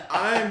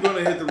I am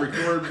going to hit the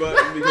record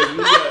button because we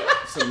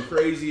got some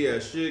crazy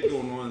ass shit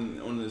going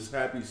on this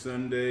Happy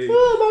Sunday.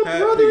 Oh, my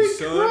brother in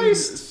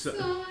Christ.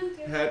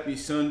 Happy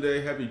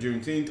Sunday. Happy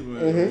Juneteenth.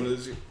 When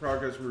this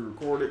podcast we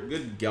recorded.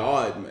 Good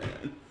God,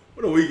 man.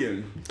 What a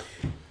weekend.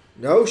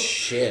 No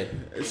shit.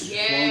 It's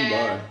just flown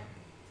by.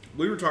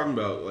 We were talking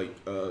about, like,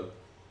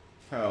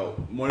 how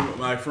one of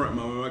my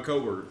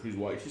coworker, who's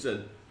white, she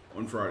said,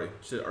 on Friday,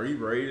 she said, "Are you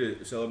ready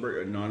to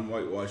celebrate a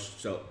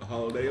non-whitewashed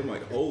holiday?" I'm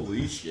like,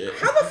 holy shit.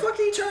 How the fuck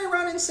are you turning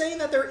around and saying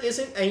that there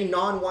isn't a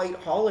non-white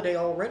holiday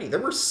already?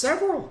 There were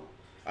several.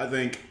 I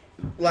think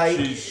like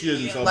she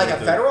doesn't celebrate like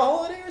a federal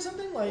holiday or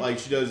something? Like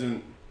she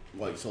doesn't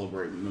like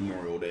celebrate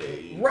Memorial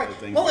Day. Right.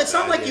 Well, like it's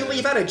not like you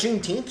leave out a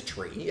Juneteenth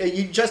tree.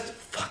 You just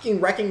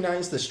fucking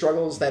recognize the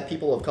struggles that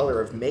people of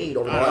color have made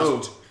over the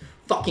last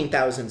fucking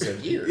thousands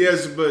of years.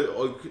 Yes, but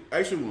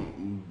actually,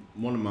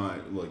 one of my,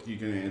 like, you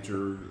can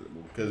answer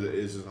because it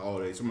is a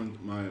holiday.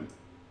 My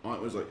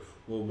aunt was like,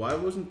 "Well, why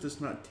wasn't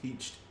this not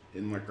taught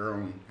in like our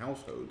own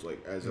households,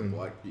 like as a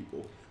black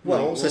people?"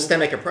 Well,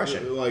 systemic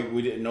oppression. Like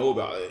we didn't know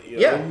about it. You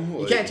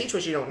you can't teach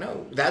what you don't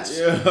know.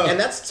 And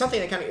that's something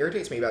that kind of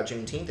irritates me about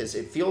Juneteenth is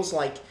it feels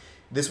like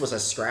this was a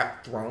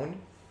scrap thrown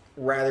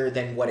rather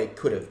than what it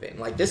could have been.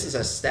 Like this is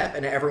a step,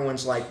 and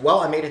everyone's like,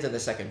 "Well, I made it to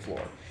the second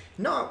floor."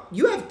 No,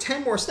 you have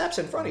 10 more steps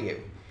in front of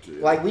you.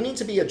 Like, we need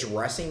to be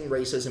addressing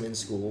racism in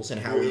schools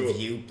and how we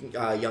view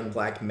young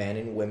black men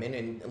and women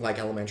in, like,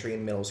 elementary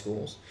and middle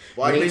schools.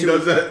 Blackman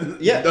does that.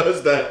 Yeah.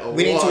 Does that a lot.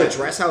 We need to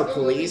address how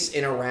police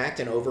interact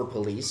and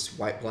over-police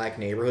black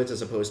neighborhoods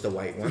as opposed to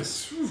white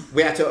ones.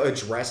 We have to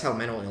address how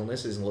mental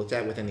illness is looked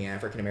at within the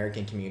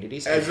African-American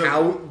communities and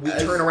how we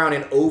turn around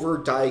and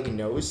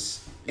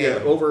over-diagnose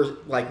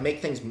and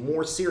make things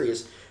more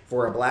serious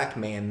for a black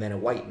man than a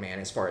white man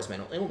as far as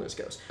mental illness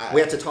goes.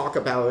 We have to talk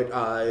about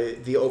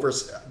the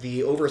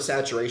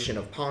oversaturation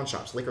of pawn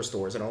shops, liquor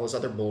stores, and all this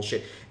other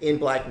bullshit in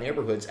black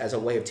neighborhoods as a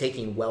way of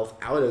taking wealth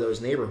out of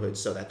those neighborhoods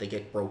so that they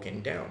get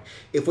broken down.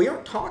 If we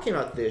aren't talking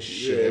about this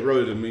shit... it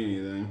really didn't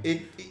mean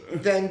anything.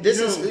 Then this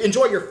is...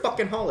 Enjoy your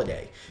fucking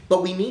holiday.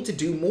 But we need to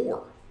do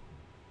more.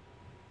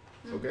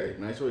 Okay,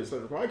 nice way to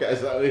start the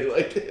podcast.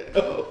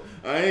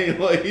 I mean,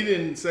 he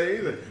didn't say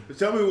anything. But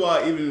tell me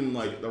why even,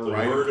 like, the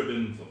word of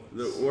influence.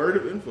 The word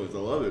of influence. I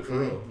love it, for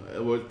real.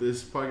 What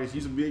this podcast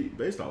used to be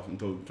based off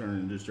until it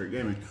turned into straight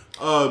gaming. Is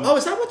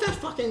that what that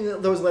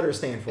fucking, those letters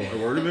stand for? A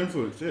word of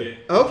influence, yeah.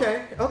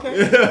 Okay.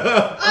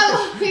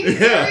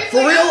 Yeah.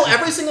 For real,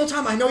 every single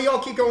time, I know y'all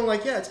keep going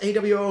like, yeah, it's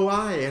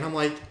AWOI, and I'm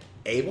like,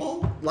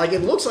 AWOL? Like,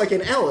 it looks like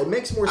an L. It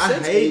makes more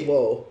sense,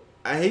 AWOL.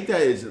 I hate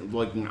that it's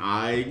like an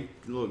I.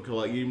 Look,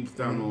 like even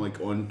down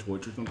on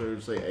Twitch or something, they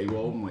say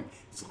AWOL. I'm like,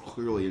 it's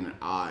clearly an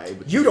I.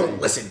 But you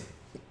don't listen.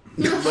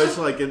 But it's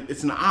like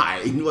it's an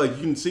I. Like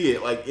you can see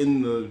it like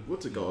in the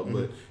what's it called?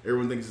 But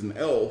everyone thinks it's an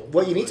L.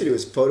 What you need to do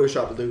is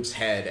Photoshop Luke's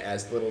head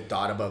as the little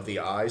dot above the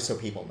I, so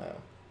people know.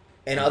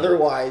 And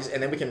otherwise,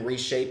 and then we can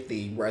reshape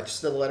the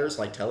rest of the letters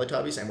like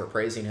Teletubbies, and we're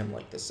praising him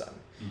like the sun.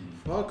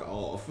 Fuck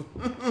off.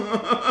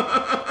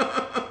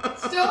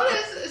 Stone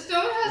has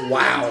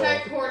a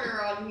tech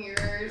corner on here.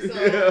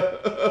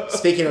 So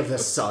Speaking of the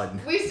sun,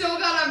 we still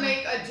gotta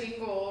make a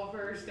jingle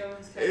for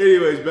Stone's tech.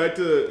 Anyways, back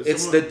to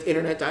it's the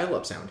internet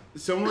dial-up sound.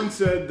 Someone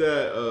said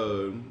that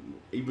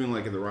even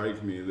like in the writing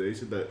community, they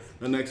said that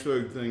the next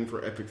big thing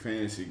for epic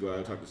fantasy. Go out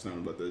and talk to Stone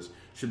about this.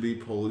 Should be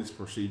police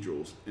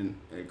procedurals and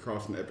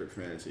crossing epic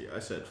fantasy. I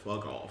said,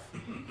 fuck off.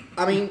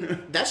 I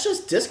mean, that's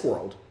just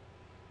Discworld.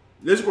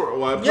 Discworld,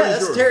 well, I'm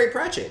that's sure. Terry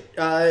Pratchett.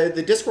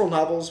 The Discworld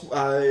novels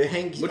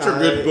which are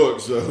good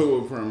books,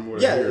 though, from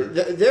what I hear.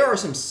 There are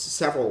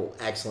several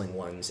excellent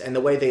ones, and the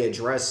way they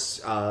address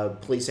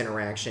police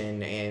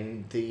interaction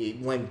and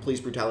when police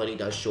brutality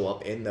does show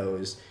up in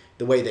those,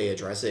 the way they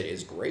address it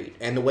is great,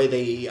 and the way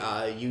they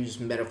use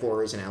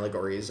metaphors and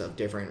allegories of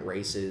different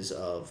races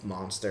of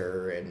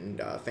monster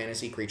and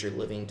fantasy creature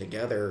living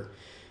together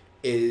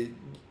is.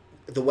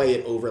 The way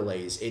it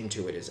overlays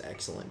into it is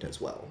excellent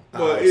as well.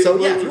 If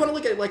you want to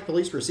look at like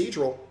police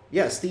procedural,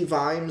 Steve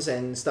Vimes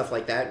and stuff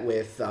like that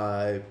with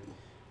the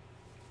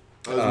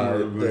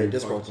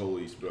Discworld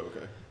police, but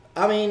okay.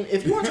 I mean,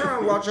 if you want to turn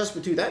around and watch just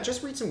do that,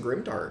 just read some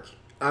Grimdark.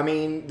 I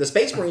mean, the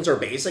Space Marines are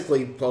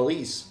basically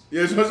police.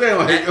 Yeah, that's what I'm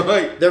saying.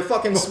 Like they're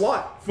fucking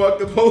SWAT. Fuck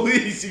the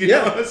police. You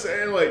know what I'm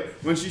saying? Like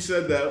when she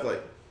said that, I was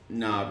like.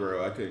 Nah,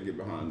 bro, I couldn't get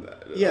behind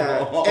that.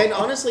 And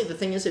honestly, the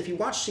thing is, if you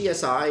watch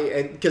CSI,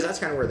 and because that's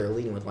kind of where they're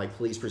leading with like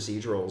police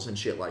procedurals and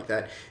shit like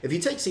that. If you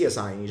take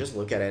CSI and you just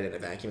look at it in a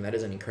vacuum, that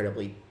is an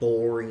incredibly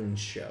boring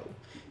show.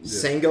 Yeah.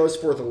 Same goes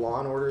for the Law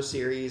and Order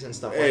series and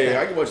stuff like that. Hey,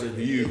 I can watch it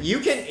for you.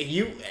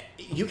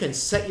 You can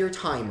set your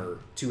timer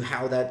to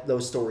how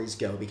those stories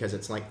go because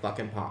it's like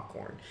fucking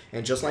popcorn,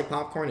 and just like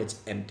popcorn, it's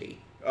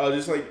empty.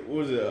 Just like, what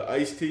was it,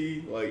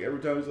 Ice-T? Like,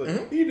 every time it's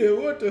like, he did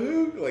what the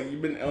who? Like,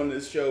 you've been on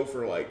this show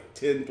for like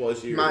 10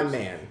 plus years. My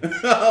man.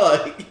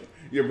 Like,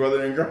 your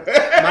brother in Christ.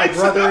 My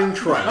brother in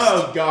Christ.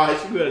 Oh,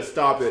 gosh, you gotta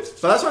stop it.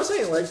 But that's what I'm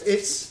saying. Like,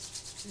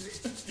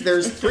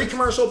 there's 3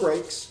 commercial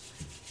breaks.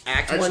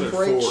 Act Actually, 1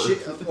 break.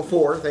 4.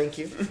 4, thank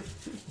you.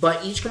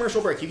 But each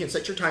commercial break, you can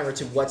set your timer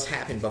to what's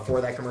happened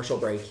before that commercial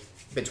break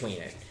between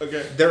it.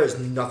 Okay. There is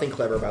nothing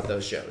clever about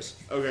those shows.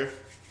 Okay.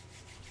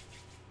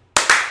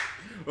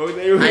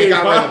 I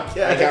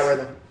got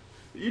rhythm.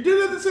 You did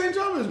it at the same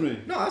time as me.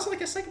 No, I was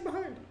like a second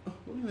behind.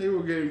 They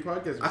were getting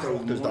podcast. I can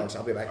walk those dogs.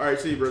 I'll be back. All right,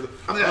 see you, brother.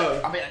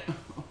 I'll be back.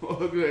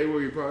 Welcome to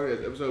AWOI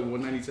podcast, episode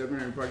 197.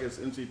 Here in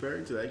podcast MC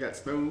Perry. Today I got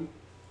Stone.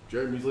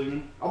 Jeremy's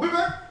leaving. I'll be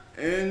back.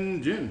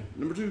 And Jen,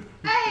 number 2.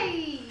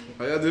 Hey!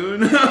 How y'all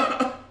doing? Doing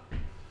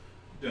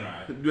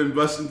alright. Been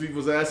busting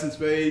people's ass in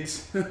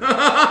spades. It's So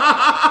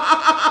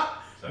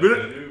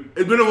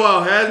been a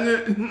while, hasn't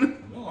it?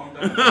 a long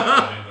time.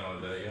 Yeah.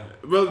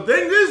 Well, the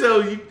thing is, though,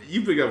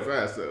 you pick up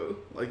fast, though.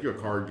 Like you're a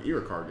card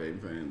game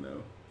fan,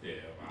 though. Yeah,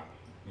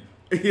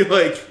 You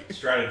like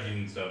strategy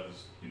and stuff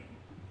is,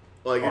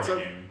 like part it's of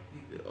a, the game.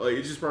 like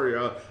it's just part of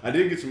your. I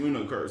did get some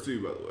Uno cards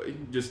too, by the way,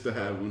 just to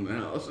have in the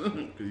house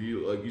because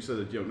you said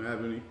that you don't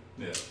have any.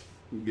 Yeah,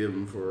 Give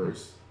them for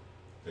us.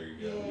 there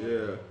you go.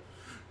 Yeah.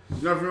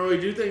 Nothing really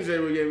do things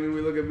every game.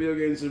 We look at video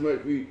games that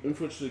might be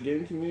influence to the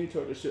game community,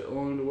 talk to shit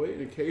along the way,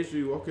 and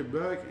occasionally walk it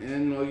back.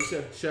 And like you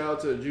said, shout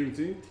out to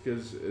Juneteenth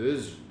because it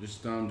is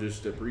just time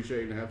just to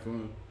appreciate and have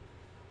fun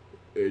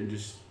and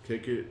just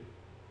kick it.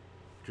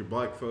 With your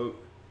black folk.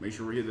 Make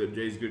sure we hit that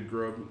Jay's Good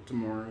Grub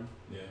tomorrow.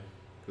 Yeah.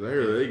 Cause I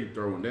hear they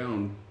throwing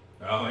down.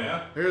 Oh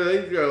yeah. I hear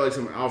they got like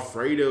some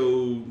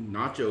Alfredo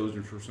nachos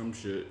or some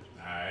shit.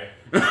 Alright.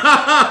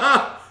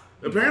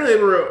 Apparently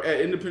they were at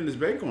Independence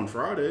Bank on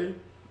Friday.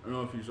 I don't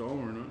know if you saw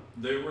them or not.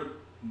 They were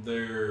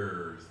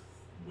there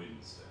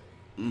Wednesday.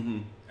 Mm-hmm.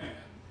 And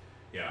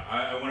yeah,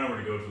 I went over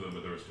to go to them,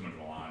 but there was too much of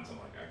a line, so I'm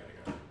like, I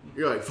gotta go.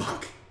 You're like,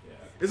 fuck. Yeah.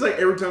 It's like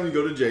every time you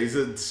go to Jay's,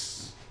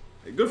 it's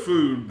good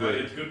food, but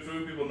It's good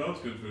food. People know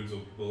it's good food, so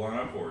people line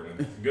up for it,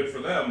 and it's good for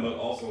them. But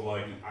also,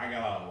 like, I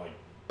gotta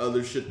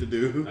other shit to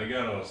do. I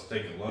gotta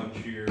take a lunch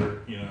here.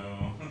 I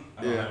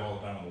don't have all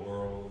the time in the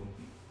world.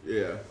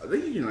 Yeah, I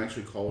think you can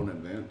actually call in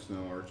advance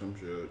now or some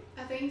shit.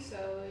 I think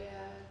so, yeah.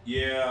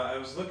 Yeah, I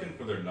was looking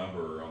for their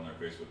number on their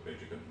Facebook page.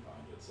 I couldn't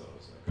find it, so I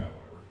was like, oh,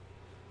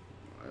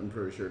 whatever. I'm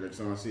pretty sure next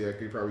time I see, I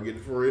could probably get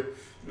it for you.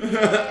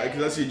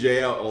 Because I see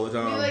Jay out all the Be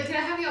time. like, can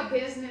I have your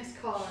business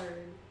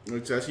card? I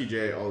see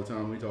Jay all the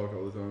time. We talk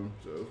all the time,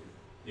 so.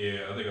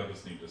 Yeah, I think I'll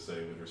just need to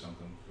save it or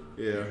something for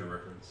future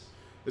reference.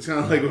 It's kind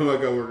of like when my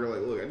coworker, like,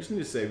 look, I just need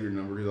to save your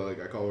number because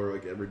I call her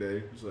like every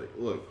day. It's like,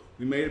 look,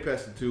 we made it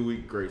past the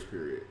 2-week grace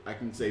period. I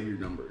can save your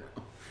number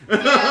now.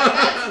 Yeah,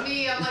 that's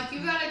me. I'm like,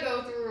 you gotta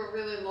go through a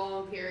really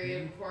long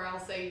period before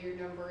I'll save your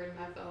number in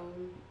my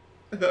phone.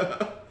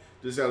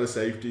 Just out of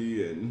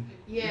safety and.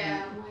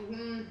 Yeah, I'm like,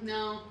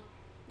 no.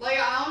 Like,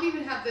 I don't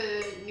even have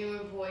the new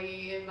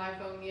employee in my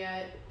phone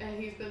yet,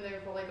 and he's been there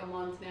for like a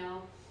month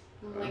now.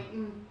 I'm like,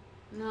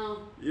 no.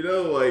 You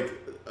know, like,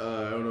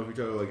 I don't know if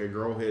you talk like a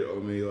girl hit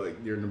on me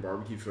like during the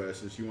barbecue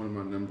fest, and she wanted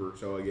my number,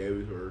 so I gave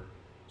it to her.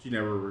 She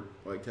never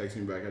like texted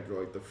me back after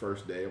like the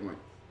first day. I'm like,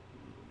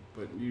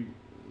 but you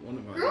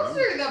wanted my Girls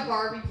number. during the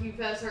barbecue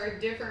fest are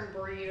a different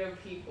breed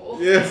of people.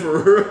 Yeah,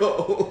 for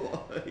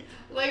real.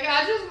 Like,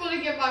 I just want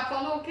to get my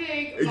funnel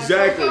cake,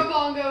 Exactly. my Coco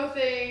Bongo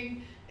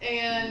thing,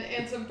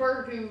 and some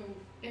burgoo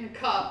in a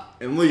cup.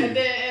 And leave. And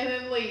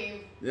then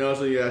leave. You know,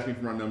 so you asked me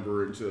for my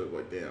number, and so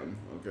like, damn,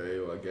 okay,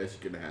 well, I guess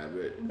you can have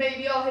it.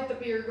 Maybe I'll hit the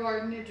beer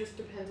garden. It just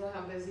depends on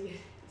how busy it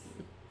is.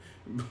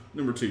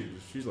 Number 2,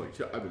 she's like,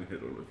 I've been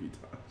hit on a few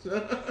times.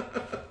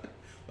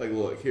 Like,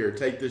 look, here,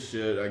 take this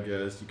shit, I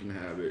guess, you can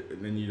have it,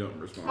 and then you don't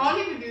respond. I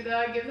don't even do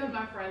that. I give them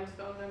my friend's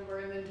phone number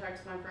and then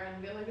text my friend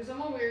and be like, if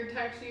someone weird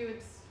texts you,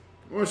 it's...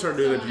 I'm gonna start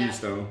doing that to you,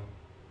 Stone.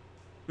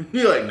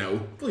 You're like, no,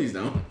 please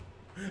don't.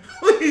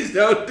 Please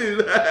don't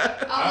do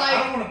that.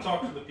 I don't want to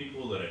talk to the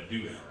people that I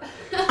do interact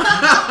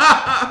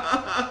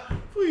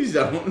with. Please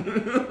don't.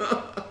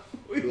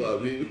 We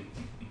love you.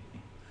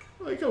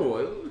 Like, come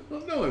on.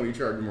 Don't let me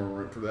charge more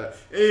rent for that.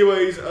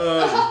 Anyways, you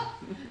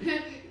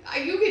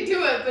can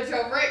do it, but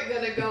your rent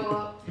gonna go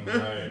up.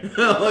 Right.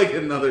 like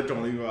another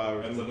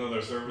 25. That's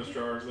another service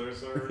charge there,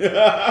 sir.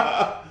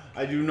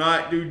 I do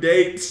not do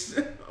dates.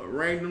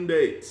 Random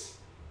dates.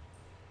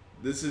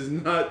 This is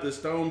not the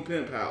Stone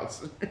Pimp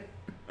House.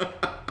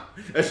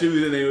 That should be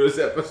the name of this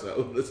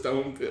episode. The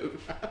Stone Pimp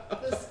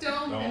House. The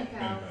Stone Pimp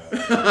House.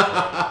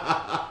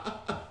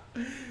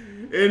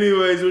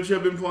 Anyways, what you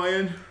have been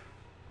playing?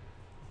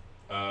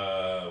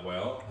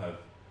 Well,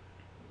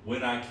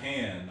 when I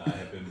can, I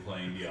have been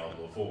playing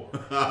Diablo 4.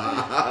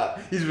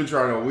 He's been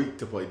trying all week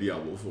to play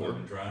Diablo 4. I've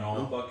been trying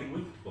all fucking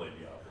week to play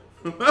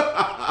Diablo 4.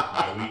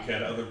 My week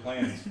had other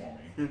plans for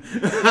me.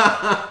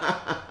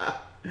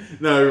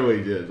 No, it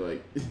really did.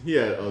 Like, he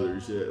had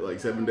other shit, like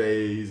 7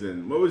 days,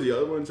 and what was the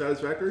other one?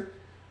 Satisfactory?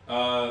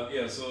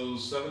 Yeah, so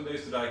 7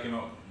 Days to Die came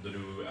out, the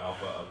new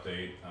alpha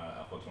update,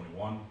 Alpha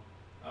 21.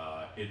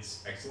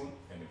 It's excellent,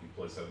 and if you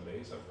play 7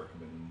 Days, I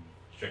recommend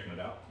checking it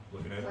out,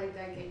 looking at I've it. played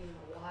that game in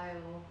a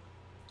while.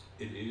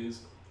 It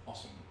is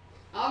awesome.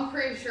 I'm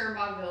pretty sure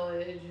my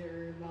village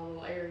or my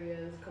little area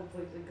is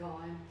completely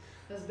gone.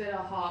 It's been a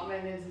hot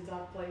minute since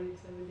I've played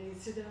 7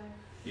 Days to Die.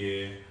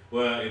 Yeah.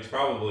 Well, it's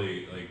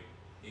probably like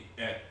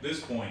at this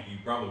point you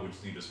probably would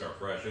just need to start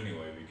fresh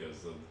anyway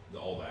because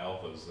all the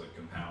alphas that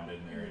compound in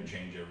there and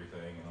change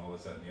everything and all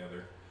this, that, and the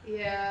other.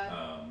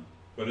 Yeah.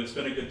 But it's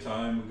been a good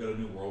time. We've got a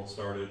new world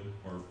started.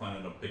 We're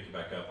planning to pick it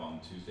back up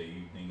on Tuesday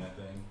evening, I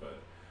think. But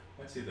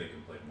let's see if they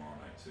can play tomorrow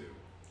night too.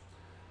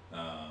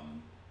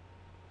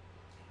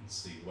 Let's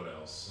see what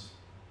else.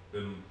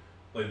 Then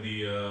played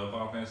the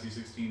Final Fantasy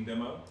XVI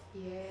demo.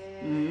 Yeah.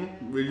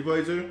 Mm-hmm. Did you play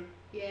it too?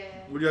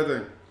 Yeah. What do y'all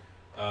think?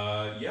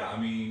 Yeah, I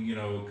mean,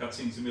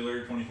 Cutscene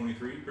Simulator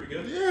 2023, pretty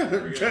good. Yeah,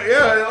 pretty good.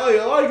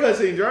 yeah, a lot of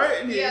cutscenes,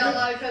 right? Yeah, a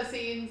lot of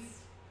cutscenes.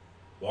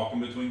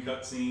 Walking between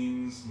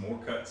cutscenes, more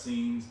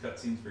cutscenes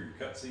for your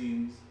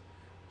cutscenes,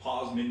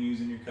 pause menus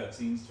in your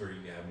cutscenes so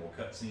you can have more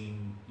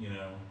cutscene,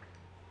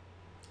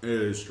 It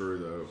is true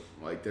though.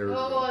 Like there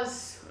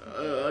was.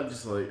 I'm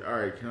just like, all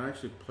right, can I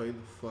actually play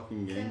the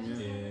fucking game yet?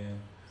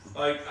 Yeah.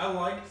 Like I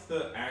liked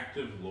the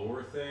active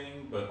lore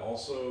thing, but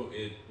also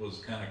it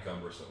was kind of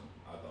cumbersome.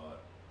 I thought.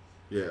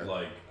 Yeah.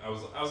 Like I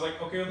was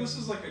like, okay, this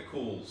is like a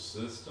cool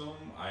system.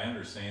 I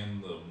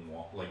understand the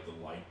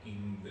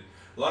liking.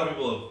 A lot of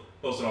people have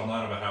posted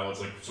online about how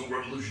it's like so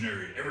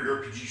revolutionary. Every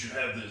RPG should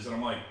have this, and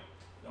I'm like,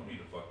 don't need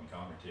to fucking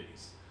calm your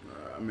titties.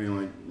 I mean,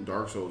 like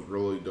Dark Souls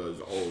really does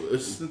all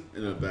this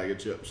in a bag of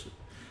chips.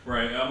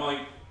 Right. I'm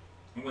like,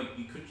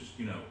 you could just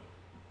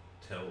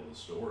tell the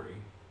story.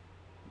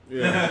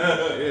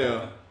 Yeah.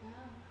 Yeah.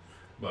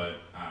 But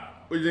I don't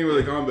know. What do you think about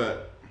the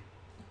combat?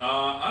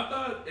 I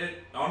thought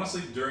it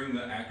honestly during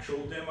the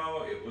actual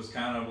demo it was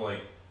kind of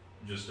like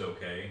just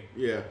okay.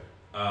 Yeah.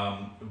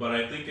 But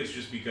I think it's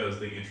just because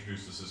they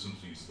introduced the system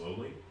to you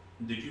slowly.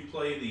 Did you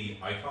play the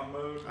icon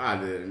mode? I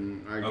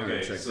didn't. I kind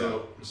of checked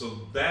out.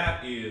 So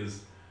that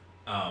is,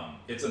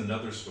 it's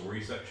another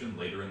story section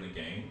later in the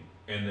game,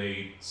 and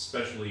they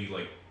specially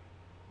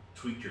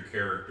tweaked your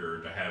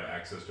character to have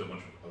access to a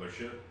bunch of other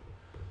shit.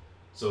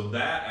 So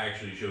that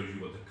actually shows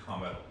you what the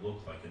combat will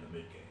look like in the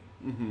mid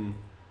game. Mm-hmm.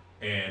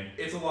 And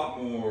it's a lot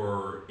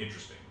more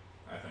interesting,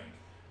 I think.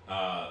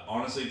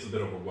 Honestly, it's a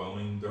bit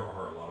overwhelming. There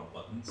are a lot of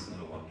buttons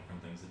and a lot of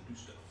different things that do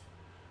stuff.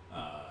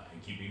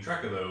 And keeping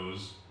track of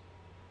those,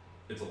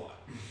 it's a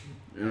lot.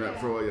 And I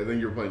think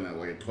you were playing that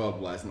at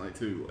 12 last night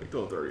too,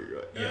 12:30. You're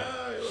like,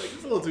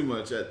 it's a little too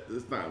much at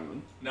this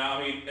time. Now,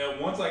 I mean,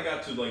 once I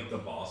got to the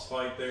boss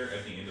fight there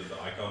at the end of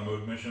the icon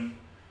mode mission,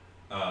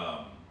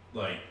 I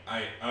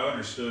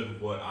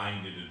understood what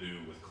I needed to do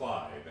with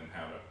Clive and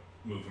how to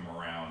move him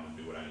around and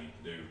do what I need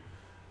to do.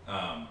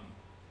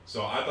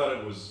 So I thought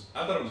it was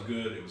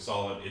good. It was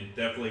solid. It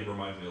definitely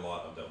reminds me a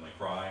lot of Devil May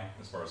Cry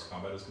as far as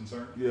combat is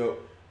concerned. Yep.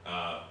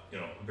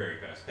 Very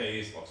fast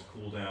paced, lots of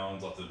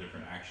cooldowns, lots of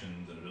different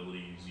actions and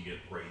abilities. You get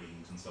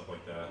ratings and stuff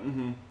like that.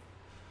 Mm-hmm.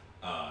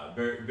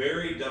 Very,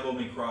 very Devil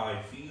May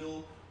Cry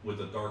feel with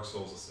a Dark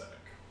Souls aesthetic.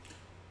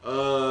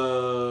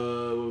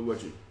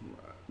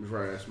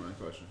 Before I ask my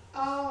question.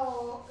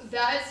 Oh,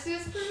 that's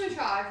just pretty much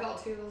how I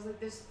felt too. It was like,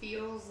 this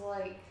feels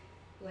like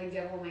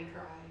Devil May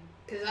Cry.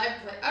 Because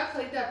I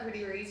played that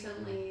pretty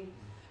recently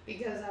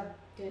because I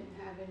didn't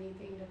have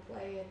anything to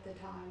play at the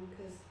time.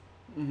 Because,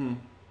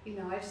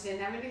 I just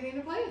didn't have anything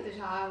to play at the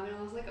time. And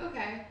I was like,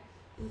 okay,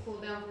 I'm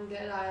cooled down from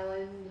Dead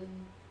Island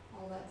and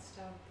all that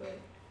stuff. But,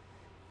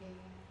 yeah.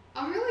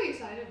 I'm really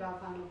excited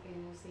about Final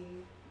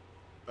Fantasy.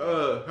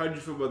 How'd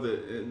you feel about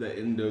the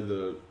end of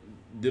the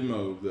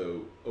demo,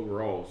 though,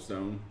 overall,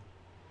 Stone?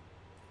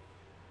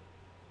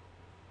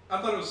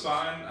 I thought it was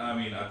fine. I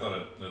mean, I thought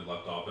it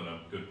left off in a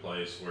good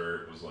place where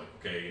it was like,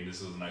 okay, and this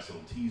is a nice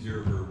little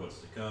teaser for what's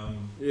to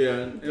come. Yeah,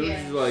 and it was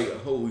just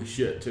like, holy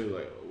shit, too.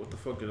 Like, what the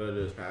fuck did that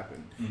just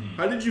happen? Mm-hmm.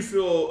 How did you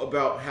feel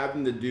about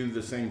having to do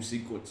the same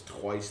sequence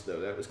twice, though?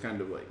 That was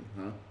kind of like,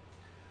 huh?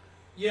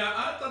 Yeah,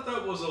 I thought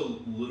that was a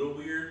little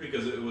weird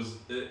because it was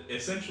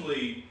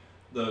essentially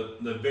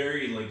the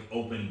very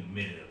opening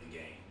minute of the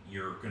game.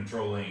 You're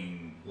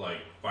controlling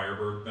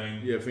Firebird thing.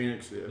 Yeah,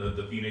 Phoenix. Yeah.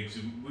 The Phoenix.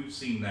 We've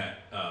seen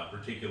that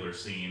particular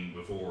scene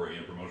before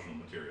in promotional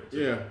material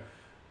too.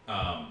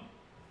 Yeah.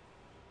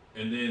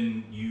 And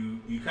then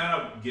you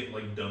kind of get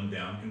dumbed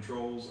down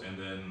controls, and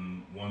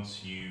then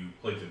once you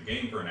play through the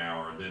game for an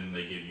hour, then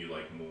they give you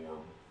more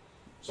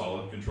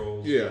solid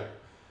controls. Yeah.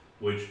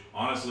 Which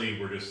honestly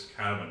were just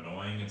kind of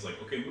annoying. It's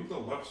like, okay, move the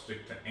left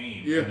stick to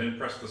aim, and then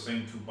press the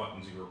same two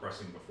buttons you were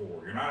pressing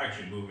before. You're not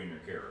actually moving your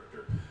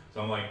character. So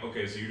I'm like,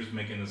 okay, so you're just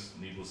making this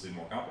needlessly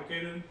more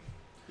complicated?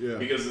 Yeah.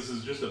 Because this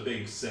is just a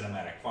big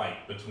cinematic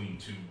fight between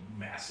two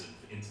massive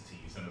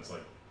entities, and it's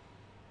like,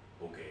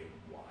 okay,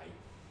 why?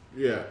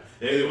 Yeah.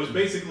 It was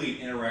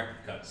basically an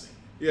interactive cutscene.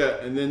 Yeah,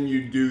 and then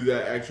you do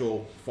that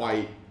actual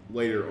fight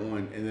later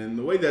on, and then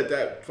the way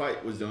that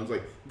fight was done, it's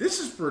like,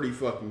 this is pretty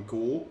fucking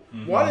cool.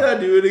 Mm-hmm. Why did I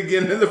do it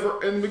again in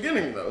the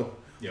beginning though?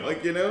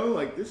 Yep.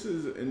 This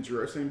is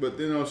interesting. But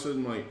then all of a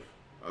sudden,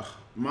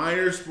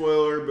 minor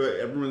spoiler, but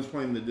everyone's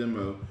playing the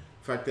demo.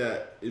 The fact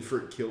that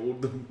Ifrit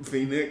killed the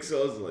Phoenix, I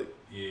was like,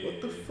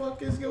 what the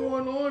fuck is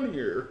going on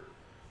here?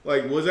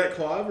 Was that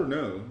Clive or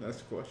no? That's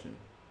the question.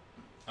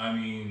 I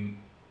mean,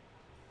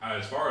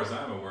 as far as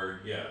I'm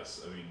aware,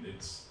 yes. I mean,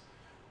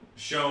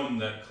 shown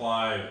that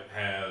Clive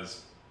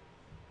has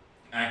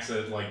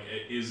access, like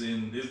is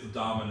the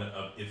dominant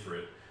of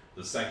Ifrit,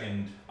 the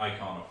second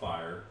icon of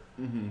fire.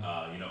 Mm-hmm.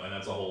 And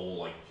that's a whole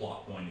like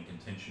plot point and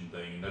contention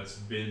thing, and that's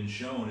been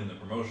shown in the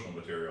promotional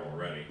material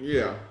already.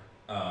 Yeah.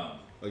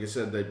 Like I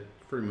said, they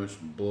pretty much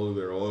blow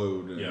their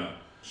load and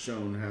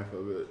shown half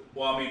of it.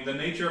 Well, I mean, the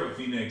nature of a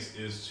phoenix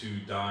is to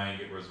die and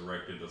get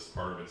resurrected. That's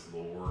part of its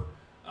lore.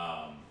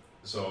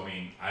 So, I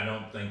mean, I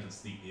don't think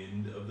it's the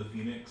end of the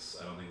Phoenix.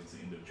 I don't think it's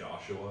the end of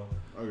Joshua.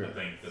 Okay. I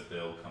think that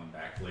they'll come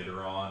back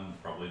later on,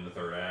 probably in the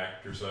third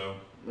act or so.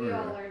 We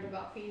all learned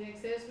about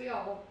phoenixes. We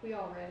all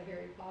read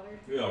Harry Potter.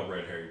 We all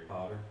read Harry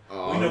Potter.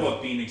 We know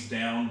what Phoenix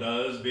Down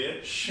does,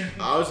 bitch.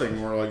 I was thinking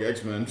more like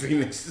X-Men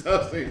Phoenix. I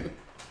was thinking...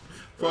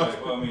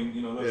 Right, well, I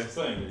mean, that's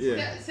the thing.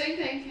 Yeah, same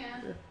thing,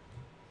 yeah.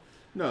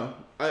 No,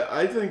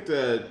 I think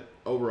that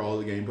overall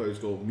the gameplay was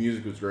cool.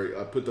 Music was great.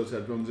 I put those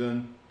headphones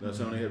in, those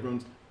Sony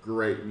headphones.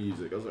 Great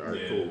music. I was like, all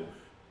right, cool.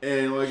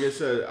 And like I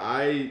said,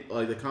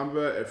 the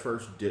combat at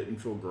first didn't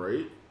feel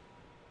great,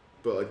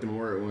 but like the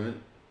more it went,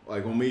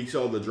 like when we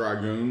saw the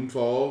Dragoon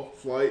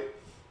flight,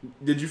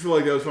 did you feel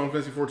like that was Final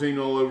Fantasy 14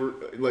 all over,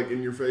 like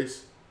in your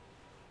face?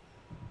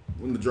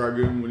 When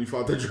you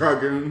fought the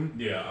Dragoon?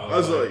 Yeah, I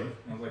was like,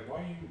 why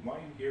are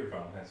you here,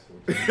 Final Fantasy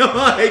 14? 14? I'm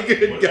like,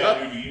 good what God.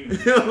 Did that do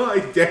to you? I'm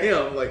like,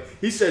 damn. Like,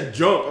 he said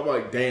jump. I'm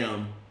like,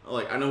 damn. I'm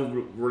like, I know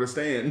where to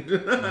stand.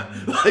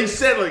 He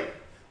said, like,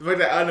 the fact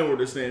that I know where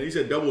to stand. He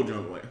said double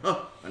jump. I'm like,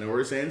 I know where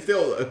to stand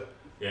still, though.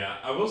 Yeah,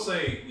 I will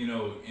say, in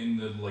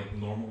the, like,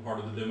 normal part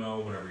of the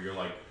demo, whenever you're,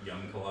 like,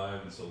 young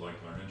Clive and still, like,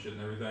 learning shit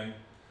and everything,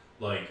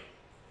 like,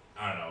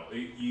 I don't know,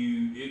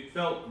 it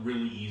felt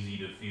really easy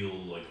to feel,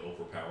 like,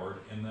 overpowered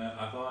in that,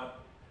 I thought.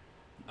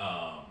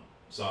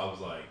 So I was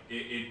like,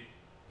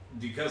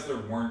 because there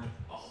weren't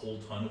a whole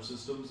ton of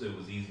systems, it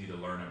was easy to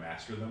learn and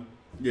master them.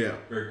 Yeah.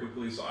 Very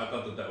quickly, so I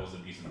thought that was a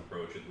decent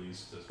approach, at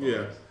least, as far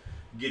as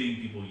getting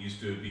people used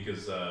to it,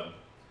 because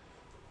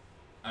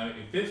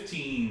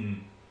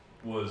 15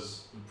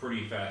 was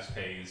pretty fast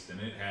paced,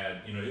 and it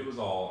had, it was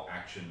all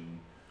action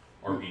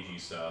RPG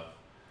stuff.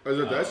 I was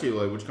about to ask you,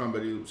 like, which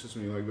combat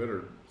system you like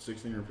better,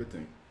 16 or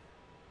 15?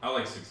 I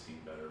like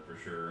 16 better for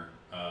sure.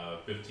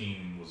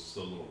 15 was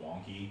still a little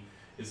wonky.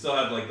 It still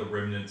had like the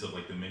remnants of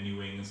like the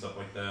menuing and stuff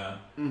like that.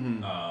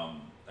 Mm-hmm.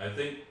 I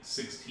think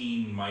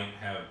 16 might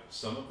have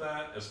some of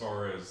that as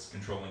far as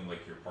controlling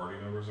like your party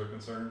members are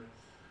concerned.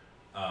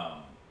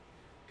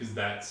 Because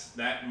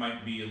that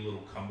might be a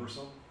little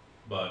cumbersome,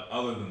 but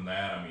other than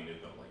that, I mean, it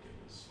felt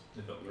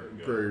pretty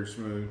good. Pretty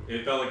smooth.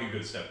 It felt like a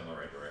good step in the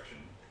right direction.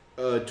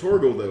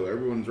 Torgal though,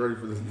 everyone's ready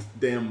for the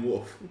damn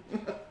wolf.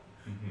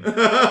 Mm-hmm.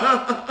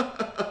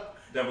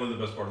 Definitely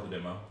the best part of the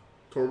demo.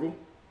 Torgal?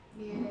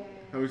 Yeah.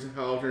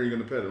 How often are you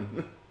gonna pet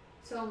him?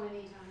 So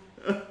many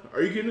times.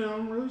 Are you getting it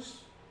on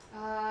release?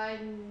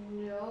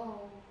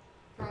 No,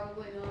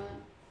 probably not.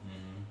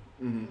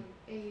 Mm-hmm.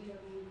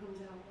 AEW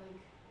comes out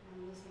like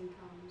around the same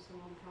time, so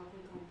I'm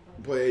probably gonna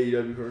play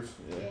AEW first.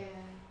 Yeah.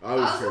 I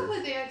also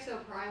played the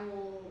Exo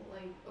Primal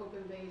like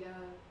open beta.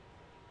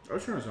 I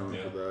was trying to sign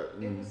up for that.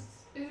 It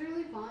was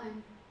really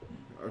fun.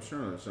 I was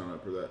trying to sign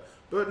up for that,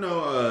 but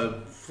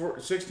no.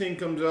 16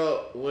 comes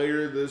out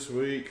later this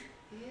week.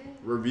 Yeah.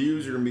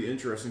 Reviews are gonna be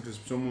interesting because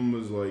someone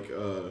was like,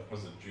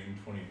 was it June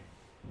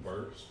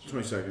 21st?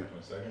 22nd.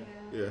 22nd.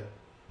 Yeah.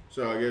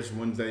 So I guess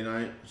Wednesday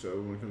night. So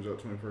when it comes out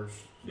 21st.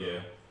 So.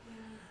 Yeah.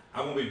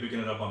 I won't be picking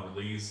it up on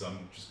release.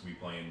 I'm just gonna be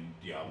playing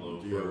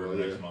Diablo for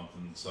the next month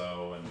and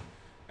so, and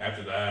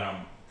after that,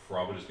 I'm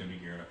probably just gonna be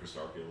gearing up for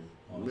Starfield.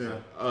 Honestly. Yeah.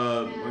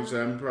 Like I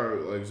said, I'm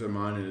probably like I said,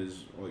 mine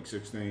is like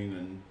 16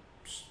 and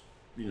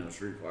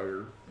Street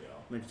Fighter. Yeah.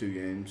 Next two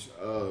games.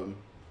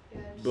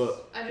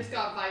 I just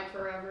got Fight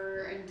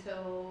Forever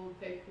until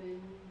Pikmin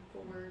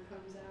 4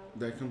 comes out.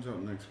 That comes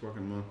out next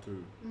fucking month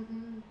too.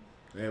 Mm-hmm.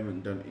 They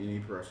haven't done any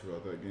press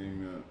about that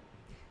game yet.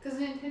 Because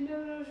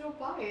Nintendo knows you'll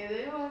buy it.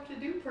 They don't have to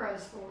do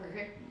press for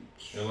it.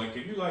 They're like,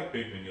 if you like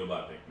Pikmin, you'll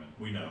buy Pikmin.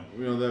 We know.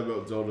 We know that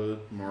about Zelda,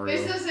 Mario.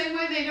 It's the same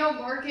way they don't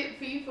market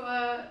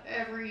FIFA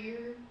every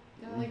year.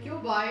 They're like, you'll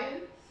buy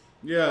it.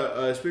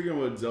 Yeah,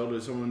 speaking of Zelda,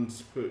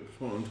 someone's put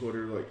on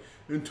Twitter, like,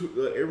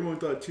 everyone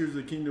thought Tears of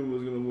the Kingdom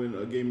was going to win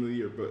a Game of the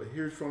Year, but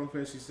here's Final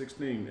Fantasy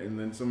 16. And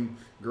then some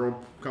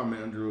girl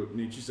commented under it,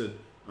 and she said,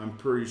 I'm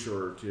pretty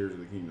sure Tears of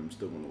the Kingdom's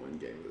still going to win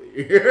Game of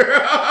the Year.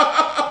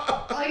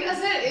 Like I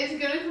said,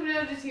 it's going to come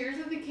down to Tears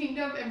of the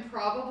Kingdom and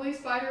probably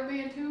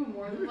Spider-Man 2,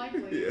 more than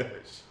likely.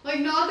 Yes.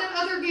 Like, not that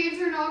other games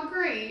are not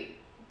great,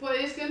 but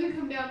it's going to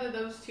come down to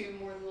those two,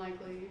 more than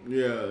likely.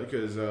 Yeah,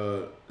 because,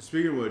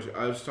 speaking of which,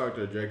 I was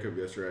talking to Jacob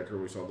yesterday after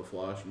we saw the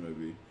Flash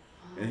movie,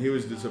 and he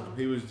was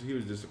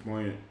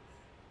disappointed.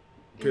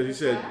 Because he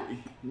said,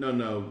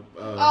 no.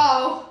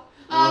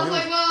 I was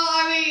like, well,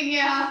 I mean,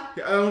 yeah.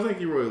 I don't think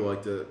he really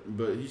liked it,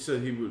 but he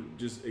said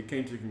it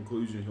came to the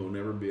conclusion he'll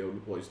never be able to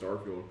play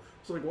Starfield.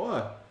 I was like,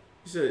 why?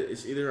 He said,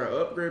 it's either I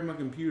upgrade my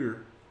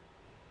computer,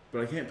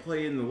 but I can't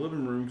play it in the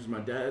living room because my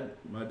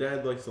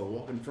dad likes to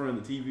walk in front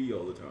of the TV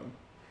all the time.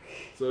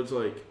 So it's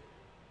like,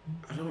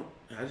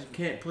 I just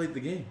can't play the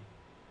game.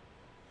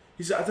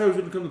 He said, I thought it was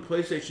going to come to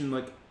PlayStation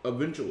like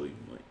eventually.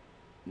 I'm like,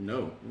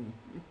 no.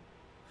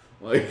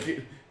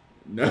 Like,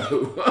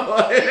 no.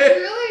 It's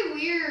really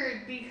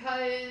weird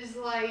because,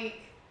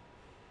 like,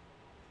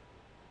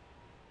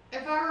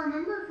 if I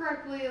remember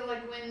correctly,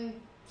 like, when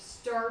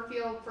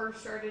Starfield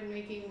first started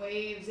making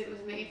waves, it was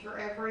made for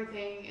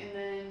everything, and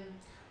then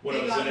when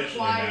it was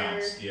initially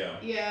announced,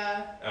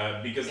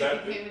 because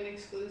it became an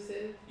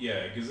exclusive.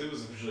 Yeah, because it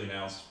was officially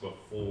announced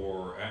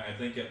before. I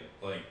think at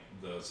like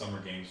the Summer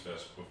Games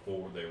Fest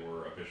before they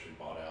were officially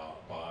bought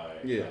out by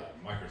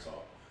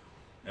Microsoft,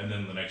 and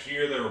then the next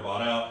year they were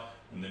bought out,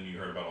 and then you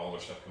heard about all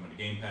their stuff coming to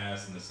Game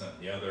Pass and this and that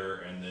and the other,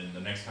 and then the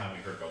next time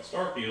we heard about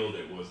Starfield,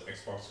 it was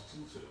Xbox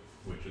exclusive,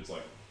 which it's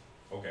like,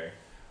 okay.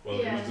 Well,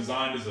 it was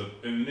designed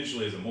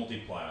initially as a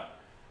multi-plat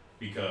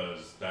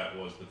because that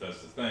was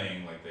Bethesda's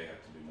thing. Like, they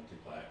have to do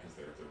multi-plat because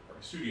they're a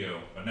third-party studio.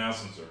 But now,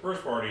 since they're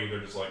first-party, they're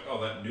just like, oh,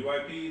 that new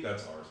IP,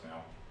 that's ours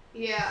now.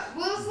 Yeah.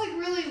 Well, it's, like,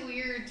 really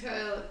weird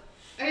to...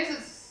 I guess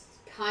it's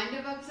kind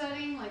of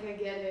upsetting. Like, I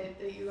get it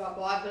that you got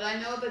bought. But I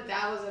know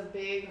that was a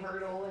big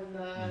hurdle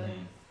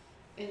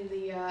in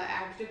the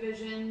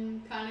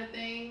Activision kind of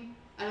thing.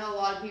 I know a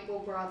lot of people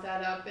brought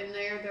that up in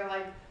there. They're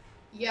like,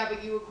 yeah,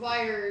 but you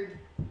acquired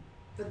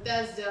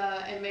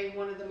Bethesda and made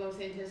one of the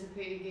most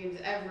anticipated games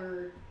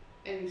ever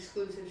and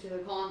exclusive to the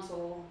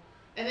console.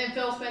 And then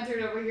Phil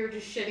Spencer's over here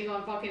just shitting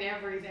on fucking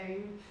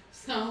everything.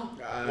 So.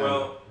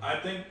 Well, I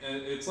think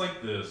it's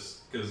like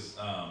this because.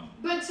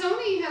 But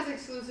Sony has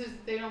exclusives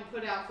that they don't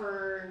put out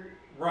for.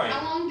 Right.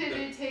 How long did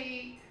it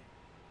take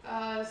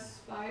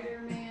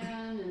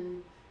Spider-Man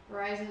and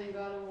Horizon and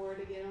God of War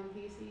to get on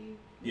PC?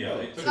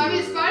 Yeah,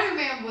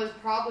 Spider-Man was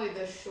probably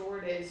the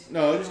shortest.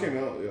 No, it just came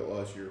out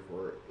last year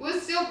for it.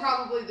 Was still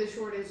probably the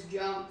shortest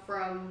jump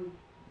from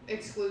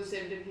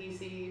exclusive to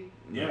PC.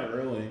 Yeah, not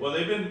really. Well,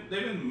 they've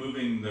been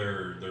moving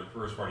their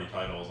first party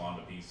titles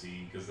onto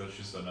PC because that's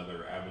just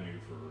another avenue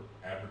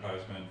for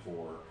advertisement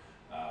for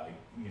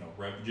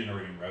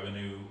generating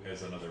revenue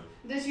as another.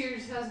 This year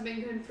just hasn't been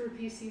good for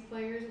PC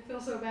players. I feel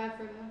so bad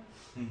for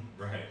them.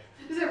 Right.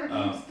 Because every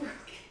game's broken.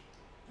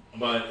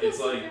 But it's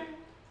like.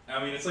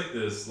 I mean, it's like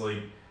this, like,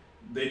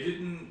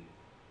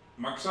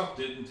 Microsoft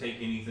didn't take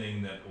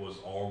anything that was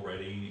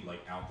already, like,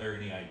 out there,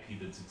 any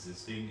IP that's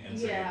existing, and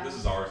say, this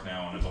is ours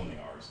now, and it's only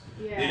ours.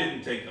 Yeah. They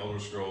didn't take Elder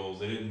Scrolls,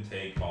 they didn't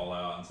take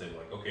Fallout, and say,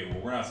 like, okay, well,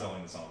 we're not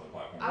selling this on the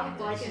platform I would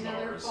anymore. like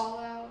another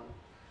Fallout.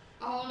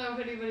 I don't know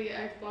if anybody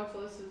at Xbox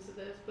listens to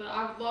this, but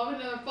I would love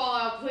another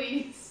Fallout,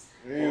 please.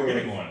 Well, we're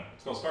getting one.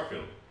 It's called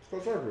Starfield.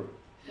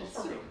 It's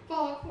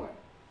Fallout 4.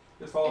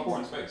 It's Fallout 4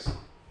 in space.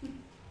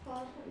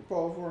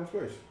 Fallout 4 in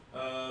space.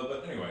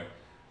 But anyway,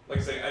 like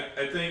I say,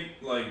 I think,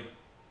 like,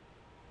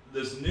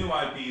 this new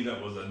IP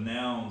that was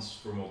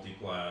announced for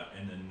multi-plat,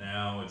 and then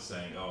now it's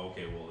saying, oh,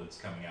 okay, well, it's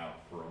coming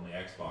out for only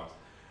Xbox.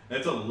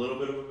 That's a little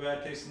bit of a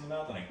bad taste in the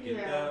mouth, and I get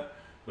that.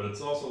 But it's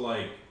also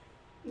like,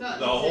 the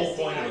whole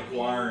point of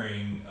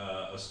acquiring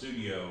a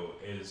studio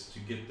is to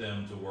get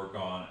them to work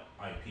on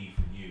IP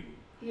for you.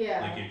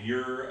 Yeah. Like, if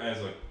you're, as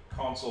a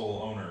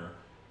console owner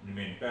and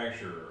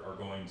manufacturer, are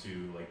going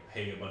to, like,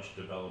 pay a bunch of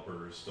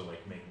developers to,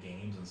 like, make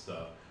games and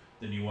stuff,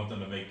 then you want them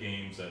to make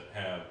games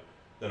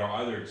that are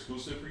either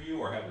exclusive for you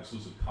or have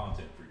exclusive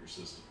content for your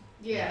system.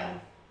 Yeah. You know?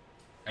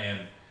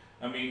 And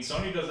I mean,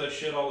 Sony does that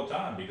shit all the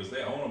time because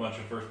they own a bunch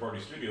of first-party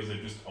studios.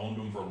 They've just owned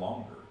them for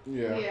longer.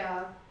 Yeah.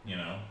 Yeah. You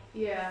know.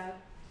 Yeah.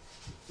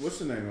 What's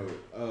the name of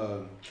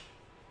it?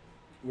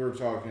 We were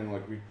talking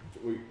like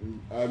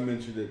I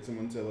mentioned it.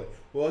 Someone said like,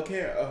 "Well,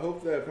 I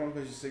hope that Final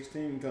Fantasy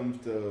 16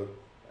 comes to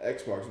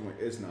Xbox." I'm like,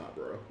 "It's not,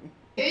 bro."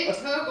 It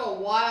took a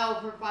while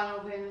for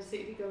Final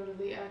Fantasy to go to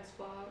the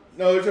Xbox.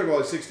 No, they're talking about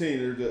like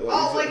 16.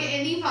 Like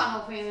any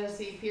Final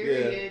Fantasy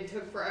period, it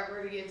took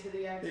forever to get to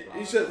the Xbox.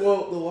 He said,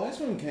 "Well, the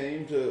last one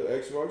came to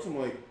Xbox." I'm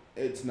like,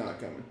 "It's not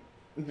coming."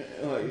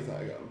 Like, it's not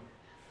coming.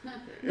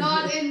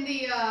 Not in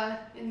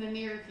the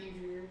near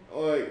future.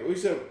 Like we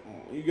said,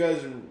 you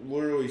guys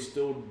literally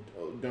still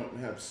don't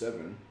have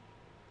 7,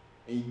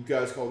 and you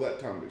guys call that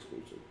timed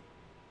exclusive.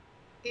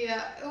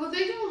 Yeah, well,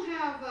 they don't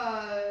have.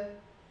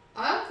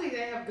 I don't think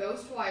they have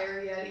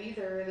Ghostwire yet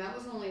either, and that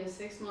was only a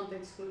 6-month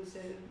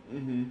exclusive.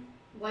 Mm-hmm.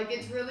 Like,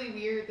 it's really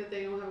weird that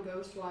they don't have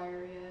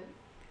Ghostwire yet.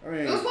 I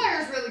mean,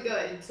 Ghostwire is really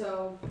good,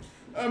 so.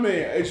 I mean,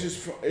 it's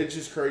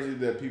just crazy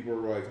that people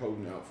are like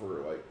holding out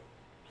for like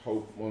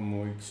hope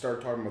when we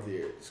start talking about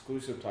the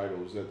exclusive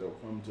titles that they'll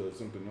come to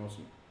something else.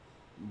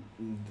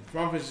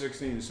 Final Fantasy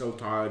 16 is so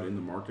tied in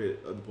the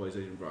market of the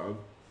PlayStation 5.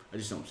 I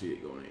just don't see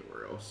it going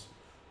anywhere else.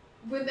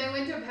 When they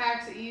went to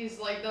PAX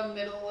East, like the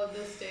middle of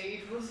the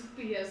stage was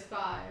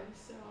PS5,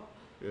 so.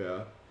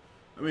 Yeah.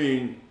 I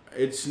mean,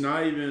 it's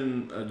not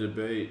even a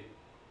debate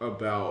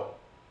about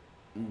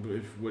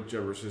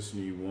whichever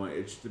system you want.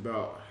 It's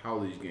about how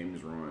these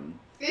games run.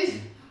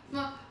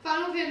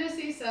 Final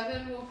Fantasy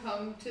VII will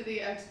come to the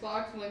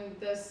Xbox when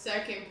the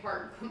second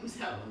part comes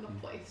out on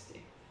the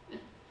PlayStation.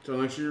 So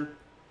next year?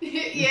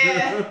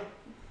 Yeah.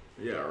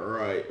 Yeah,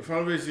 right.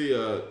 Final Fantasy,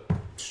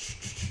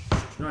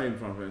 not even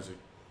Final Fantasy.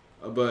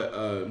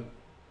 But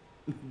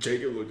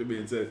Jacob looked at me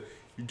and said,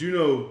 "You do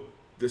know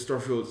that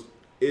Starfield's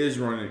is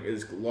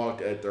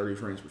locked at 30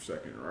 frames per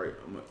second, right?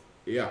 I'm like,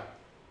 yeah.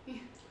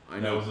 I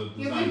know.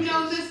 Yeah, we've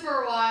known this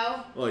for a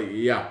while. Like,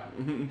 yeah.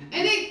 And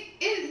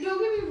it don't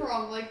get me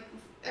wrong, like,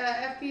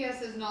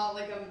 FPS is not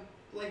like a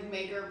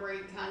make or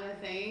break kind of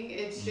thing.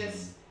 It's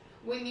just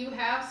when you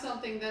have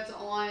something that's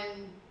on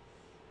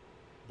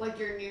like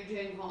your new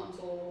gen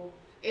console,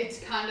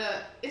 it's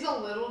a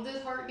little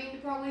disheartening to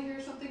probably hear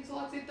something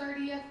selected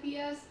 30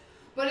 FPS.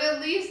 But at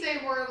least they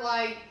were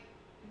like,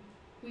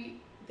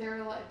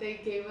 they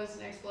gave us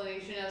an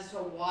explanation as to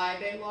why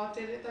they locked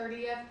it at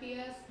 30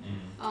 FPS.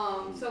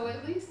 So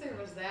at least there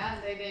was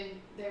that. They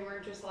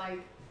weren't just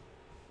like.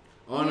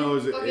 All I know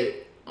is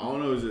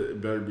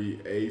it better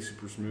be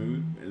super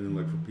smooth, and then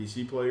like for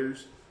PC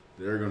players,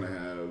 they're gonna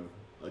have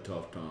a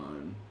tough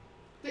time.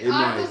 I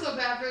feel so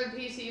bad for the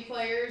PC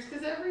players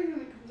because everything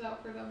that comes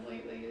out for them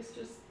lately is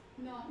just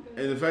not good.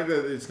 And the fact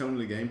that it's coming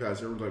to Game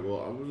Pass, everyone's like,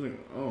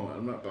 well,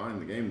 I'm not buying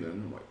the game then.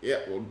 I'm like, we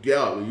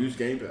use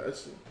Game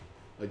Pass.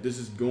 Like, this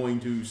is going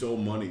to sell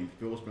money.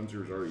 Phil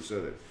Spencer's already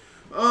said it.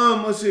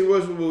 Let's see,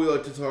 what would we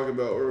like to talk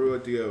about? Where would we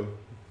like to go?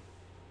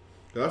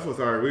 Cause I feel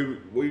tired.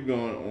 We've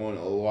gone on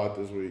a lot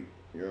this week,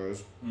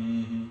 guys.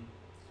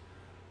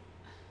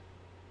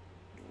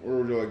 Where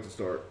would you like to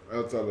start?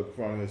 Outside of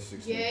Fantasy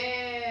XVI.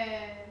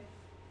 Yeah.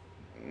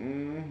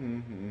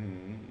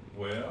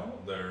 Well,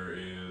 there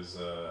is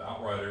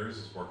Outriders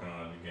is working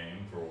on a new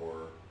game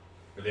or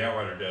the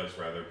Outrider devs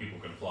rather. People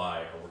Can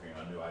Fly are working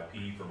on a new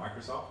IP for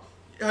Microsoft.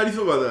 How do you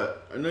feel about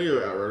that? I know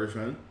you're an Outriders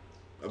fan.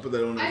 I put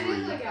that on there. I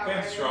did like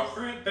Outriders.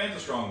 Fan's a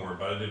strong word,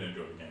 but I did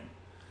enjoy the game.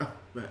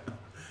 Man.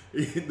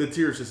 The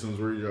tier systems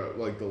where you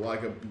like the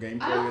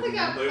gameplay. I don't think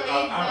I played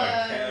I'm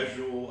a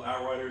casual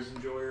Outriders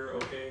enjoyer.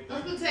 Okay. I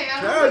was gonna say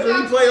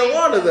you played a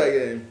lot of that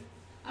game.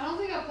 I don't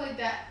think I played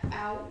that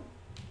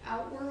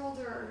Outworld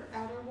or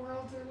Outer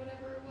Worlds or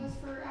whatever it was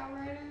for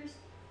Outriders.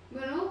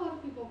 But I know a lot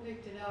of people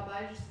picked it up.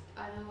 I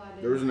know I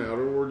didn't. There was an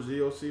Outer Worlds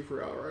DLC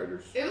for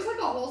Outriders? It was like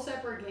a whole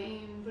separate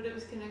game, but it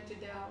was connected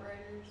to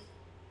Outriders.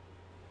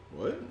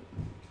 What?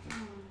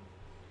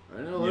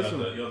 I know. You have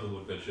to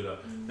look that shit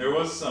up. There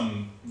was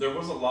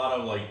a lot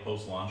of like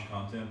post-launch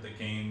content that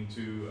came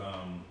to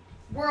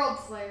World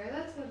Slayer,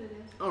 that's what it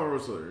is. Oh,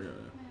 World Slayer, yeah.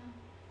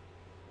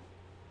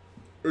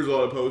 There's a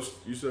lot of posts,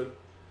 you said?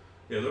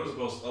 Yeah, there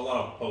was a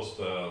lot of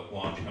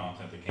post-launch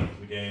content that came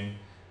to the game.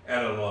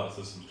 Added a lot of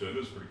systems to it. It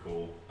was pretty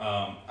cool.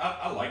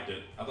 I liked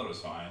it. I thought it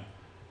was fine.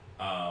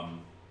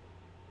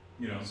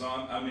 So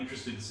I'm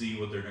interested to see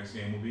what their next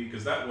game will be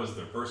because that was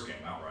their first game.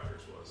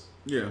 Outriders was.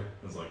 Yeah.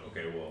 It was like,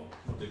 okay, well,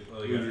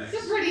 it's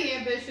a pretty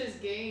ambitious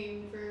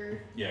game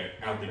for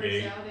out the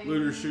gate.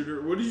 Looter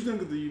shooter. What did you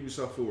think of the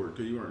Ubisoft Forward?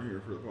 Because you weren't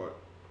here for the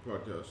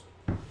podcast.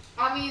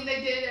 I mean,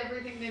 they did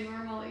everything they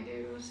normally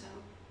do, so.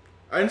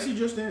 I didn't see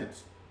Just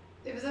Dance.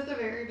 It was at the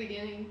very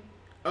beginning.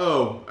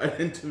 Oh, I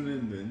didn't tune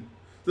in then.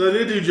 So they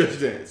did do Just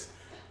Dance.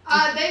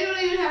 They don't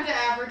even have to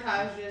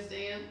advertise Just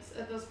Dance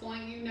at this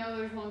point. You know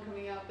there's one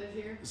coming out this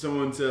year.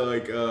 Someone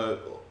said,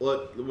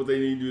 what they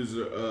need to do is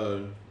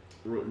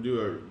do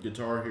a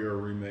Guitar Hero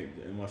remake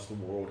and watch the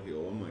world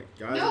heal. I'm like,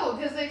 guys. No,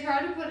 because they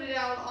tried to put it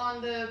out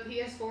on the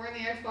PS4 and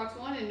the Xbox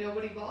One and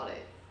nobody bought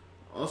it.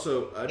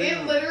 Also,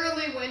 it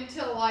literally went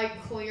to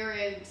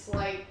clearance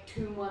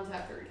 2 months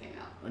after it came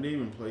out. I didn't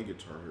even play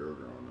Guitar Hero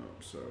growing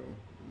up, so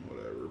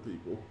whatever,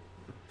 people.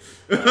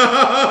 The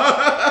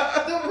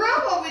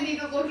real what we need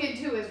to look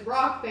into is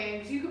Rock Band,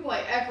 because you can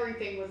play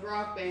everything with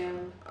Rock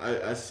Band.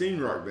 I seen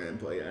Rock Band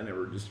play. I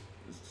never just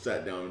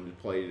sat down and just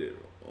played it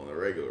on the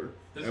regular.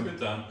 It's a good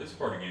time. It's a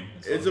party game.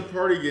 It's a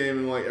party game,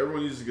 and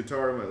everyone uses a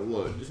guitar. I'm like,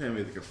 look, just hand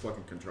me a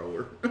fucking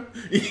controller.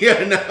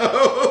 Yeah,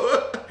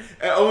 no.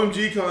 At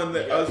OMG Con,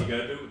 you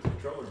gotta do it with the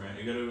controller, man.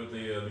 You gotta do it with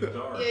the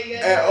guitar.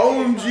 At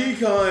OMG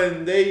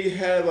Con, they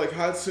had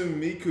Hatsune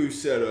Miku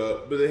set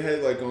up, but they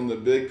had on the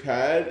big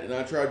pad, and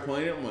I tried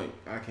playing it. I'm like,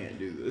 I can't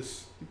do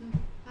this.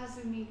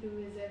 Hatsune Miku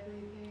is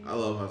everything. I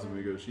love Hatsune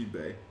Miku. She's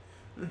bae.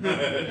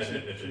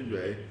 She's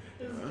bae.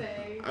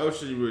 I wish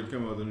she would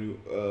come out with a new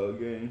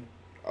game.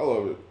 I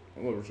love it. I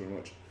love her so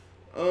much.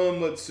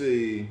 Let's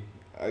see.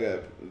 I got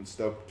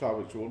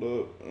topics rolled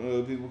up.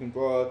 People Can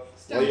Fly.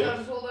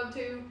 Stuff rolled up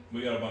too.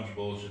 We got a bunch of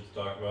bullshit to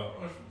talk about.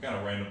 Kind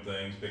of random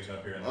things picked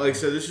up here and there. Like I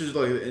said, this is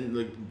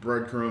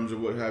breadcrumbs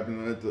of what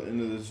happened at the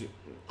end of this.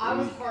 I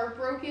was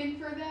heartbroken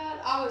for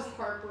that. I was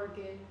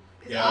heartbroken.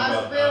 Because I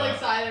was really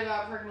excited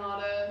about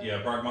Pragmata.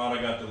 Yeah,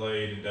 Pragmata got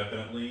delayed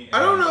indefinitely. I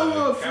don't know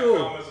how I feel.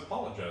 Capcom has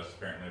apologized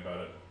apparently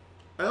about it.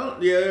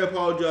 They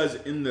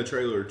apologized in the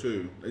trailer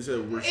too. They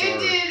said we're sorry.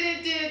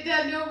 It did.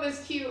 That note was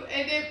cute,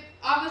 and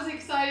I was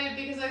excited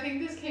because I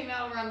think this came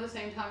out around the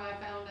same time I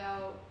found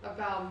out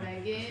about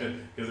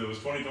Megan. Because it was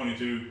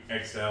 2022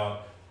 X'd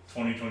out,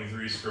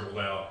 2023 scribbled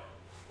out, ?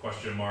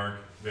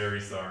 Very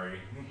sorry.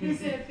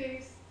 Sad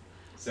face.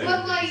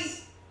 But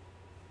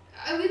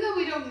even though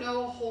we don't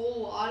know a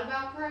whole lot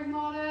about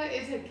Pragmata,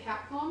 it's a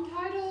Capcom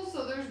title,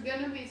 so there's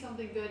gonna be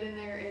something good in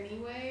there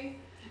anyway.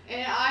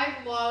 And I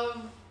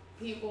love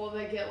people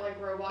that get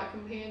robot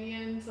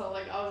companions, so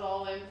I was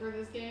all in for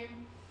this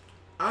game.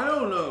 I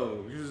don't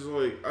know, because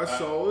like, I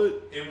saw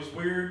it. It was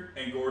weird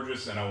and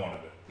gorgeous, and I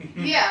wanted it.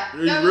 Yeah,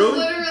 that was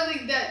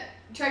literally that.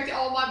 Checked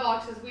all my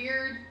boxes.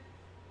 Weird,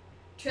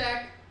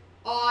 check.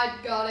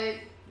 Odd, got it.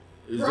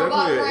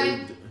 Robot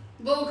friend,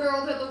 little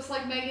girl that looks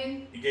like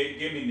Megan. It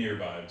gave me Nier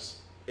vibes.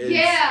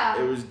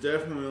 It was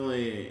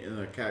definitely in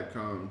a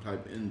Capcom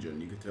type engine.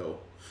 You could tell.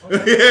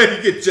 Okay. Yeah,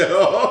 you could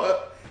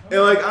tell.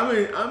 And like, I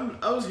mean,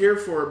 I was here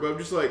for it, but I'm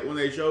just like when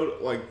they showed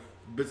like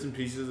bits and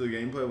pieces of the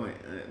gameplay, I'm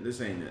like,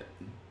 this ain't it.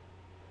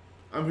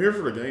 I'm here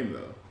for the game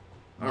though.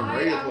 I'm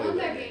ready to play. I want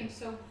that game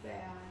so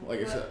bad.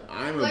 Like I said,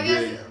 I'm a like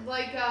big...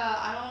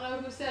 I don't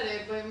know who said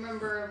it, but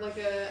remember, like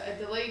a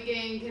delayed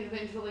game can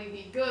eventually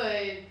be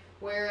good,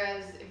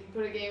 whereas if you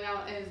put a game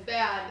out and it's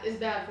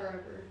bad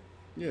forever.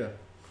 Yeah.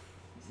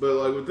 But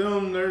like with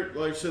them, they're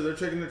like I said, they're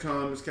taking their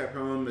time. It's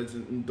Capcom. It's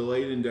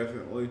delayed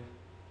indefinitely,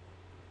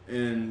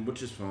 and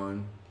which is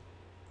fine.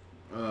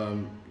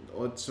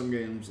 Some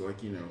games like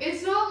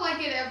It's not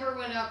like it ever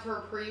went up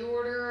for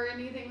pre-order or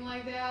anything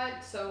like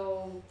that.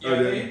 So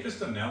yeah, they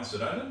just announced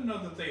it. I didn't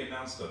know that they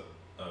announced a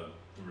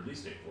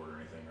release date for it or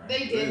anything, right?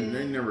 They didn't.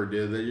 They never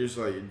did. They just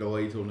like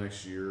delayed till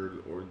next year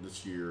or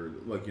this year.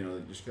 Like they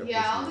just kept.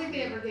 Yeah, I don't think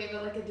they ever gave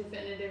it like a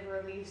definitive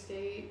release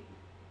date.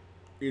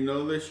 They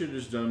should have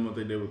just done what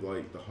they did with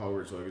like the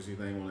Hogwarts Legacy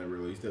thing when they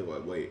released it.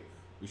 Like, wait,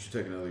 we should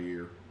take another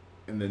year,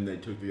 and then they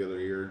took the other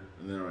year,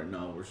 and then like,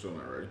 no, we're still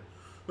not ready.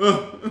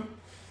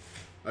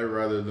 I'd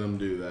rather them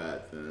do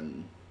that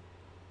than.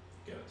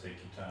 Gotta take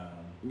your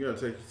time. You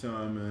gotta take your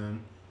time,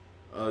 man.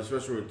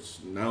 Especially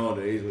with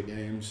nowadays with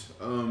games.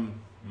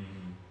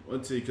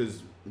 Let's see,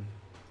 because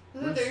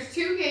there's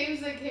 2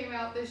 games that came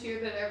out this year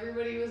that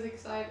everybody was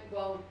excited.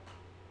 Well,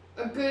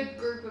 a good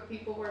group of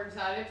people were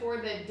excited for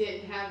that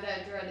didn't have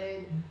that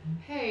dreaded.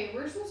 Hey,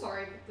 we're so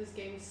sorry that this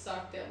game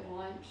sucked at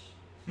launch.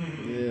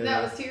 Yeah.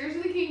 That was Tears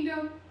of the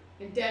Kingdom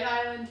and Dead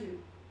Island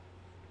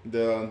 2.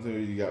 Dead Island 2,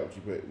 you got what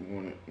you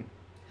wanted.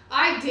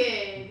 I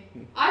did.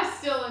 I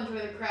still enjoy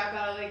the crap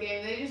out of the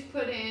game. They just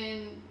put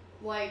in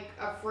like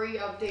a free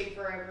update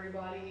for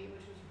everybody,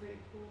 which was pretty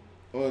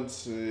cool. Let's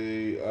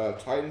see.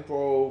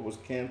 Titanfall was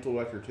canceled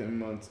after 10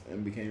 months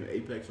and became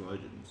Apex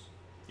Legends.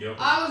 Yep.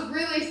 I was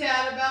really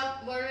sad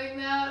about learning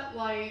that.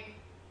 Like,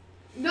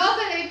 not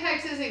that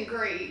Apex isn't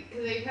great,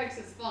 because Apex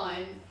is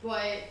fun,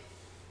 but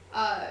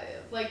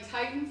like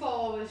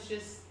Titanfall was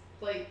just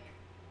like,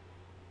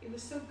 it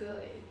was so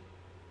good.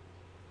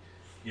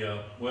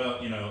 Yeah, well,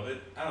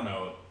 I don't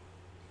know.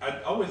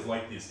 I always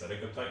liked the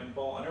aesthetic of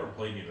Titanfall. I never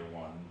played either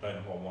one,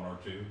 Titanfall 1 or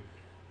 2.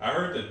 I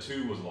heard that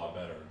 2 was a lot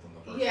better than the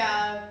first one.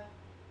 Yeah.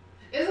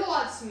 It's a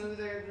lot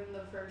smoother than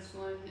the first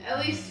one, at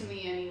least to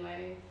me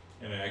anyway.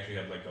 And it actually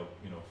had like a,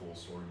 full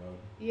story mode.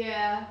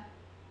 Yeah.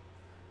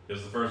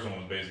 Because the first one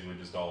was basically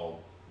just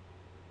all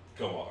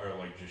co-op, or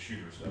like just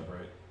shooter stuff,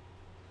 right?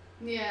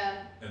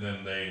 Yeah. And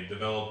then they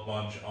developed a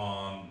bunch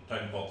on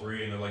Titanfall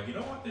 3, and they're like, you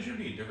know what, this should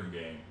be a different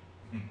game.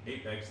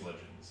 Apex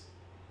Legends.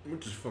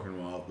 Which is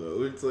fucking wild,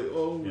 though. It's like,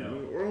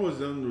 we're almost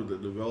done with the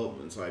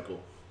development cycle,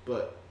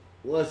 but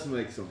let's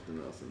make something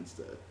else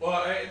instead.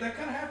 Well, that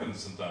kind of happens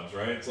sometimes,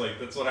 right? It's like,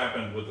 that's what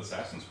happened with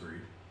Assassin's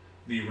Creed.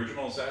 The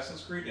original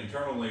Assassin's Creed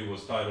internally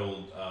was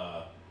titled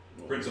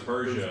Prince of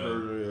Persia. Prince of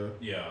Persia,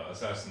 yeah,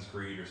 Assassin's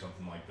Creed or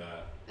something like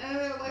that.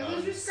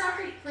 Let's just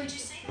start with Could you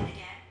say that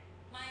again?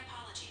 My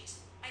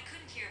apologies. I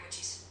couldn't hear what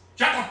you said.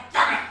 Shut the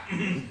fuck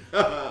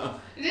up!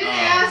 I didn't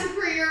ask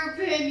for your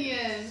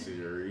opinion.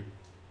 Siri.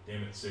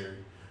 Damn it, Siri.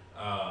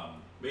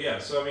 But yeah,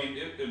 so I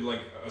mean, like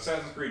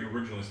Assassin's Creed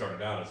originally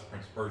started out as a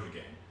Prince of Persia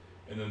game,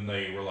 and then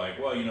they were like,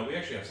 well, we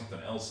actually have something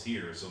else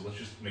here, so let's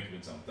just make it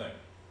its own thing.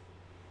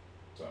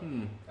 So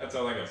that's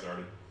how that got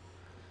started.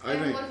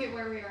 And look at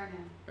where we are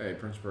now. Hey,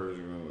 Prince of Persia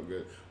is gonna look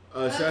good.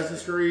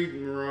 Assassin's Creed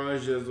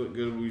Mirage does look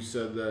good. We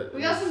said that.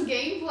 We got some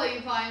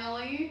gameplay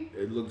finally.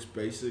 It looks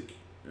basic,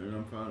 and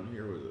I'm fine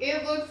here with it.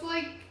 It looks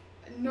like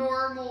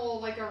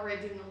normal, like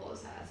original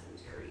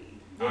Assassin's Creed,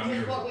 which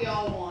is what we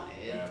all wanted.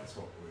 Yeah, that's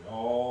what we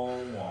all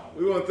want.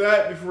 We want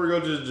that before we go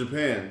to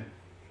Japan.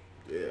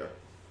 Yeah.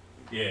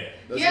 Yeah.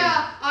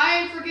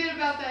 I forget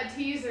about that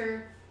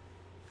teaser.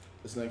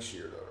 It's next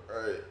year, though,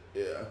 right?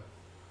 Yeah.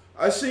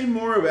 I see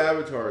more of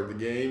Avatar, the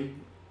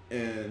game,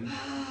 and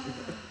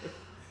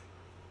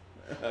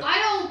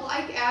I don't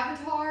like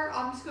Avatar.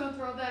 I'm just gonna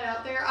throw that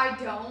out there. I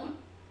don't.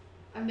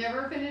 I've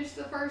never finished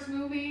the first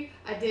movie.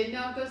 I did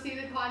not go see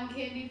the Cotton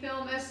Candy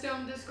film, as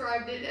Stone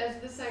described it as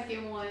the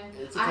second one.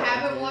 I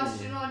haven't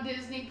watched it on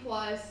Disney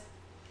Plus.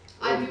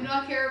 I do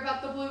not care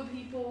about the blue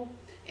people,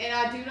 and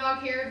I do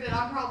not care that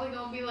I'm probably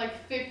gonna be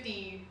like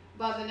 50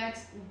 by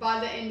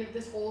the end of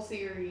this whole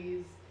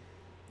series.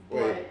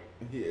 Wait,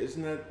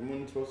 isn't that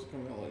one supposed to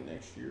come out like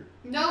next year?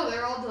 No,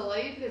 they're all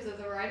delayed because of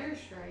the writer's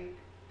strike.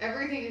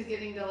 Everything is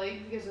getting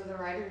delayed because of the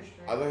writer's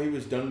strike. I thought he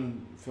was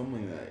done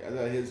filming that. I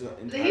thought his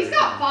entire He's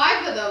got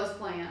 5 of those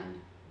planned.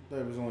 I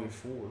thought it was only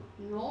 4.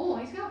 No,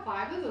 he's got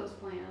 5 of those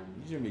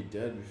planned. He's gonna be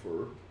dead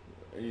before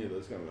any of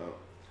those come out.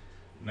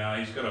 Now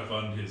he's got to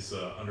fund his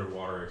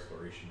underwater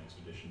exploration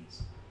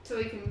expeditions. So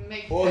he can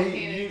make. Well,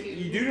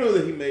 you do know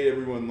that he made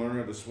everyone learn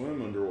how to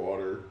swim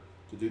underwater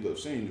to do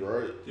those scenes,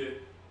 right? Yeah.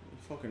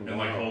 fucking and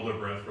wild. like hold their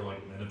breath for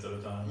like minutes at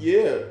a time.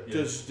 Yeah,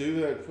 just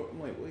do that. I'm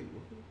like, wait,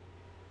 what?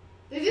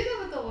 They did that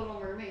with The Little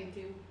Mermaid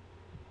too.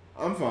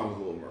 I'm fine with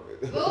Little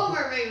Mermaid. Little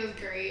Mermaid was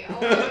great. I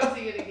want to go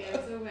see it again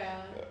so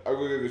bad. I'm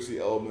gonna go see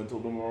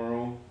Elemental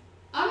tomorrow.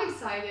 I'm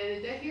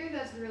excited. I hear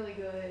that's really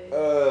good.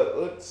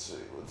 Let's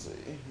see.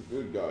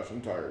 Good gosh,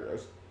 I'm tired,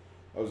 guys.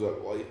 I was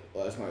up late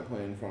last night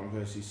playing Final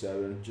Fantasy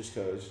VII just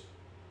cause.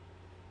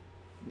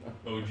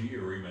 OG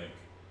or remake?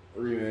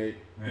 Remake.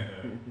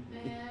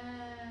 Yeah.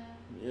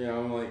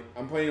 Yeah,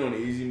 I'm playing on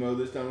easy mode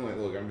this time. I'm like,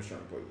 look, I'm just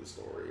trying to play the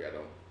story.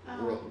 I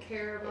don't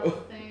care about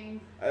the thing.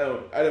 I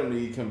don't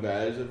need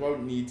combatives. If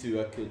I need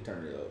to, I could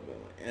turn it up. But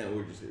I'm like,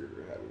 we're just here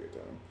to have a good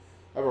time.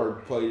 I've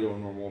already played it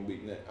on normal and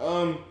beaten it.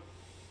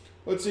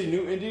 Let's see,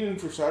 new ending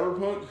for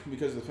Cyberpunk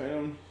because of the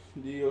Phantom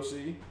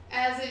DLC.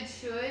 As it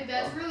should.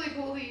 That's really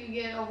cool that you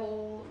get a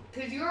whole...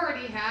 Because you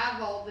already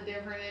have all the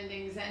different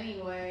endings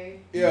anyway.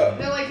 Yeah.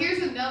 They're like,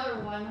 here's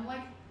another one. I'm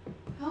like,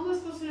 how am I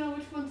supposed to know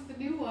which one's the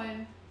new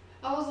one?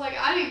 I was like,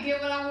 I didn't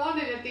get what I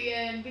wanted at the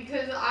end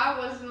because I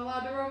wasn't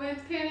allowed to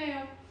romance Pan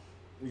Am.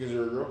 Because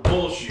you're a girl?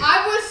 Bullshit.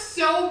 I was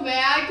so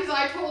mad because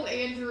I told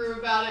Andrew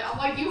about it. I'm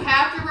like, you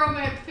have to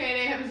romance Pan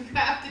Am. You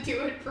have to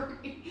do it for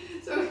me.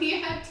 So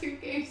he had 2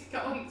 games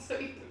going so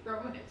he could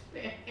romance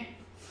Pan Am.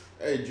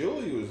 Hey,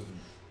 Julie was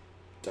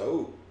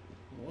dope.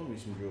 I love me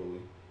some Julie.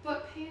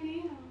 But Pan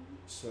Am.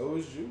 So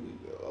is Julie,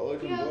 though. I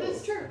like them Yeah, both.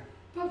 that's true.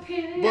 But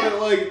Pan Am.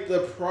 But, like, the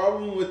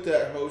problem with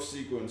that whole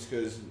sequence,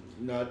 because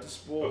not to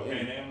spoil... But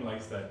Pan Am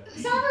likes that.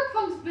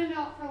 Cyberpunk's been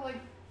out for like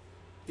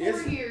 4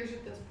 Yes. years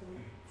at this point.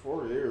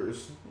 4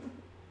 years.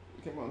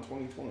 It came out in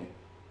 2020.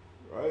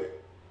 Right?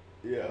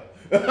 Yeah.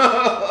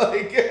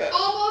 like,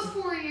 Almost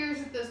 4 years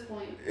at this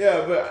point.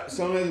 yeah, but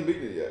some hasn't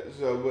beaten it yet.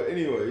 So, but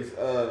anyways,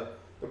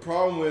 the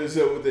problem is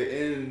that with the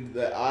end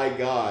that I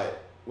got,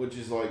 which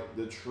is like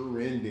the true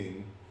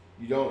ending,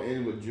 you don't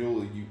end with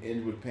Julie, you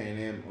end with Pan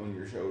Am on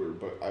your shoulder,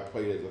 but I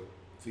played as a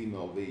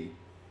female V.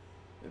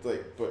 It's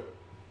like, but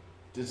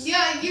just...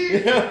 Yeah,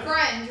 you're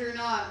friends, you're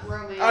not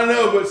romantic. I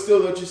know, but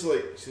still, don't just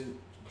like,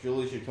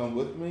 Julie should come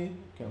with me?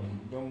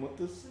 Come with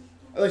us?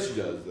 I think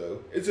she does, though.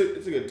 It's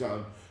a good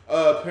time.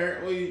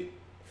 Apparently,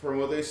 from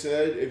what they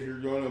said, if you're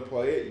going to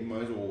play it, you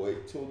might as well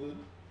wait till the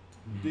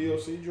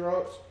DLC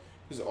drops.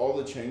 Because all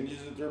the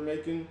changes that they're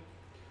making,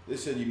 they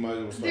said you might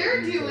as well start.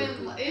 They're new doing,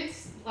 character.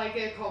 it's like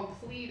a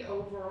complete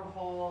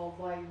overhaul of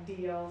like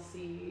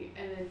DLC,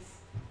 and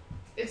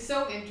it's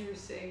so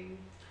interesting.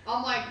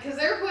 I'm like, because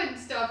they're putting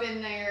stuff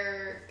in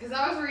there, because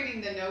I was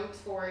reading the notes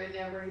for it and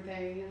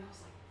everything, and I was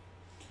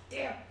like,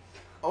 damn.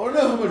 I want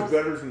to know how much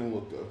better it's going to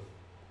look, though.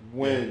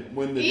 When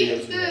the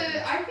DLC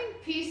happens. I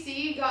think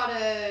PC got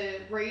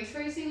a ray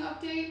tracing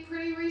update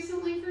pretty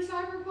recently for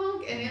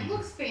Cyberpunk, and it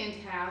looks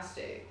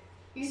fantastic.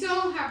 You still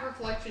don't have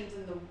reflections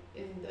in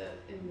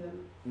the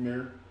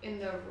Mirror?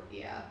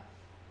 yeah.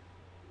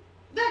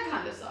 That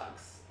kind of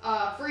sucks.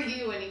 For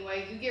you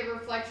anyway, you get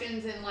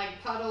reflections in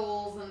like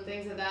puddles and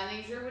things of that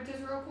nature, which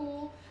is real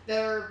cool.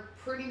 That are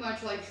pretty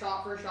much like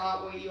shot for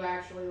shot what you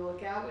actually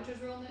look at, which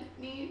is real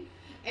neat.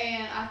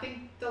 And I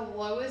think the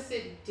lowest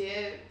it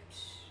dipped,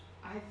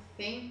 I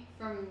think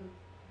from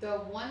the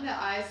one that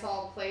I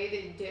saw played,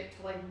 it dipped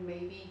to like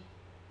maybe,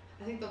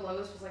 I think the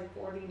lowest was like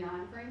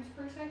 49 frames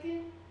per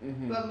second.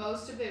 Mm-hmm. But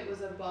most of it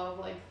was above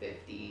like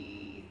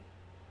 50,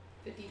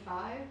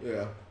 55.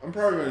 Yeah. I'm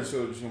probably going to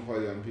still just going to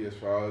play that on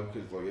PS5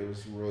 because like, if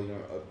it's really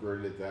going to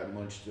upgrade it that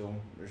much still,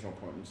 there's no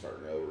point in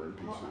starting over in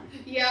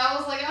PC. Yeah, I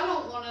was like, I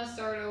don't want to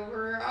start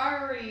over.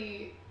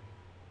 I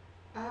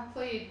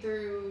played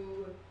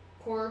through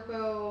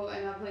Corpo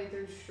and I played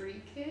through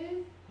Street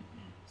Kid.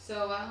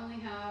 So I only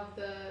have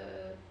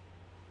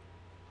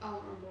I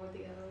don't remember what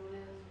the other one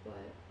is,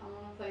 but I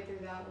want to play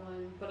through that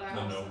one. But I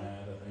The also...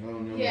 Nomad, I think. No,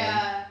 no,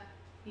 Yeah.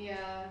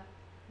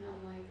 And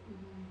I'm like,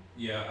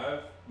 Yeah,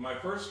 my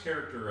first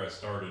character I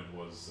started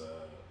was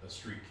a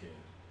street kid.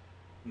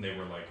 And they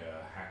were like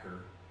a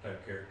hacker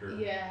type character.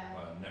 Yeah.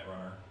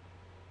 Netrunner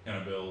kind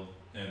of build.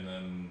 And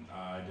then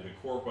I did a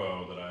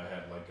Corpo that I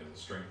had like as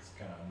a strength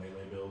kind of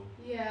melee build.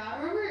 Yeah,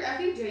 I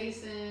think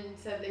Jason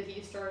said that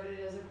he started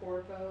as a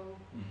Corpo.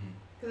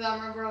 Because I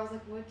remember I was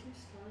like, what'd you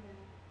start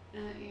at?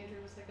 And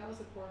Andrew was like, I was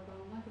a Corpo.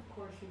 I'm like, of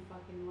course you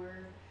fucking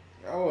were.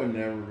 I would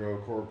never go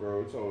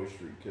Corpo. It's always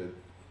Street Kid.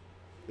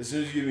 As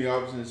soon as you give me the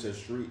option that says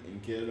Street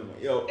and Kid, I'm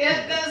like, yo.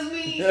 Yeah, that's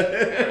me.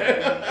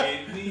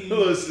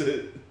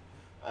 Listen,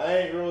 I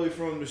ain't really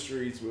from the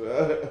streets,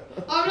 but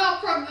I'm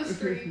not from the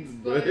streets,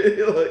 but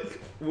like,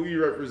 we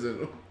represent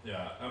them.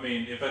 Yeah, I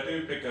mean, if I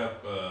do pick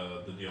up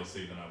the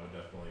DLC, then I would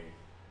definitely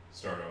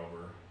start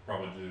over.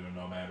 Probably do a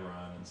Nomad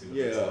run and see what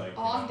it's like.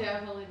 Oh, I'm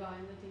definitely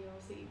buying the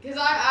DLC. Because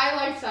I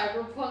like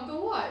Cyberpunk a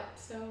lot,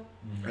 so.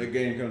 That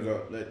game comes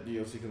out, that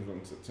DLC comes out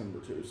in September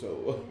too,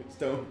 so it's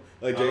don't,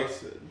 like Jake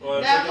said.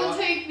 Well, that will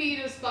take me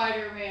to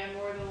Spider-Man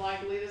more than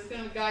likely. That's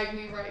going to guide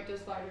me right to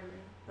Spider-Man.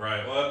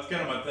 Right, well, that's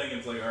kind of my thing.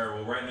 It's like, alright,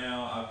 well, right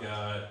now I've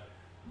got,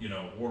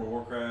 World of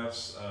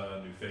Warcraft's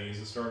new phase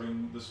is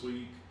starting this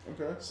week.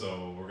 Okay.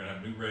 So we're going to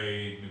have new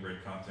raid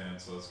content,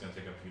 so that's going to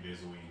take up a few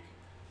days a week.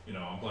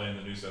 I'm playing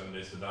the new 7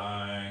 Days to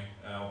Die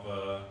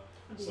alpha.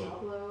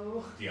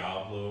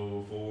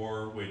 Diablo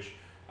 4, which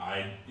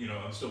I'm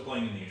still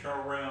playing in the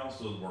Eternal Realm,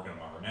 still working on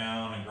my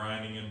renown and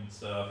grinding and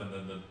stuff, and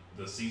then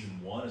the season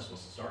 1 is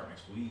supposed to start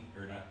next week,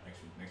 or not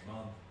next week, next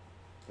month.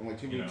 In like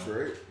 2 weeks,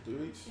 right? 2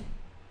 weeks?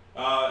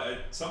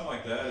 Something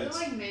like that. Is it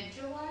like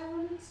mid-July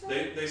when it starts?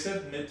 They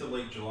said mid to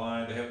late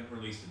July. They haven't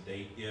released a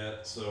date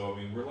yet, so I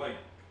mean we're like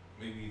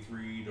maybe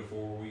 3 to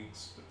 4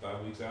 weeks,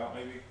 5 weeks out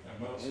maybe at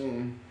most.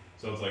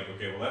 So it's like,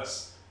 okay, well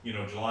that's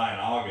July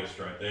and August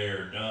right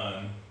there,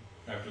 done.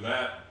 After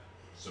that,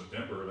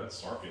 September,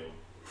 that's Starfield.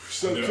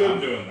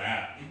 I'm doing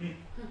that.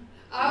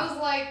 I was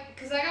like,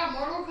 because I got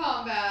Mortal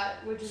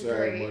Kombat, which is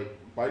great. But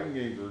fighting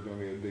games are going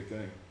to be a big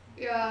thing.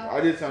 Yeah. I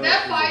did sound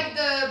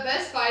the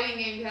best fighting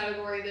game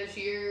category this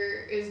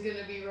year is going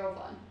to be real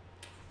fun.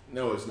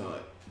 No, it's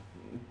not.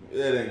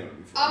 That ain't going to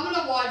be fun. I'm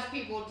going to watch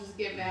people just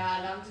get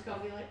mad. I'm just going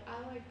to be like,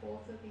 I like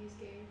both of these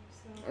games.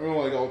 So. I don't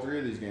like all 3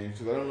 of these games,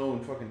 because I don't know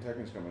when fucking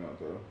Tekken's coming out,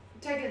 though.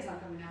 Tekken's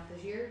not coming out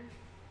this year.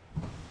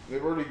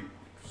 They've already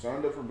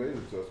signed up for beta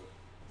test.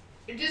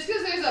 Just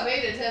because there's a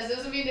beta test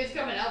doesn't mean it's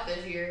coming out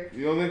this year.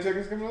 You don't think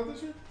Tekken's coming out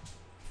this year?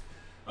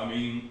 I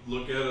mean,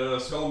 look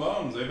at Skull and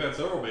Bones. They've had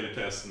several beta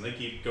tests, and they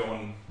keep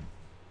pushing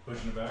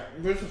it back.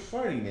 But it's a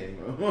fighting game,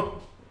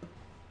 though.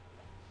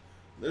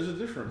 There's a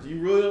difference. You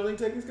really don't think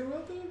Tekken's coming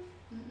out then?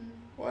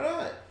 Why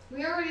not?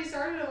 We already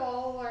started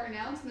all our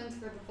announcements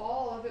for the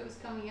fall. If it was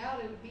coming out,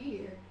 it would be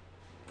here.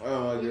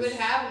 Oh, We would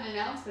have an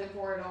announcement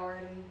for it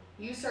already.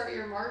 You start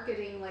your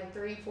marketing like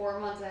 3-4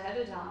 months ahead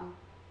of time.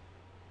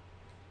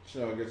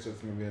 So I guess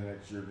that's going to be a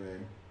next year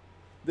game.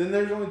 Then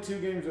there's only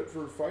 2 games up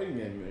for fighting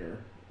game there.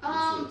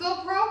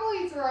 They'll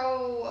probably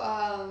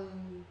throw,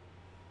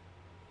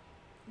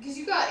 because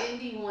you got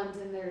indie ones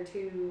in there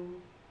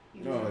too.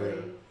 Usually.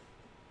 Oh,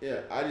 yeah.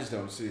 Yeah, I just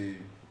don't see,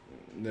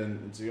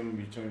 then it's going to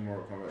be Tony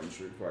Mortal Kombat and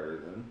Street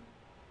Fighter then.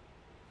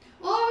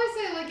 Well, I would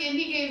say like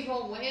indie games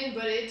won't win,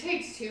 but It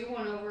Takes Two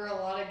won over a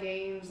lot of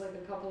games like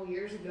a couple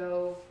years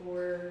ago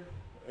for...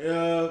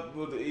 Yeah,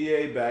 with the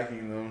EA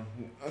backing though.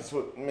 That's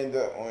what made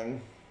that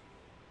win.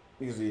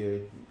 Because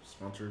EA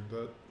sponsored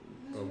that.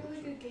 It was a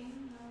really good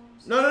game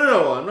though.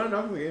 No, I'm not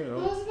knocking the game at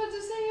all. I was about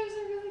to say it was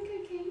a really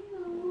good game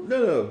though.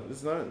 No,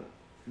 it's not.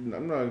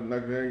 I'm not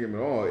knocking the game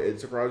at all. It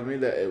surprised me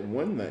that it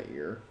won that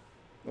year.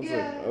 I was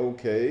like,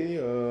 okay,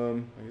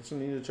 I guess I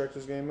need to check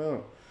this game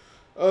out.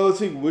 Let's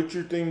see,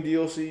 Witcher themed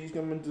DLCs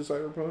coming to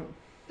Cyberpunk.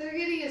 They're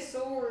getting a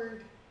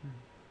sword.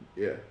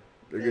 Yeah,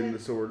 they're getting the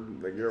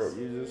sword that Geralt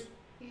uses.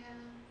 Yeah.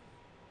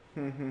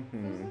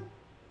 Doesn't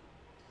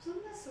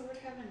that sword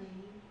have a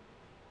name?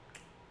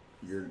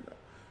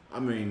 I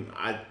mean,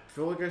 I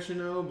feel like I should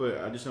know,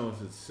 but I just know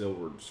it's a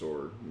silver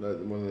sword.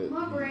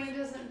 My brain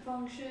doesn't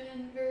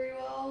function very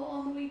well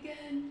on the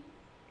weekend.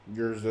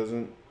 Yours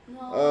doesn't?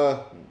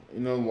 No.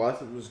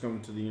 Last of Us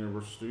coming to the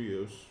Universal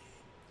Studios.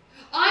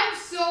 I'm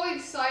so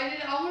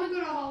excited. I want to go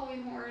to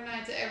Halloween Horror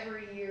Nights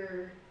every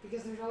year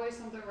because there's always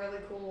something really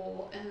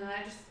cool, and then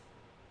I just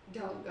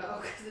don't go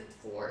because it's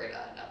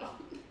Florida and I don't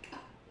want to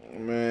go.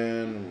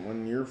 Man,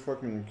 when your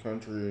fucking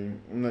country,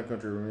 when your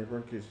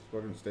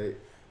fucking state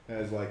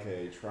has like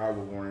a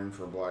travel warning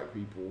for black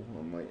people,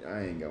 I'm like,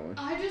 I ain't going.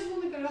 I just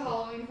want to go to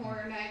Halloween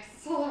Horror Nights.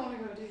 That's all I want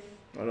to go do.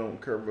 I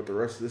don't care about the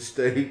rest of the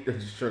state. I'm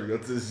just trying to go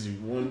to this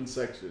one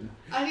section.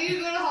 I need to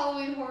go to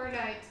Halloween Horror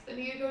Nights. I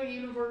need to go to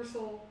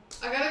Universal.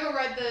 I gotta go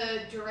ride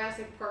the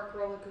Jurassic Park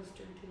roller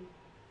coaster too.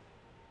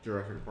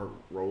 Jurassic Park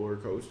roller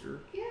coaster?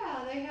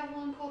 Yeah, they have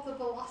one called the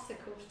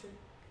Velocicoaster.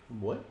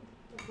 What?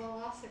 The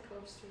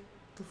Velocicoaster.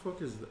 What the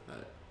fuck is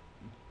that?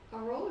 A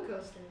roller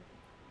coaster.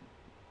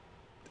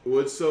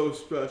 What's so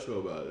special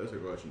about it? That's a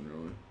question,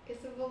 really.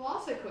 It's a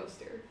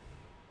Velocicoaster.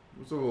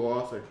 What's a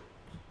velocity?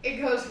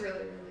 It goes really,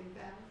 really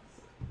fast.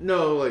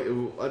 No, like,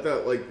 I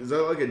thought, like, is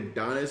that like a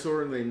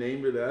dinosaur and they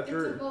named it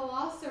after it? It's a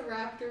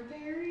Velociraptor,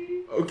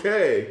 Barry.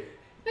 Okay.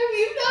 Have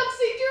you not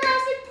seen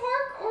Jurassic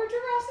Park or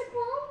Jurassic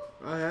World?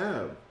 I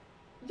have.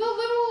 The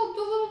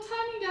little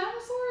tiny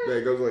dinosaur?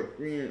 That goes like,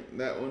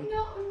 that one?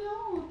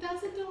 No,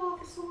 that's a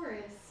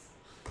Dilophosaurus.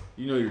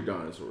 You know your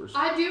dinosaurs.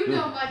 I do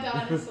know my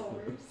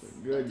dinosaurs.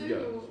 Good I do.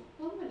 guys.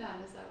 Love my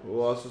dinosaurs.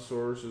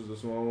 Velociraptor is the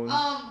small one.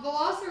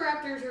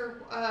 Velociraptors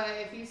are,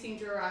 if you've seen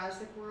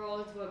Jurassic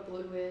World, it's what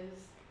Blue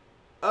is.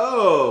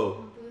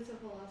 Oh! Blue's a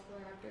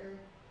Velociraptor.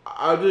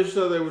 I just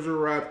thought they was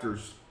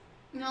raptors.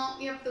 No,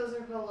 yep, those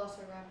are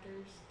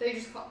Velociraptors. They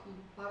just call them,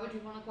 why would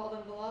you want to call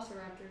them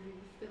Velociraptors? You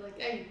just be like,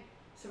 hey,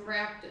 some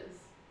raptors.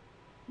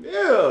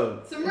 Yeah!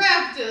 Some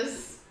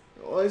raptors!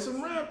 Like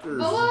some raptors.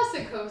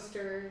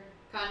 Velocicoaster.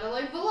 Kind of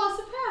like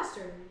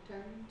Velocipaster.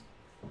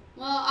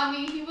 Well, I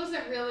mean, he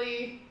wasn't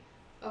really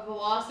a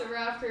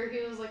Velociraptor.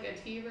 He was like a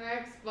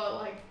T-Rex, but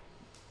like...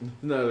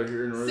 Neither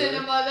here nor there.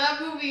 Cinema.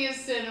 That movie is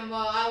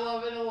cinema. I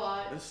love it a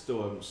lot. I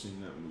still haven't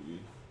seen that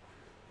movie.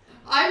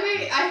 I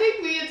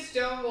think me and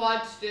Stone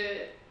watched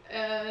it,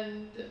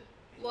 and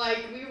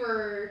like we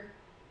were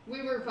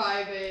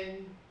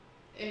vibing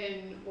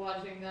in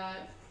watching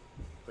that.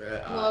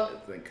 Yeah, I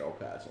think I'll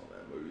pass on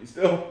that movie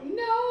still.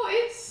 No,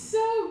 it's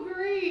so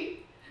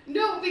great.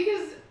 No,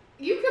 because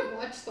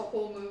watched the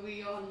whole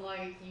movie on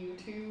like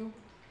YouTube,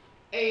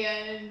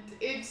 and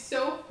it's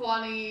so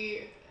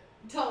funny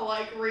to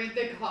like read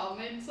the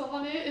comments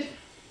on it.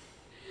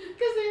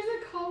 Because there's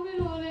a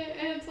comment on it,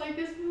 and it's like,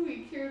 this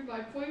movie cured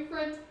my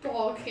boyfriend's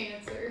ball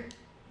cancer.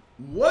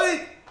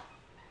 What?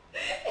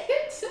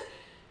 If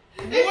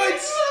you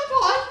want to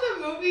pause the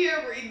movie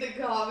and read the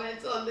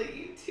comments on the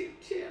YouTube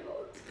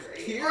channel, it's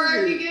great. Or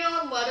if you get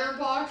on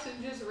Letterboxd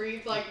and just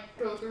read, like,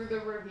 go through the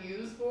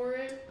reviews for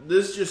it.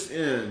 This just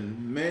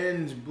in.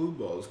 Man's blue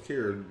balls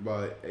cured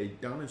by a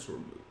dinosaur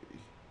movie.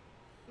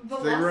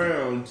 Stay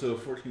around till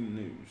 14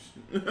 News.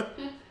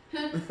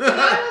 Out of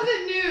the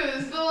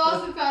news,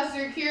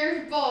 Velocipaster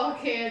cures ball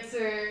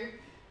cancer.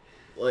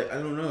 Like, I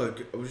don't know.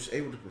 I was just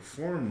able to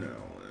perform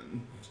now.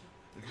 And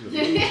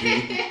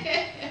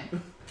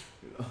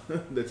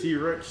the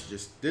T-Rex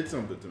just did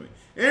something to me.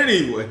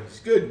 Anyways,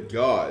 good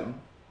God.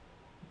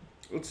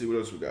 Let's see what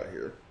else we got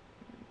here.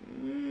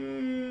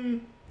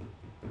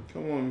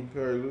 Come on,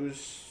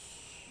 Perry-Lewis.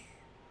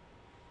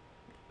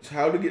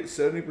 How to get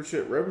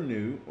 70%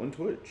 revenue on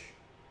Twitch.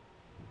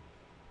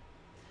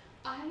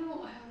 I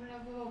don't have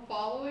enough of a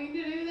following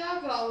to do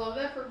that, but I love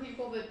that for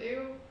people that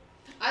do.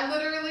 I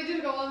literally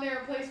just go on there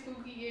and play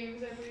spooky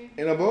games every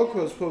In a blog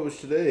post published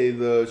today,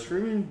 the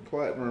streaming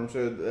platform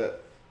said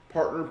that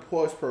Partner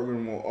Plus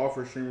program will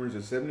offer streamers a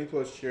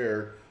 70+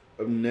 share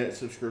of net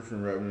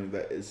subscription revenue.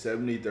 That is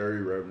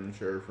 70-30 revenue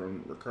share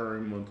from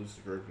recurring monthly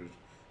subscriptions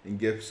and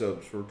gift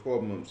subs for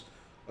 12 months,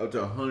 up to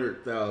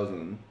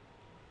 $100,000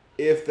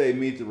 if they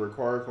meet the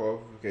required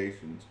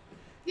qualifications.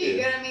 Yeah,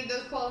 you gotta meet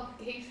those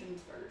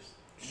qualifications first.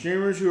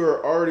 Streamers who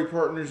are already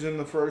partners in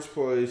the first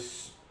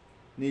place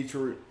need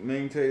to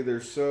maintain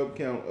their sub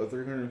count of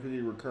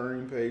 350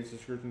 recurring paid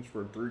subscriptions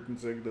for 3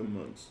 consecutive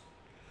months.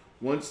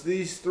 Once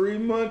these 3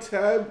 months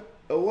have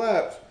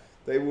elapsed,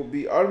 they will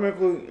be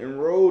automatically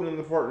enrolled in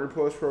the Partner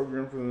Plus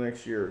program for the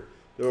next year.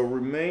 They will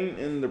remain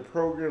in the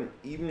program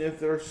even if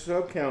their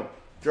sub count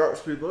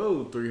drops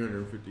below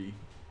 350.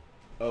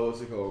 What's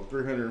it called?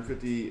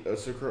 350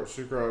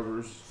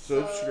 subscribers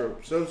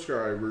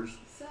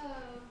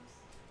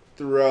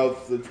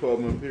throughout the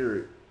 12-month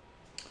period.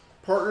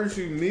 Partners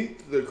who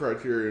meet the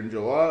criteria in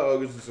July,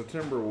 August, and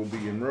September will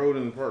be enrolled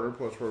in the Partner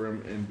Plus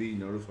program and be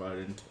notified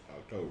in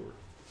October.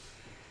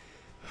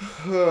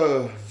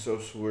 So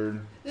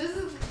weird. This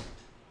is,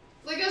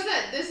 like I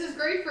said, this is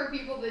great for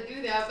people that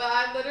do that, but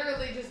I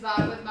literally just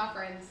vibe with my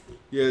friends.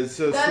 Yeah,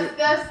 so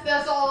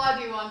that's all I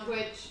do on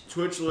Twitch.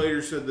 Twitch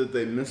later said that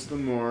they missed the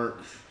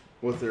mark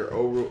with their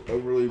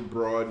overly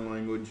broad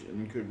language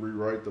and could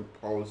rewrite the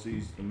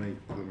policies to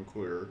make them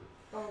clear.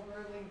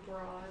 Overly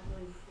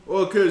broadly.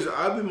 Well, because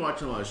I've been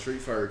watching a lot of Street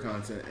Fighter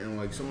content, and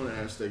like someone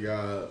asked a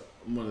guy,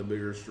 one of the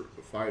bigger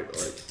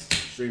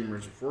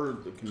streamers for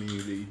the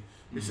community,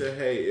 they said,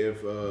 hey,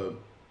 if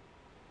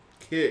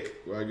Kick,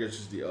 well, I guess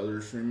is the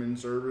other streaming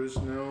service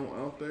now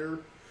out there,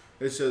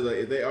 they said like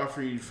if they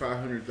offer you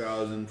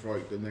 $500,000 for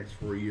like the next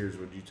 4 years,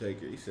 would you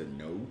take it? He said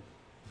no.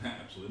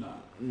 Absolutely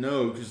not.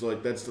 No, because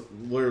like that's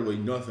literally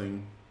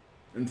nothing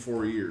in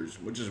 4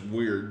 years, which is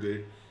weird.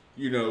 To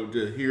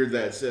hear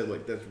that said,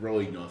 like that's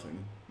really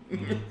nothing.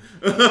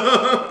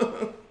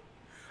 Mm-hmm.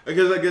 I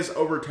guess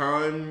over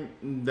time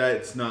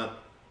that's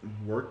not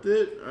worth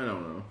it. I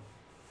don't know,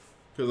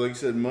 because like I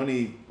said,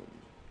 money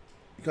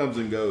comes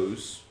and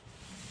goes.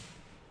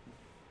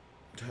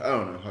 I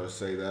don't know how to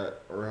say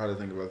that or how to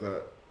think about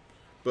that,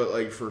 but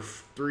like for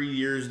 3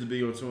 years to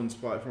be on someone's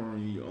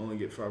platform, you only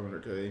get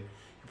 $500K. You're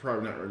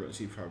probably not really going to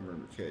see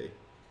 $500K.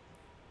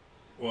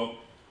 Well,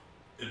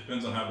 it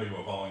depends on how big of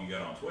a following you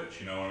get on Twitch.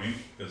 You know what I mean?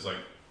 Because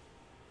like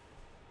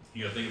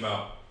you got to think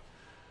about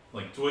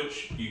like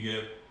Twitch, you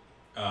get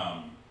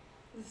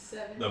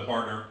the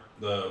partner,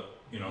 the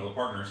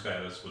partner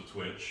status with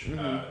Twitch,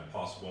 if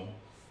possible.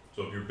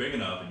 So if you're big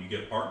enough and you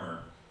get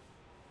partner,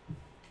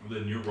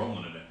 then you're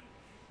rolling in it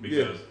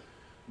because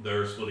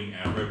they're splitting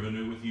ad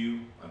revenue with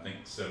you. I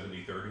think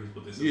 70-30 is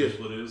what they said the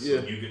split is. Yeah.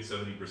 So you get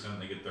 70%,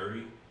 they get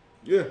 30.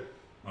 Yeah.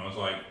 I was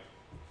like,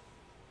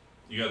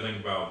 you got to think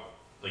about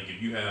like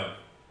if you have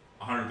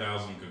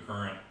 100,000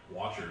 concurrent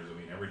watchers. I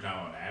mean, every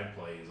time an ad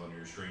plays on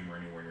your stream or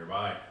anywhere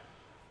nearby,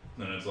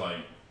 then it's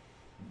like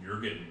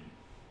you're getting,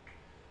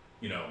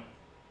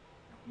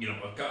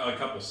 a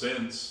couple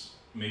cents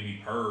maybe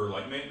per,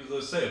 like maybe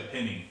let's say a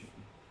penny,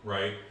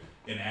 right,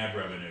 in ad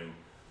revenue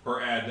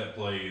per ad that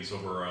plays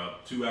over a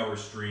 2-hour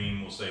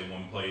stream. We'll say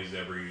one plays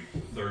every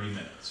 30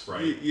 minutes,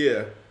 right?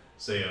 Yeah.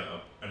 Say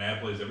an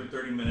ad plays every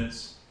 30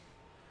 minutes.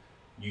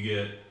 You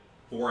get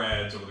 4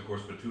 ads over the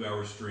course of a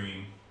 2-hour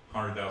stream.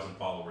 100,000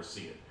 followers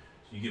see it.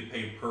 So you get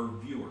paid per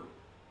viewer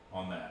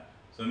on that.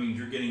 So that means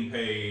you're getting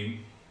paid.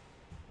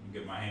 Let me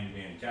get my handy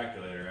dandy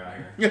calculator out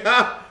here.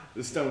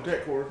 The Stone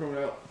Tech Core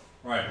coming out.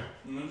 Right.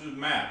 And this is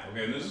math.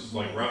 Okay. And this is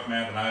like rough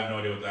math, and I have no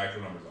idea what the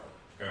actual numbers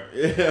are.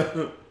 Okay.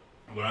 Yeah.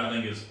 What I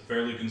think is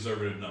fairly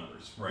conservative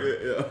numbers, right?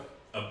 Yeah.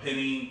 A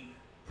penny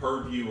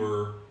per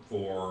viewer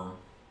for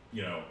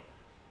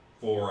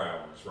 4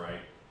 hours,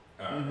 right?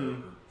 Or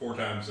 4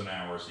 times an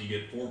hour. So you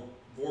get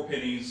four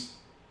pennies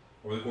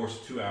over the course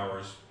of 2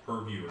 hours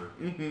per viewer.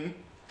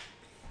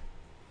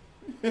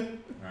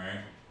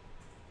 Alright?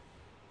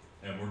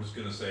 And we're just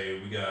gonna say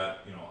we got,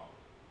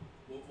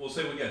 we'll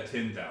say we got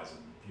 10,000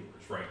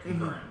 viewers, right,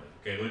 concurrently.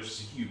 Okay, which is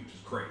huge,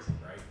 it's crazy,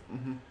 right?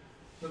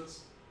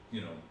 That's,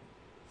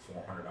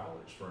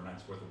 $400 for a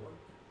night's worth of work.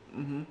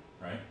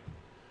 Right?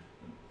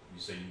 You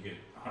say you get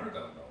 $100,000,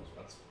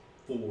 that's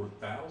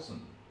 $4,000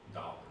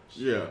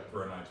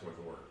 for a night's worth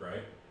of work,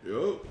 right?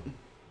 Yup.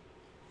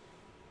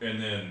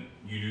 And then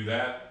you do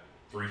that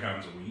 3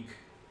 times a week.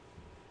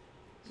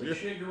 So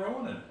shit, you're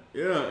rolling in it.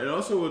 Yeah, and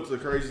also what the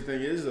crazy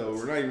thing is though,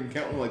 we're not even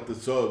counting like the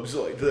subs,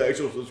 like the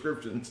actual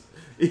subscriptions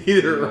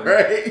either,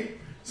 right?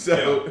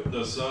 So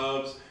the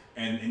subs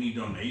and any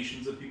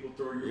donations that people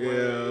throw your way.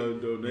 Yeah,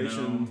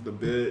 donations, the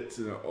bits,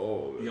 and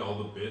all of it. Yeah, all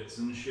the bits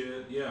and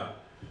shit. Yeah,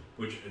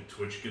 which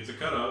Twitch gets a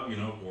cut of,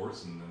 of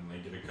course, and then they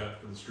get a cut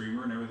for the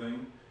streamer and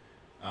everything.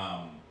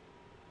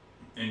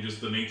 And just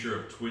the nature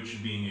of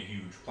Twitch being a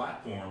huge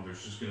platform,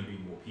 there's just going to be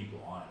more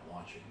people on it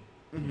watching.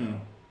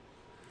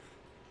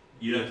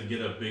 You'd have to get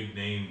a big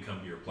name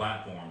come to your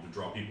platform to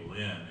draw people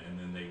in, and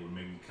then they would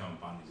maybe come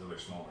find these other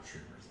smaller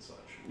streamers and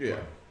such. Yeah.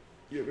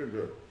 Yeah,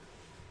 good.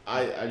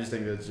 I just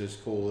think that's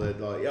just cool that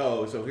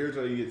so here's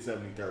how you get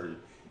 70-30.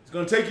 It's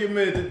gonna take you a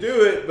minute to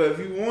do it, but if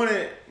you want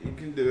it, you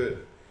can do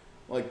it.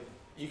 Like,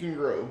 you can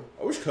grow.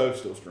 I wish Code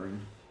still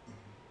streamed.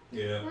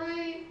 Yeah.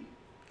 Right.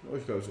 I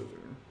wish Code still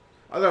streamed.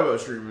 I thought about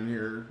streaming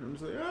here. I'm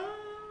just like,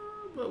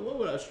 but what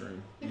would I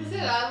stream? Like I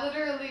said, I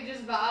literally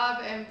just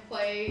vibe and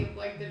play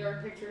like the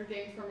dark picture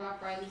games for my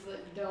friends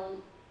that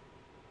don't.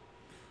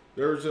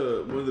 There's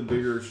one of the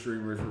bigger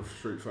streamers for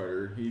Street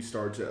Fighter. He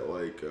starts at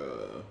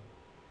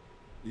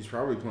he's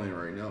probably playing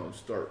right now.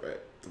 Start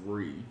at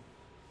 3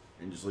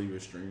 and just leave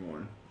his stream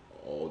on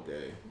all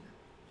day.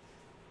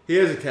 He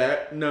has a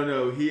cat.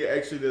 No. He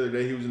actually the other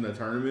day he was in the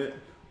tournament,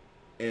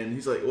 and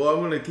he's like, "Well,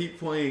 I'm gonna keep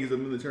playing because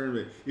I'm in the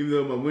tournament, even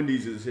though my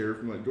Wendy's is here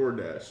from my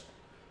DoorDash.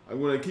 I'm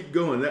gonna keep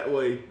going that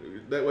way.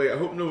 I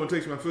hope no one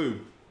takes my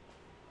food."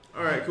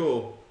 All right,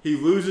 cool. He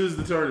loses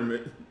the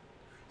tournament.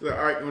 He's like,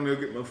 "All right, I'm gonna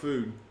go get my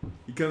food."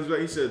 He comes back.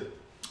 He said,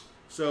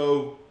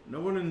 "So no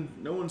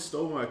one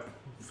stole my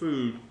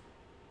food,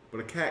 but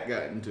a cat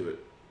got into it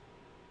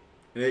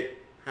and ate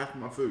half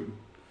of my food."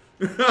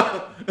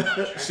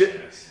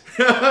 Shit.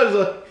 I was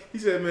like, he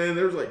said, "Man,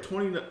 there was like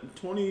 20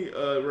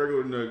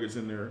 regular nuggets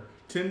in there,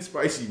 10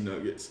 spicy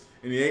nuggets,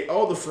 and he ate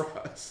all the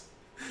fries."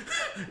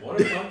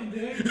 What a fucking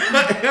day.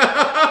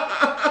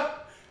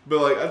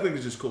 But I think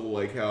it's just cool,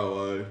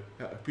 how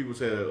people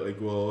say that,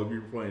 if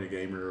you're playing a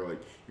game or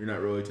you're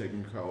not really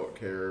taking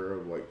care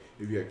of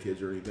if you have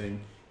kids or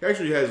anything. He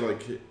actually has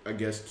I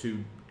guess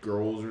 2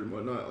 girls or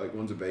whatnot.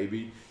 One's a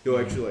baby. He'll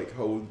actually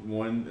hold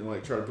one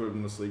and try to put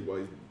him to sleep while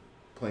he's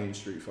playing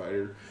Street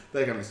Fighter,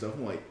 that kind of stuff.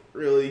 I'm like,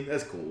 really?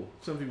 That's cool.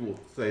 Some people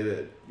say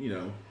that,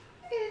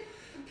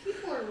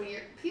 People are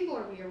weird. People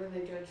are weird when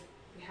they judge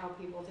how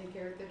people take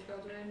care of their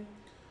children.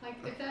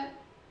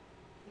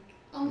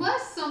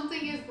 Unless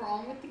something is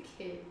wrong with the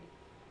kid,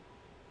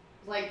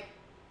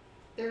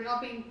 they're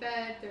not being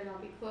fed, they're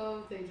not being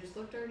clothed, they just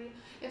look dirty.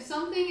 If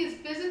something is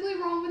physically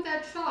wrong with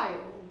that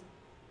child,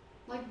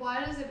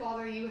 why does it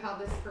bother you how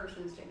this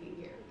person's taking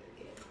care of their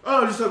kid?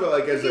 Oh, just talking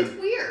about it's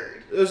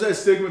weird. There's that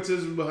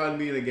stigmatism behind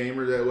being a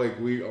gamer that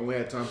we only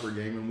have time for a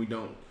game and we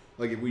don't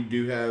if we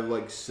do have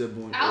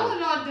siblings.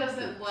 Aladon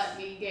doesn't let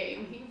me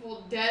game. He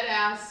will dead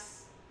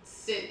ass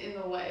sit in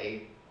the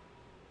way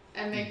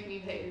and make me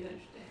pay attention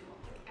to him.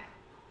 I'm like, ow.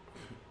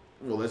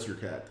 Well, that's your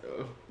cat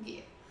though.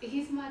 Yeah,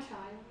 he's my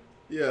child.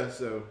 Yeah,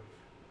 so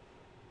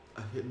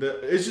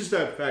it's just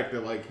that fact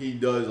that he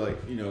does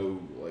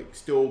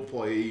still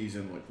plays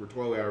and for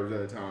 12 hours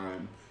at a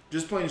time,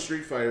 just playing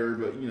Street Fighter,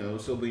 but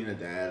still being a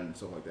dad and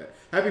stuff like that.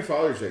 Happy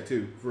Father's Day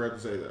too. Forgot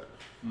to say that.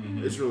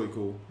 It's really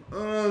cool.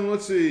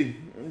 Let's see.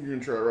 I'm gonna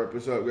try to wrap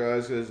this up,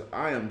 guys, because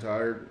I am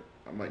tired.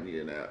 I might need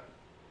a nap.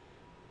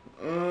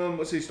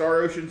 Let's see.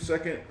 Star Ocean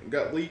 2nd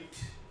got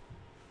leaked.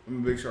 I'm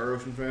a big Star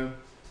Ocean fan.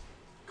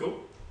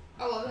 Cool.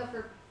 I love that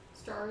for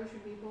Star Ocean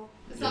people.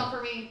 It's not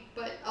for me,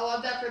 but I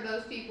love that for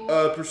those people.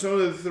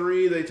 Persona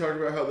 3, they talked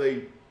about how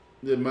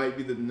that might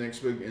be the next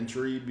big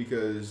entry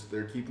because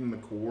they're keeping the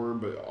core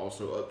but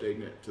also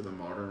updating it to the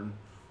modern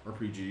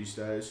RPG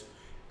status.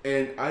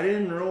 And I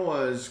didn't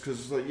realize,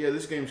 because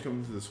this game's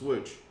coming to the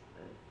Switch,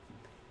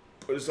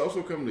 but it's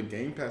also coming to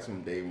Game Pass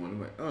on day 1.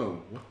 I'm like,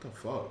 oh, what the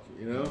fuck,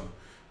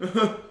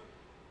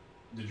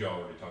 Did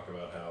y'all already talk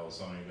about how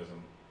Sony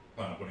doesn't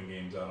plan on putting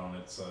games out on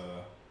its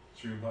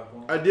streaming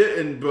platform? I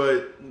didn't,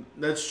 but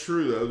that's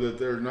true, though, that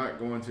they're not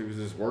going to because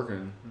it's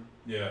working.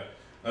 Yeah,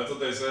 that's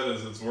what they said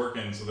is it's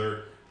working, so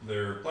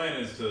their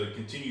plan is to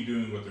continue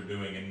doing what they're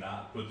doing and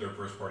not put their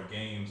first-party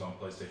games on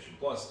PlayStation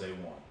Plus day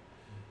 1.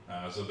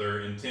 So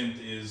their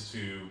intent is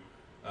to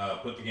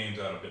put the games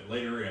out a bit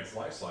later in its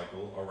life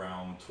cycle,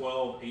 around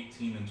 12,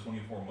 18, and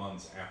 24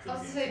 months after the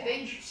game's launch.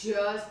 They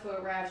just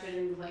put Ratchet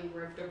and Clank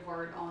Rift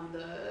Apart on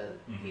the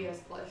PS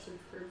Plus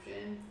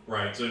subscription.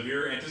 Right, so if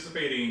you're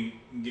anticipating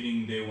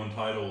getting day 1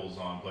 titles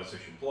on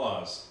PlayStation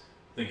Plus,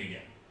 think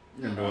again.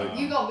 You're gonna be like,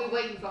 You're going to be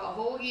waiting for a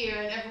whole year,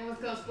 and everyone's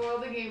going to spoil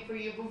the game for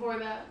you before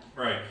that.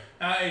 Right.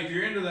 If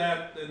you're into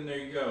that, then there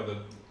you go.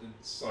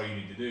 That's all you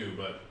need to do.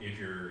 But if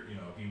you're,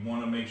 if you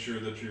want to make sure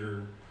that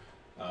you're,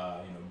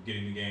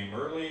 getting the game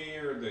early,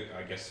 or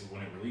I guess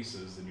when it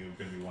releases, then you're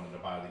going to be wanting to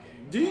buy the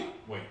game. Do you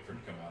wait for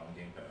it to come out on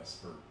Game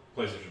Pass or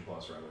PlayStation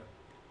Plus rather?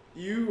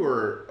 You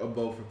are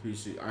above for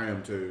PC. I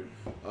am too.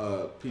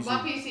 PC. My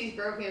PC's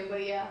broken,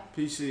 but yeah.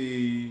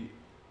 PC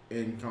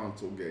and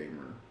console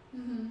gamer.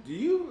 Mm-hmm. Do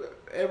you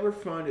ever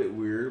find it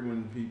weird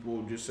when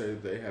people just say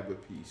that they have a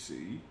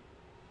PC?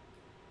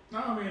 No,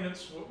 I mean,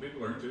 it's what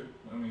people are into.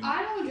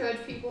 I don't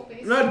judge people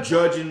based I'm not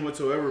judging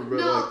whatsoever, but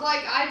no,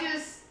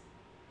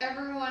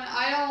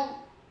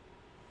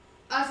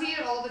 I see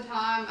it all the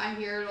time, I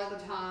hear it all the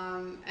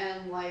time,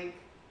 and like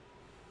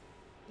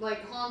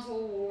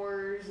console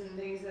wars and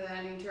things of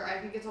that nature, I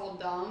think it's all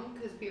dumb,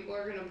 because people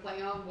are going to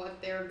play on what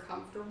they're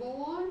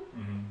comfortable on.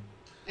 Mm-hmm.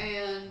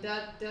 And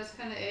that's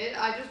kind of it.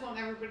 I just want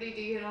everybody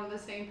to get on the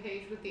same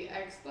page with the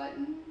X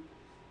button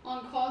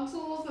on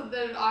consoles, and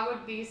then I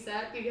would be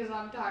set, because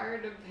I'm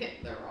tired of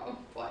hitting the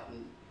wrong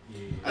button.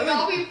 Yeah.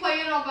 I'll be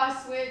playing on my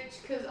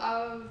Switch, because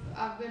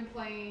I've been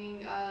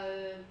playing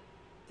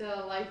the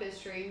Life is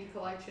Strange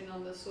collection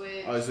on the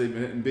Switch. Obviously,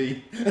 been hitting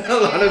B. A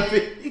lot of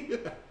B.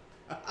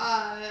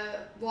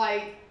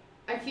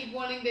 I keep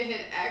wanting to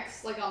hit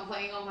X, like I'm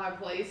playing on my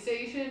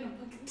PlayStation. I'm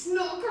like, it's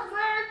not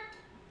correct.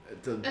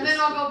 And then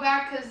I'll go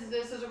back, because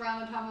this is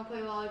around the time I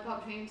play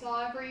Lollipop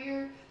Chainsaw every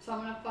year, so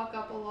I'm going to fuck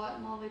up a lot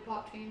in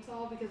Lollipop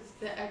Chainsaw, because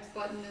the X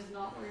button is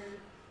not where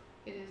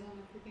it is on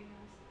everything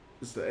else.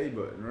 It's the A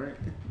button, right?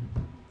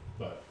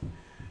 But,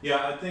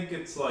 yeah, I think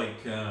it's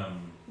like... You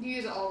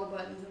use all the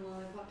buttons in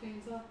Lollipop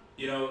Chainsaw?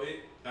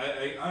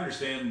 I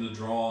understand the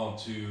draw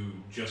to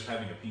just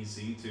having a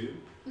PC, too.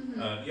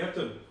 Mm-hmm.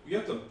 You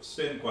have to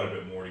spend quite a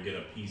bit more to get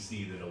a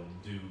PC that'll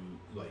do,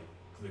 like,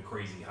 the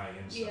crazy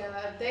high-end stuff.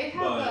 Yeah, they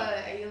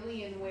have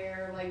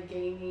Alienware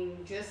gaming,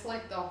 just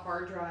like the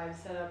hard drive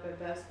set up at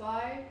Best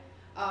Buy,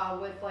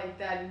 with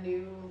that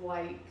new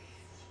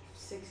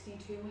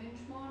 62-inch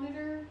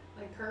monitor,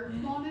 curved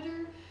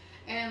monitor,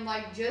 and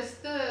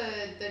just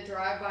the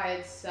drive by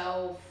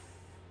itself.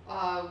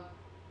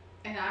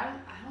 And I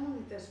don't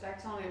think the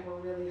specs on it were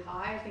really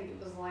high. I think it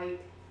was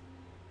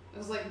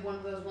one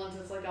of those ones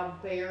that's a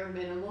bare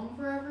minimum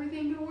for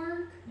everything to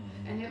work,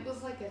 and it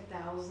was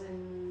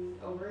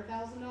over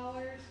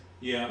 $1,000.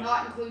 Yeah.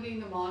 Not including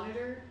the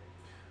monitor.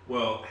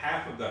 Well,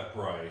 half of that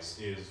price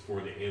is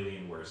for the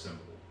Alienware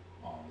symbol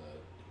on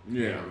the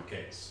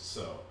case.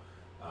 So,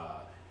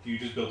 if you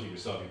just built it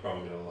yourself, you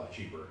probably get it a lot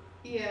cheaper.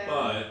 Yeah.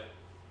 But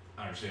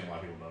I understand a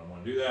lot of people don't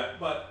want to do that.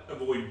 But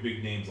avoid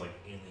big names like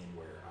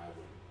Alienware. I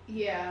would.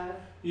 Yeah.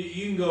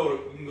 You can go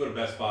to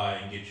Best Buy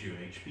and get you an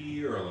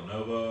HP or a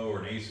Lenovo or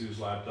an Asus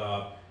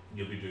laptop, and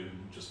you'll be doing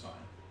just fine.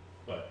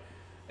 But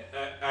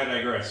I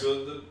digress.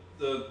 So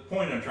the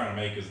point I'm trying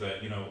to make is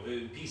that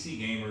PC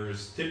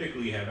gamers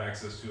typically have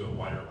access to a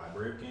wider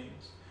library of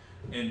games,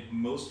 and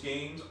most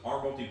games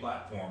are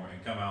multi-platform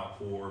and come out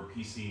for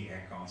PC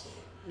and console.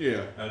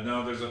 Yeah.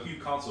 Now there's a few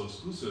console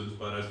exclusives,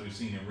 but as we've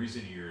seen in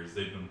recent years,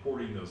 they've been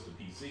porting those to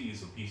PC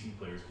so PC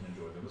players can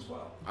enjoy them as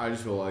well. I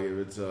just feel like if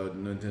it's a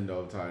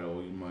Nintendo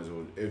title, you might as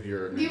well, if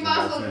you're a You Nintendo might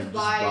as well fan, just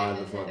buy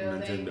the fucking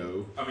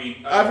Nintendo. I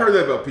mean, I've heard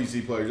that about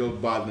PC players. They'll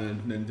buy the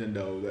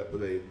Nintendo that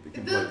they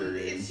can play their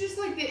games. It's just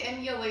the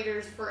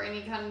emulators for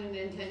any kind of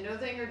Nintendo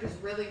thing are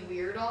just really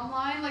weird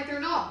online.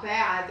 They're not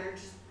bad, they're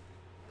just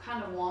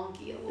kind of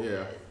wonky a little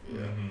bit. Yeah.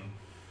 Mm-hmm.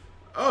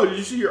 Oh, did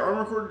you see your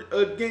Armored Core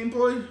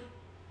gameplay?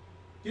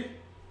 Yeah.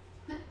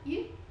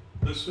 Yeah.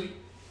 Looks sweet.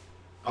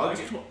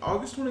 August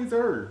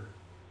 23rd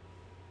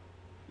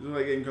is when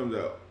that game comes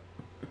out.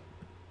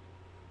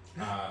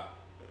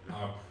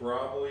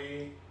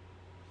 Probably.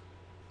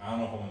 I don't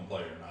know if I'm gonna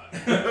play it or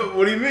not.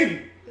 What do you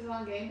mean? Is it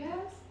on Game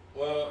Pass?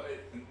 Well,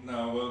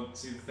 no. Well,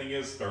 see, the thing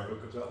is,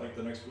 Starfield comes out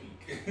the next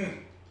week.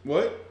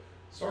 What?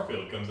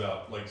 Starfield comes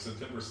out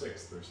September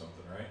 6th or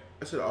something, right?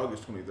 I said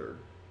August 23rd.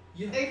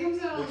 Yeah. It comes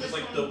out on Which is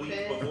the the week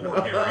 25th.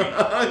 before, Harry.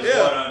 Is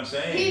what I'm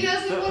saying. He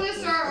doesn't want to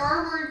start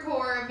Armored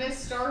Core and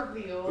miss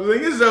Starfield. The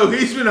thing is, though,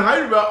 he's been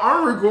hyped about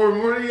Armored Core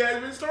more than he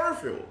has been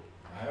Starfield.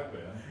 I have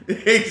been.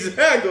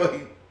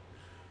 Exactly.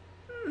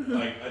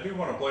 I do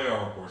want to play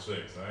Armored Core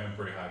 6. I am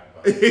pretty hyped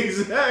about it.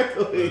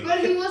 Exactly. But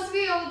he wants to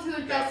be able to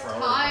invest prioritize.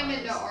 time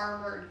into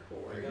Armored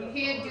Core. You gotta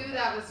He can't do prioritize.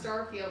 that with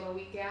Starfield a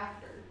week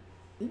after.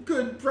 You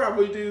could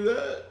probably do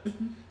that.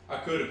 I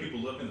could if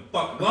people left me the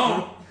fuck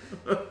alone.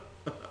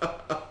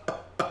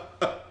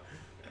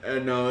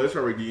 And it's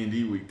probably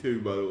D&D week too,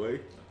 by the way.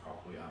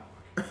 Probably, I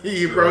don't know.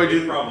 You probably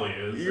do. It probably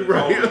is. You It's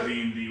probably- always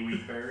D&D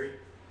week, Perry.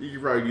 You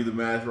can probably do the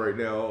math right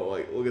now.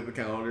 Look at the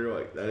calendar.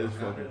 That is I have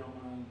fucking. it on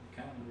my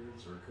calendar.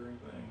 It's a recurring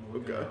thing. I'm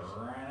looking Okay. at it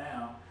right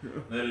now.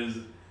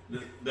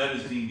 That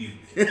is D&D.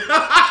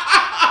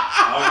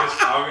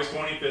 August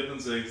 25th and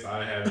 6th.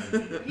 I have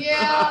D&D.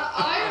 Yeah,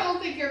 I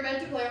don't think you're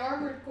meant to play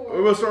Armored What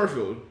Core. about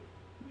Starfield?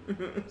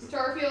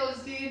 Starfield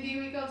is D&D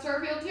week on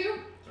Starfield too?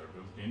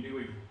 Starfield's D&D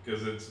week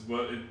because it's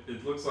what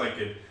it looks like.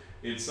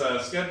 It's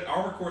scheduled.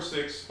 Armored Core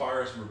 6: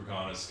 Fire as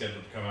Rubicon is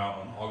scheduled to come out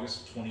on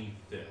August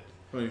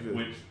 25th,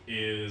 which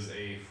is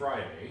a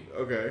Friday.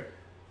 Okay.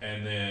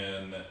 And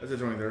then that's the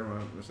 23rd.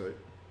 My mistake.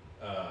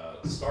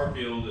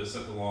 Starfield is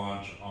set to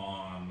launch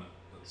on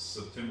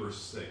September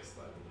 6th,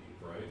 I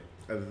believe, right?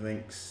 I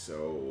think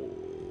so.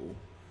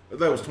 I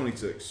thought it was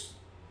 26.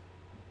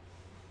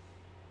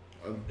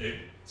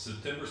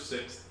 September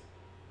 6th,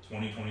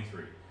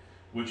 2023,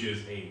 which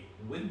is a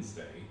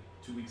Wednesday,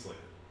 2 weeks later.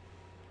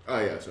 Oh,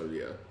 yeah, so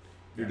yeah.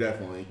 You're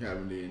definitely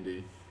having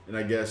D&D. And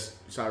I guess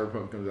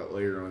Cyberpunk comes out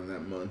later on in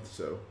that month,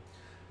 so.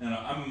 And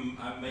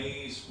I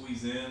may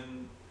squeeze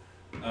in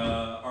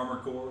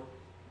Armored Core.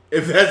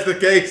 If that's the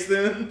case,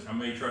 then. I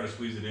may try to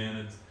squeeze it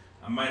in.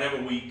 I might have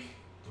a week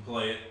to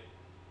play it,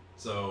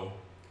 so.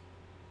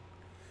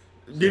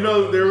 You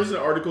know, there was an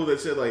article that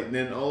said, like,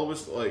 then all of a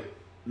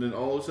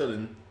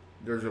sudden,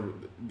 there's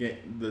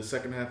the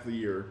second half of the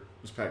year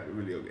was packed with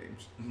video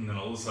games. And then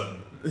all of a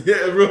sudden.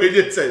 Yeah, it really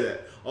did say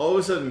that. All of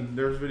a sudden,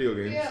 there's video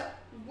games. Yeah,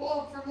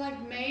 well, from like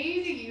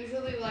May to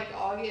usually like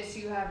August,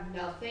 you have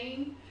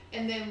nothing.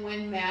 And then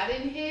when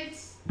Madden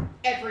hits,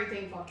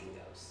 everything fucking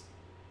goes.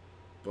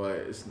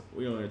 But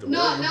we don't have to No,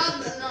 worry.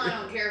 I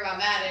don't care about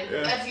Madden.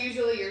 Yeah. That's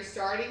usually your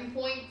starting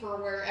point for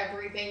where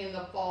everything in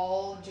the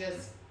fall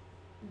just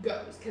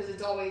goes. Because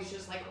it's always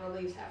just like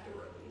release after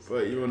release.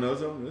 But you want to know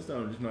something? This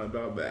time it's not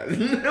about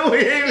Madden. I don't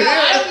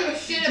give a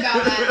shit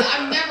about Madden.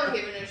 I've never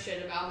given a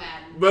shit about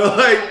Madden. But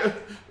like,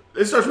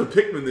 it starts with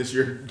Pikmin this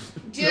year.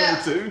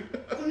 Yeah. Number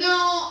 2.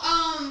 No,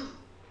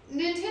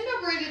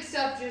 Nintendo branded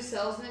stuff just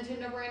sells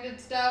Nintendo branded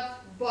stuff,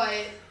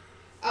 but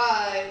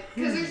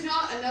because there's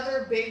not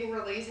another big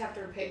release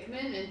after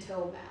Pikmin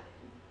until Madden.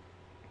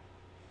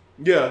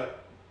 Yeah.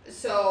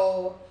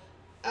 So,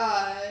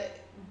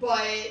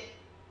 but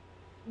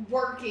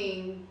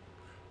working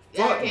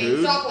Fuck, at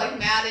dude. GameStop, like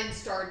Madden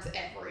starts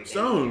everything.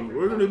 Stone,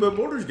 we're gonna do about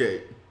Baldur's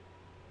Gate.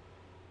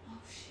 Oh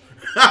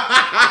shit.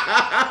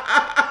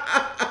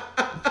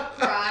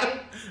 Cry.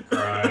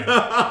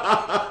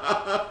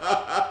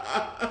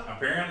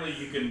 Apparently,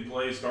 you can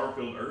play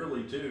Starfield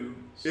early too,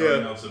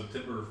 starting on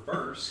September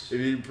 1st. If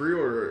you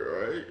pre-order it,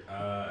 right?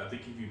 I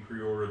think if you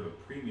pre-order the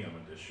premium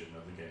edition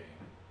of the game.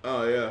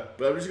 Oh yeah,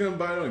 but I'm just gonna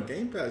buy it on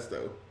Game Pass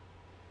though.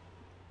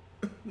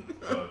 If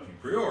you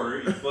pre-order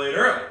it, you can play it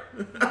early.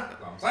 That's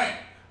what I'm saying.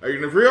 Are you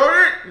gonna pre-order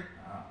it?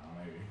 I don't know,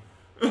 maybe.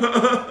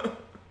 I'm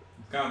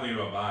kind of thinking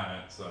about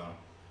buying it, so.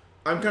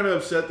 I'm kind of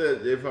upset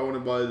that if I want to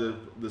buy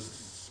the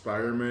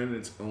Spider-Man,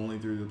 it's only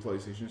through the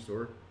PlayStation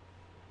Store.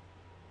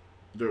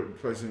 The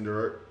PlayStation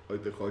Direct,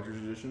 like the collector's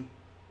edition.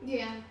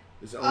 Yeah.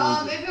 It's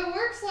only If it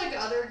works like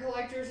other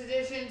collector's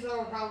editions, there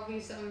will probably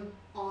be some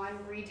on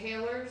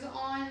retailers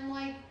on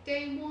like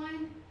day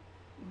one.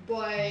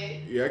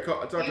 But yeah, I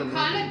talked to you him.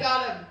 kind of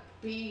gotta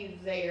be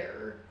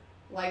there,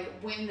 like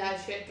when that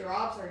shit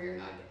drops, or you're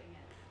not getting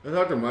it. I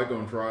talked to Mike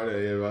on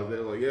Friday about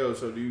that. Like, yo,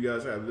 so do you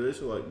guys have this?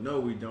 They're like, no,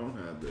 we don't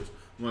have this.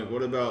 I'm like,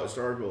 what about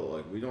Starfield?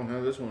 Like, we don't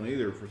have this one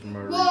either for some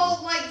other Well,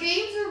 reason. like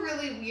games are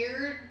really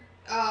weird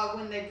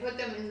when they put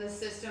them in the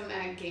system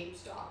at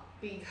GameStop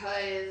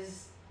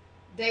because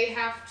they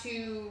have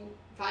to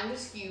find a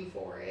SKU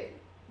for it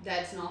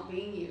that's not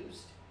being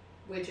used,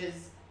 which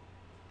is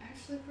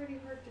actually pretty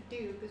hard to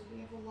do because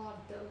we have a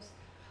lot of those.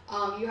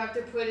 You have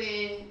to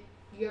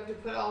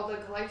put all the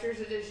collector's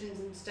editions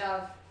and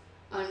stuff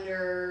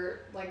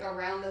under like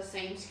around the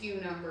same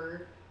SKU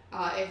number,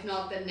 if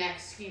not the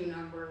next SKU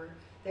number.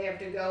 They have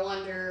to go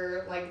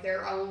under like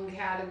their own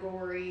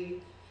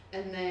category,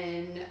 and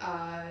then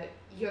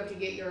you have to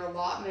get your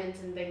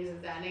allotments and things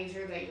of that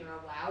nature that you're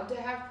allowed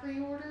to have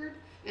pre-ordered.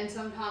 And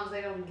sometimes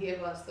they don't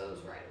give us those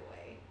right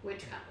away,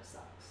 which kind of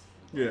sucks.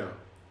 Yeah.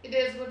 It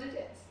is what it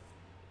is.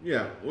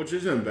 Yeah, which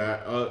isn't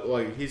bad.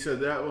 Like, he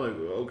said that, like,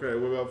 okay,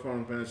 what about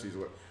Final Fantasies?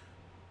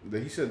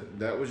 Like, he said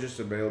that was just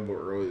available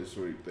early this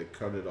week. They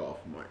cut it off.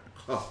 I'm like,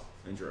 huh,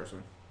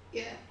 interesting.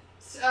 Yeah.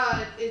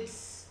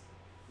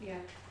 Yeah.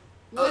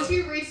 Once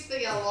you reach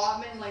the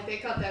allotment, like, they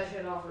cut that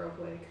shit off real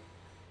quick.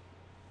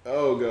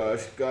 Oh,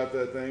 gosh, got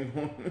that thing.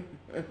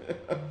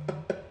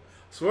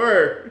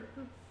 Swear.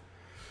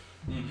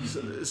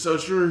 So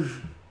sure.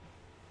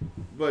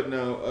 But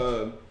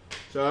no,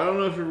 so I don't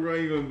know if we're going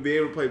to even be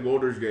able to play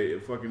Baldur's Gate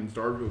if fucking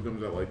Starfield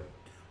comes out like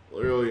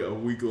literally a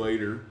week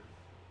later.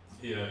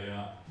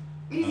 Yeah.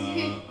 I'm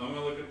going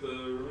to look at the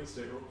release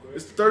date real quick.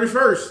 It's the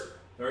 31st.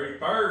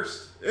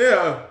 31st.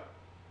 Yeah.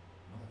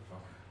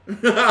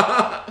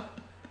 Motherfucker.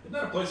 Isn't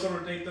that a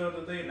placeholder date though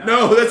that they announced?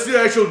 No, that's the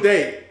actual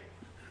date.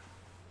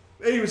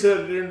 They even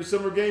said during the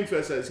Summer Game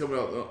Fest that it's coming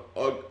out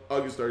on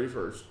August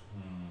 31st.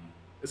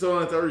 It's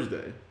on a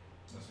Thursday.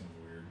 That seems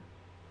weird.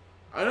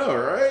 I know,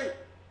 right?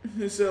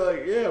 So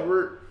like, yeah,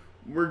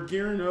 we're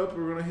gearing up.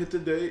 We're gonna hit the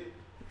date.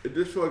 It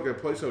just feel like a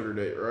placeholder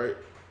date, right?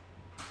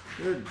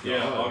 Good Yeah,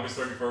 God. August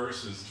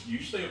 31st is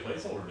usually a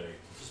placeholder date.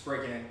 Just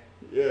breaking in.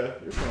 Yeah,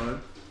 you're fine.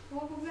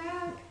 Welcome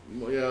back.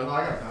 Well, Oh, yeah.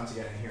 I got bounce to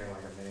get in here in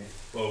like a minute.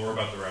 Well, we're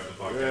about to wrap the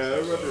podcast. Yeah,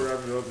 up, we're about so- to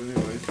wrap it up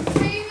anyway.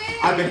 Amen.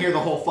 I've been here the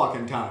whole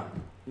fucking time.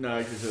 No,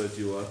 I can say that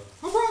you left.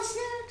 I brought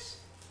snacks.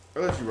 I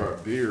thought you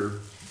brought beer.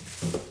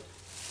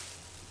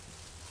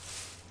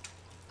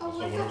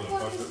 What the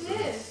fuck is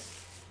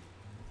this?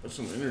 That's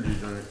some energy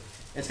drink.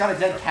 It's got a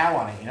dead cow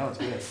on it. You know it's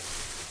good.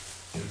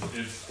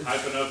 It's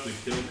hyping up to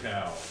kill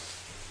cows.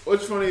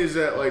 What's funny is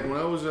that, like, when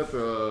I was at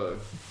the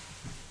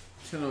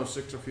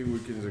 1006 a few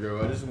weekends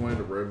ago, I just wanted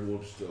a Red Bull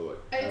just to, like,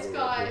 It's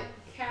got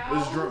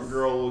cows. This drunk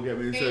girl looked at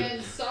me and said,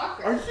 And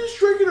soccer. "Are you just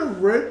drinking a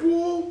Red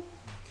Bull?"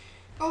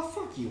 Oh,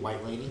 fuck you,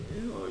 white lady.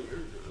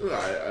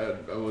 I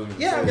wasn't.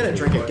 Yeah, I'm gonna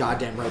drink a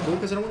goddamn Red Bull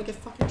because I don't want to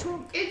get fucking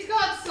drunk. It's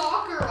got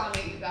soccer on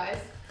it, you guys.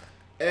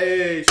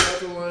 Hey, shout out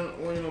to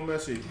Lionel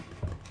Messi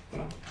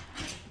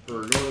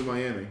for going to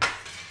Miami.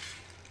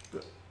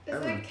 Is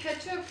that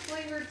ketchup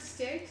flavored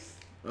sticks?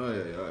 Oh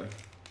yeah.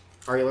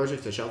 Are you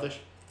allergic to shellfish?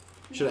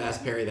 Should have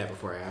asked Perry that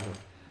before I asked him.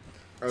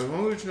 As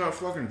long as it's not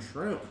fucking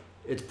shrimp.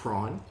 It's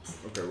prawn.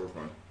 Okay, we're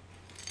fine.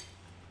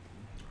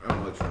 I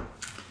don't like shrimp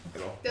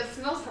at all. That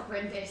smells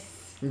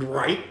horrendous.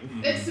 Right?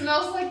 It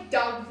smells like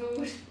dog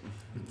food.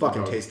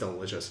 Fucking tastes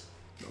delicious.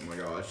 Oh my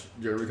gosh,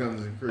 Jerry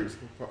becomes increased.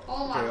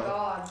 Oh my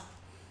god.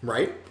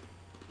 Right?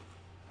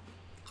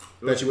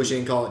 Bet you wish you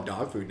didn't call it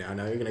dog food now.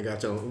 Now you're gonna have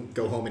to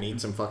go home and eat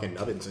some fucking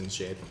nubbins and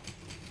shit.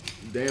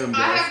 Damn, I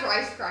Josh. have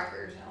rice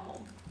crackers at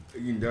home.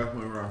 You can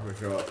definitely rock the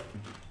shot.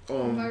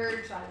 I'm very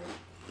excited.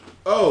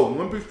 Oh,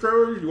 One Piece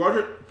trailer? Did you watch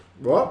it?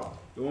 What?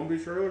 The One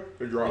Piece trailer? It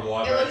The dropped.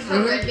 live It looks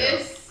action.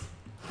 horrendous.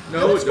 No,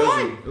 it looks doesn't.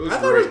 fine. It looks I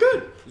thought it was great.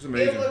 good. It's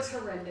amazing. It looks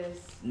horrendous.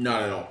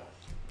 Not at all.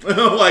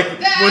 Like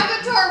The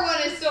Avatar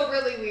one is still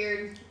really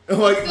weird.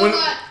 like Still when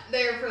not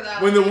there for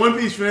that when the one. One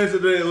Piece fans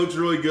said that it looks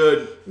really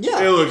good.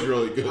 Yeah. It looks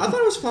really good. I thought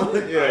it was fun.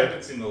 I Yeah.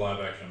 haven't seen the live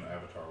action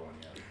Avatar one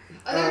yet.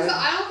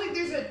 I don't think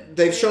there's a.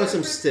 They've shown trailer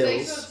some for-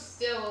 They stills. showed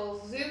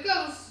stills.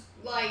 Zuko's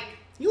like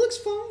He looks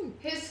fine.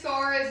 his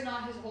scar is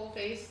not his whole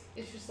face.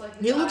 It's just like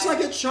his He looks eye.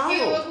 like a He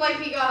child. looked like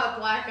he got a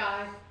black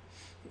eye.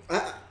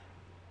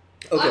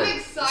 Okay. I'm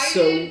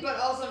excited, but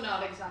also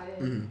not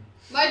excited.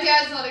 My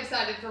dad's not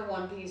excited for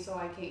One Piece, so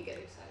I can't get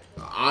excited.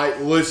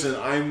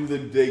 I'm the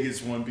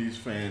biggest One Piece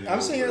fan.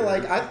 I'm sitting here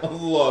like I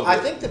love I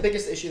it. think the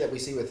biggest issue that we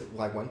see with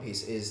like One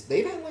Piece is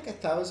they've had like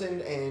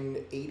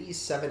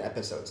 1,087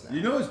 episodes now.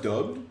 You know it's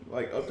dubbed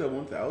like up to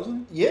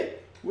 1,000, Yeah,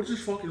 which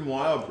is fucking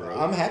wild, bro.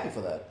 I'm happy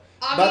for that.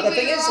 I But mean, the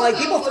thing you're is, like,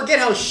 also people forget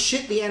how looking-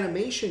 shit the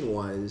animation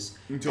was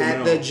Until at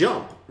now. the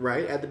jump,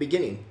 right? At the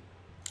beginning.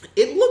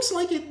 It looks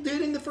like it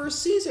did in the first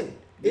season.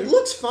 It Yeah.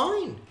 looks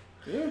fine.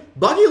 Yeah,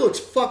 Buggy looks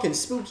fucking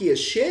spooky as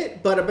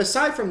shit, but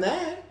aside from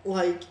that,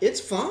 like, it's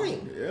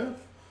fine. yeah.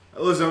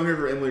 Listen, I'm here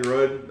for Emily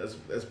Rudd.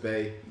 That's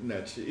Bae.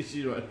 No, she that's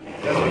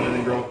my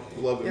main girl.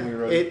 Love Emily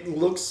Rudd. It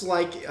looks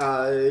like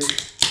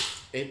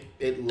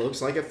it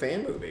looks like a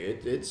fan movie.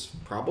 It's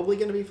probably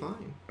gonna be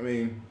fine. I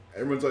mean,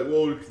 everyone's like,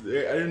 "Well,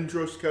 I didn't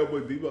trust Cowboy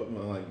Bebop." And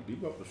I'm like,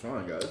 "Bebop was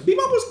fine, guys."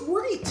 Bebop was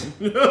great.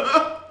 Did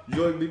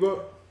you like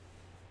Bebop?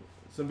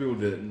 Some people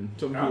didn't.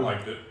 Some I people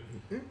liked it.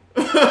 I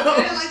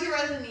didn't like the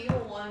Resident Evil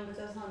one, but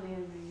that's not an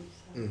anime.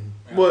 So.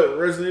 Mm-hmm. What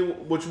Resident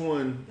Evil? Which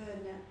one? The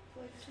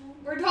Netflix one.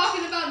 We're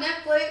talking about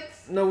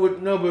Netflix.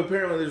 No, but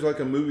apparently there's like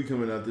a movie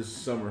coming out this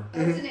summer.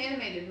 It's an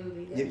animated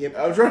movie. Yeah. Yep.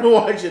 I was trying to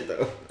watch it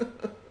though.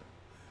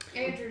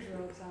 Andrew's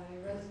real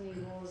excited. Resident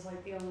Evil is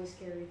like the only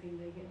scary thing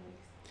they get.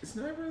 It's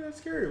not really that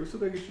scary. We still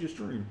gotta get you a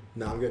stream.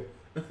 No, I'm good.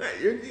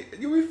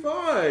 You'll be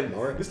fine.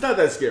 All right. It's not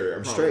that scary.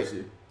 I'm Straight. straight.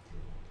 You.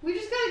 We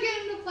just gotta get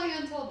him to play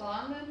Until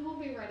Dawn, then he'll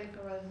be ready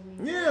for Resident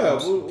Evil.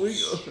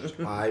 Yeah,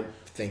 we I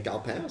think I'll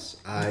pass.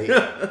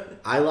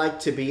 I like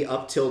to be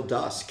up till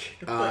dusk.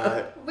 We'll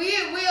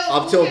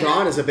Up till get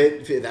dawn him, is a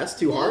bit. That's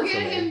too We'll hard for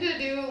get him me. to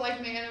do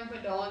like Man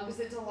of Dawn because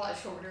it's a lot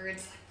shorter.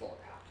 It's like 4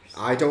 hours.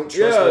 I don't trust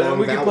yeah, long and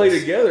we can vowels. play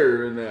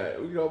together in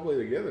that. We can all play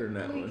together in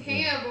that We one.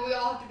 can, but we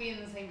all have to be in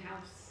the same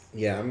house.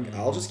 Yeah,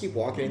 I'll just keep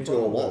walking into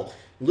a wall.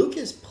 Luke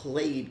has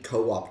played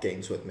co-op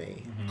games with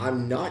me.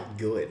 I'm not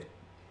good.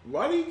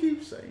 Why do you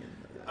keep saying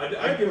that?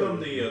 I give them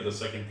the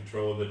second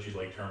controller that you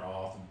like turn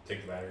off and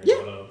take the batteries Yeah.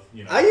 out of.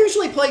 You know. I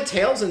usually play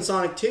Tails and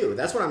Sonic 2.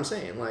 That's what I'm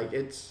saying. Like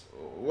it's.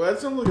 Well, that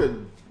sounds like a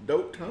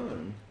dope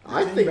time.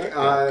 I Team think Backpack.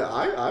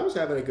 I was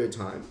having a good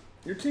time.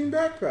 Your team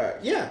backpack.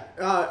 Yeah,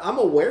 I'm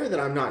aware that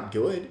I'm not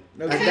good.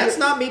 No, Like, team- that's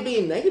not me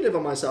being negative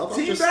on myself. I'm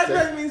Team just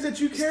backpack means that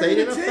you carry stayed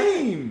the in effect.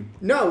 team.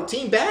 No,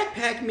 team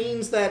backpack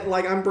means that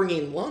like I'm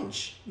bringing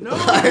lunch. No,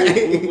 like,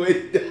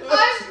 wait.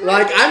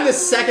 I'm the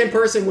second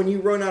person when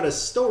you run out of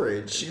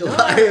storage. Not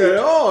Like, at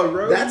all,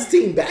 bro. that's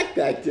team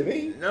backpack to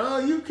me. No,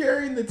 you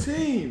carrying the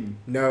team.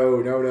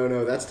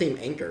 No. That's team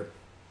anchor.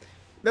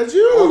 That's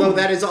you. Although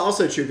that is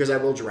also true because I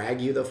will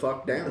drag you the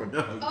fuck down.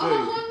 No,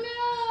 Oh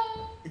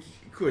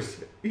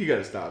Chris, you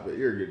gotta stop it.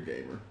 You're a good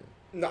gamer.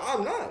 No,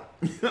 I'm not.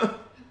 no!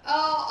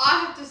 Oh,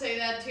 I have to say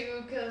that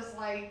too, because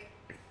like,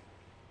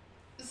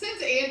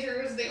 since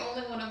Andrew is the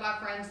only one of my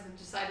friends that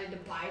decided to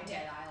buy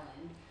Dead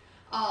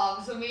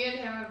Island, so me and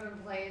him have been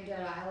playing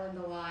Dead Island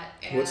a lot.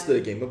 And What's the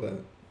game about?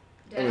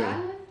 Dead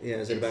Island? Yeah,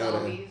 is it It's about?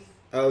 zombies.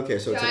 Oh, okay,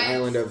 so it's an Giants.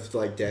 island of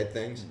like dead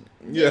things.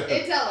 Yeah.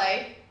 It's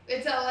LA.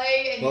 It's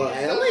LA, and Well, you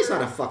just go LA's through-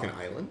 not a fucking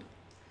island.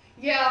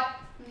 Yeah.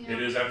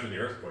 It is after the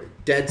earthquake.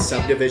 Dead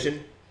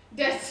subdivision.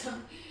 Dead.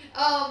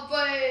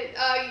 But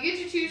you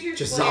get to choose your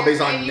Just player,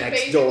 zombies on and you next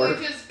basically door.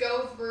 just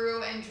go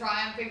through and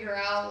try and figure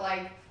out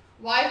like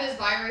why this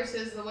virus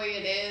is the way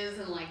it is,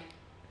 and like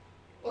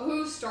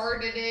who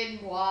started it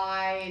and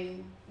why,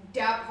 and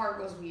that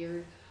part was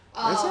weird.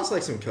 That sounds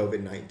like some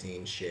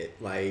COVID-19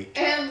 shit. Like,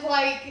 and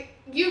like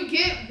you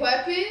get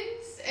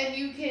weapons, and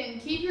you can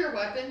keep your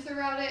weapons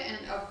throughout it and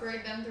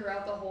upgrade them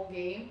throughout the whole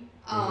game.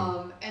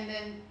 And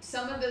then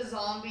some of the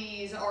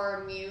zombies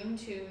are immune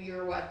to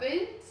your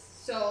weapons.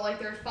 So like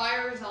there's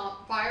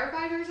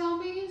firefighter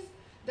zombies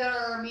that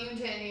are immune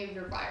to any of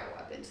your fire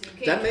weapons. You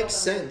can't that kill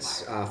makes them with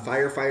sense.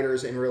 fire.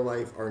 Firefighters in real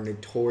life are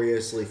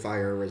notoriously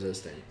fire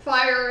resistant.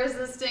 Fire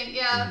resistant,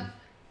 yeah.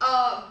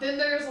 Then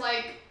there's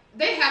like,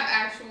 they have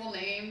actual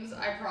names,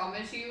 I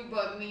promise you,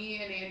 but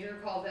me and Andrew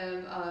call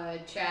them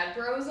Chad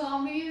Bro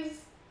zombies.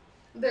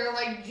 They're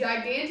like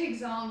gigantic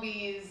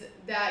zombies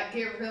that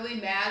get really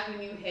mad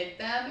when you hit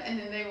them, and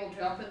then they will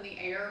jump in the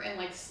air and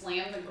like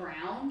slam the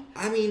ground.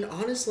 I mean,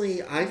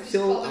 honestly, I Just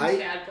feel call them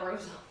Chad Bro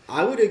zombies.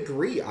 I would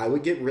agree. I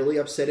would get really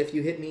upset if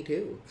you hit me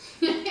too.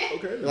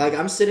 Okay. Like,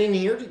 I'm sitting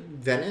here to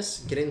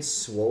Venice, getting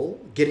swole,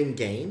 getting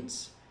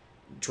gains,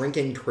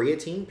 drinking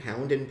creatine,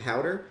 pounding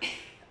powder,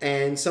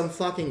 and some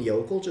fucking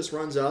yokel just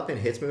runs up and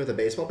hits me with a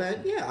baseball bat.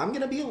 Yeah, I'm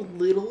gonna be a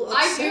little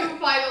upset. I do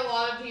fight a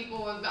lot of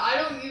people with. I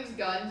don't use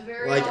guns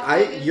very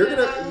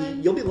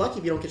often. You'll be lucky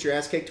if you don't get your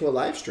ass kicked to a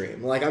live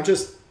stream. Like, I'm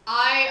just.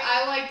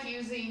 I like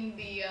using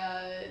the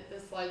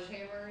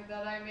sledgehammer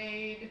that I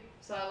made,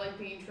 so I like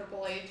being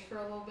Triple H for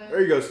a little bit.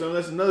 There you go, Stone.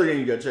 That's another game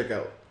you gotta check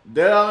out.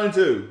 Dead Island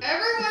 2.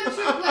 Everyone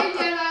should play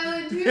Dead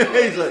Island 2.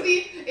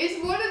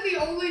 It's one of the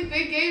only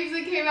big games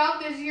that came out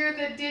this year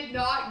that did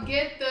not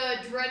get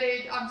the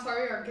dreaded, I'm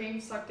sorry, our game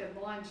sucked at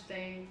launch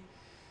thing.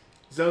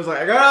 Sounds like,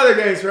 I got other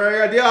games, right?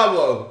 I got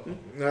Diablo.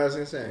 I was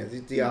gonna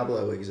say,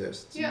 Diablo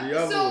exists. Yeah,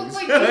 Diablo so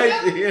like,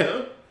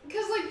 yeah.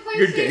 because like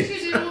Good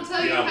PlayStation, it will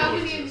tell you how Diablo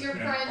many of exists, your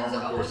and friends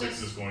Armored own Core it.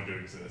 6 is going to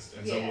exist,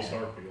 and so Yeah. will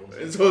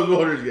Starfield. And so is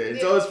Baldur's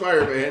Gate. So is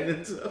Spider-Man.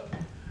 And so.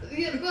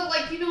 Yeah, but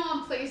like, you know,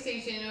 on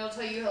PlayStation, it'll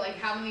tell you like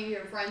how many of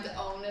your friends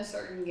own a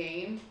certain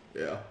game.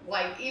 Yeah.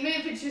 Like, even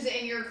if it's just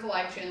in your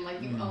collection,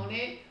 like you own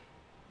it.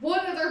 One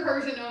other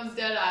person owns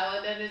Dead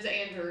Island, and it's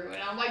Andrew,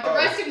 and I'm like, the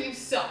rest of you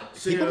suck.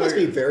 People must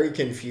be very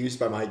confused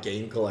by my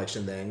game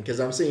collection then, because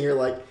I'm sitting here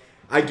like,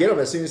 I get them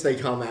as soon as they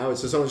come out,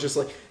 so someone's just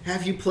like,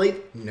 have you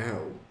played?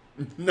 No.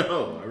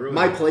 No, I really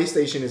My don't.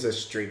 PlayStation is a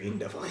streaming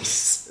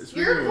device.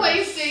 Your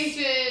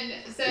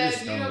PlayStation said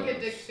It's you don't dumb.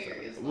 get dick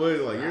seriously.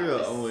 Wait, like, you're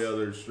the only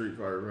other Street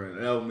Fighter fan.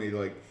 And help me,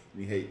 like,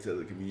 me hate to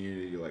the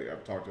community. Like,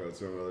 I've talked about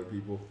some other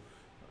people.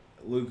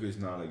 Luke is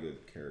not a good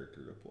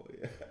character to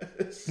play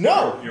as.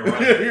 No! You're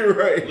right. You're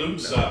right. Luke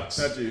sucks.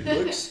 Not you.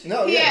 Luke's,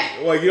 no, yeah.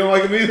 Yeah. Like, you don't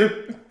like him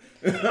either?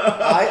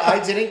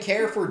 I didn't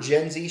care for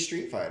Gen Z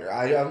Street Fighter.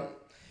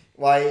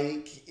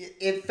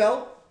 It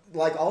felt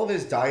like all of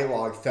his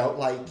dialogue felt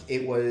like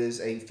it was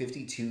a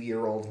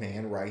 52-year-old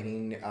man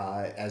writing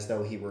as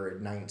though he were a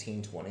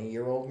 19,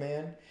 20-year-old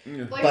man.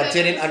 Yeah. Like But that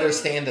didn't episode-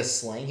 understand the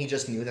slang. He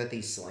just knew that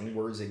these slang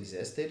words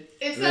existed.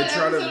 It's They that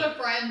try to- episode of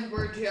Friends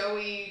where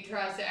Joey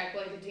tries to act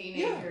like a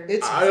teenager.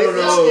 I don't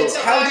know. It's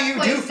how do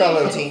you do,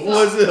 fellow PlayStation. teens?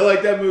 Was it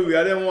like that movie?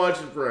 I didn't watch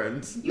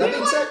Friends. You That didn't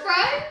being watch said-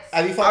 Friends?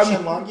 Have you fought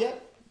I'm- Shenlong yet?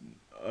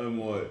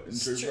 What? In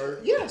Street Fighter?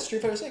 Yeah,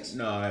 Street Fighter 6.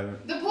 No, I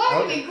haven't. The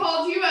Platinum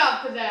called you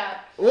out for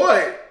that.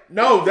 What?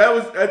 No,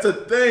 that's a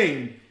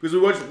thing. Because we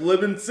watched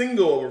Living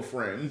Single over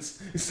Friends.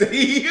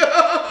 See?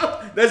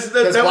 that Because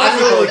was black a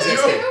people little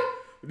existed. joke.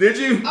 Did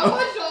you? I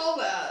watched all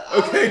that.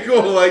 Okay,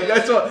 cool. Like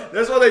that's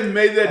why they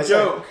made that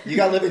joke. You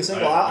got Living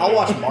Single. I'll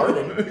watch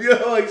Martin.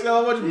 Yeah, like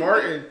so much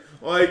Martin.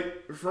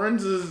 Like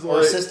Friends is Or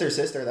like Sister.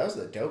 That was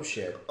the dope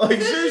shit.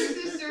 like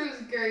Sister seriously,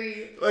 was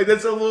great. like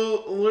that's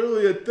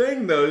literally a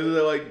thing though. Is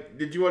it like,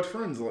 did you watch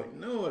Friends? Like,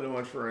 no, I didn't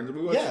watch Friends.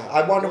 We watched Yeah,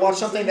 I wanted to watch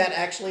something that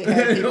actually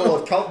had people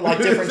of color, like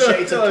different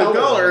shades of color in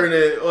color,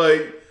 it.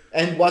 Like,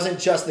 and wasn't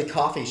just the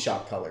coffee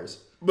shop colors.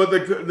 but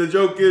the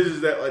joke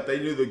is that like they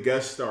knew the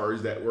guest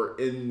stars that were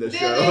in the They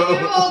show.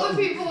 knew all the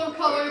people of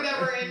color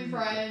that were in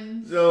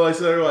Friends. So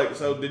they're like,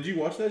 so did you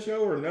watch that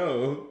show or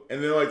no?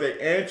 And then like they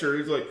answered,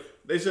 it's like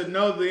they said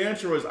no. The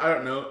answer was I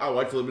don't know. I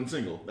watched Living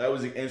Single. That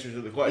was the answer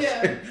to the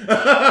question.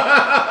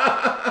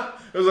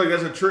 It was like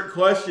that's a trick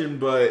question,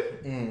 but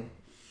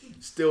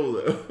still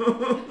though.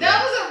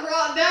 That was a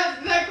raw.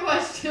 That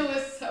question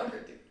was so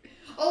ridiculous.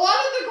 A lot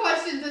of the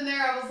questions in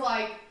there, I was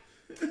like,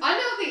 I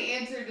know the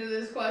answer to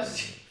this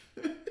question.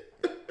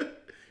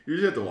 You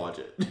just have to watch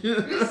it.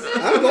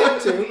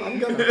 I'm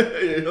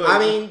gonna. I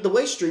mean, the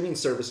way streaming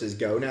services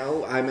go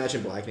now, I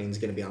imagine Blackening's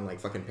gonna be on like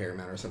fucking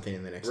Paramount or something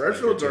in the next.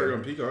 Redfield's week or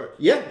already two. on Peacock.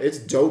 Yeah, it's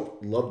dope.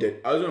 Loved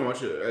it. I was gonna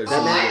watch it.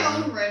 Oh, man-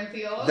 I own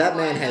Renfield. that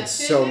man Why had that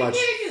so shit? much-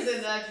 Nick Cage is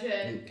in that shit.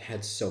 It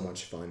had so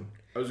much fun.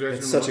 I was actually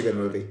It's gonna such a watch good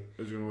it. movie.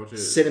 I was gonna watch it.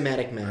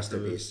 Cinematic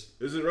masterpiece.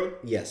 Is it really?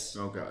 Yes.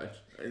 Oh gosh.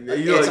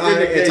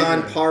 It's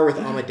on par with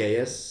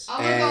Amadeus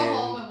I'm gonna go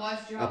home and and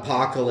watch John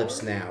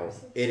Apocalypse Wick 4. Now.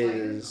 It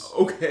is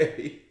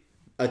Okay.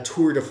 a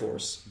tour de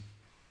force.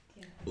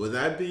 With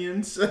that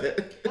being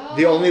said,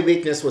 The only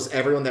weakness was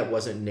everyone that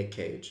wasn't Nick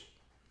Cage.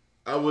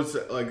 I will say,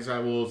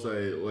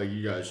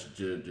 you guys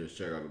should just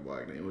check out The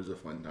Black Knight. It was a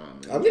fun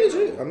time. I'm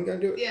gonna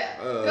do it. Yeah,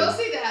 go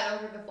see that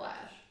over The Flash.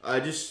 I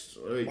just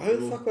why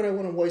the fuck would I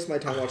want to waste my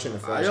time watching The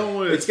Flash? I don't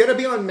want to. It's gonna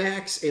be on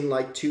Max in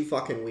like 2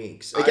 fucking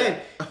weeks. Again,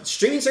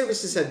 streaming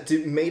services have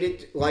made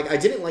it like I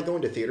didn't like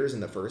going to theaters in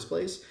the first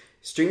place.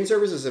 Streaming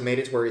services have made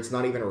it to where it's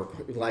not even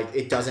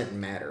it doesn't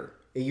matter.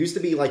 It used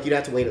to be like you'd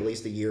have to wait at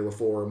least a year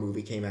before a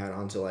movie came out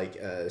onto like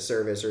a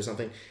service or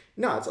something.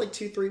 No, it's like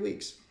 2-3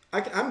 weeks.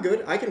 I'm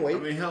good. I can wait. I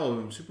mean,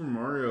 hell, Super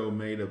Mario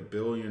made $1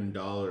 billion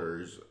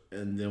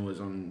and then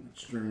was on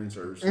streaming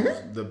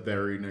services the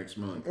very next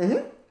month.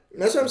 Mm-hmm.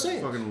 That's what I'm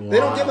saying. Fucking they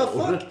don't give a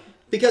fuck.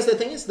 Because the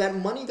thing is, that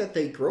money that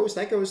they gross,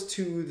 that goes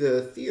to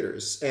the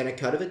theaters. And a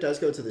cut of it does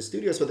go to the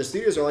studios. But the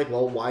studios are like,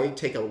 well, why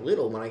take a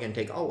little when I can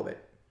take all of it?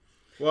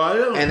 Well, I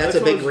don't. And that's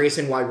a big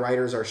reason why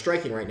writers are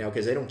striking right now,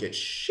 because they don't get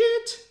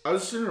shit. I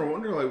was sitting there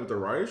wondering, like, with the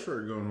writer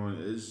strike going on,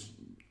 is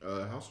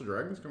House of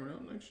Dragons coming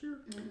out next year?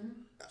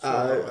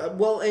 Mm-hmm.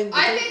 Well, and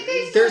I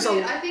think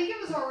I think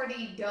it was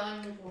already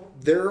done.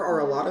 There are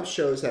a lot of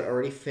shows that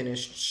already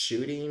finished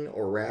shooting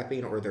or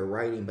wrapping or they're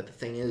writing, but the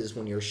thing is,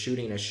 when you're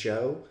shooting a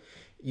show,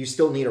 you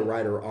still need a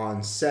writer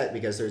on set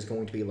because there's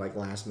going to be like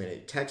last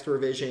minute text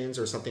revisions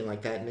or something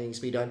like that needs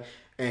to be done,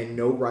 and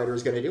no writer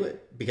is going to do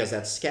it because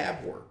that's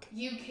scab work.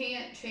 You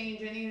can't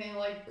change anything.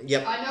 Like,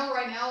 yep. I know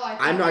right now.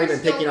 I'm not even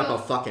picking up a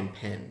fucking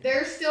pen.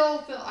 They're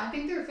still. I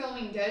think they're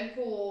filming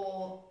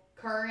Deadpool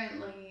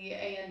currently,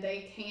 and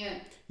they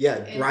can't.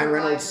 Yeah, Ryan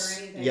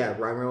Reynolds. Yeah,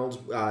 Ryan Reynolds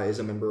is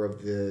a member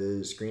of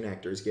the Screen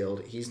Actors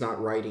Guild. He's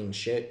not writing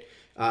shit.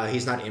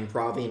 He's not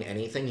improvising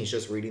anything. He's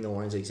just reading the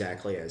lines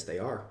exactly as they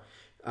are.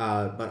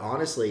 But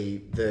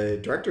honestly, the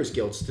Directors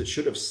Guild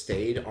should have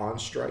stayed on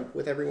strike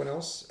with everyone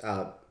else.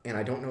 And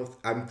I don't know.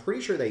 I'm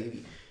pretty sure they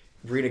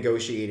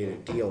renegotiated a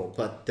deal.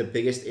 But the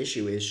biggest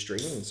issue is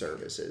streaming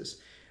services.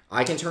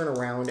 I can turn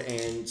around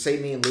and say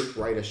me and Luke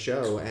write a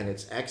show, and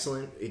it's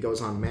excellent. It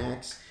goes on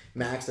Max.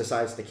 Max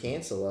decides to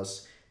cancel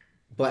us.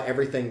 But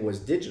everything was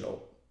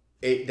digital.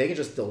 They can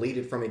just delete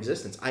it from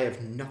existence. I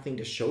have nothing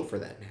to show for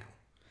that now.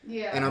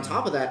 Yeah. And on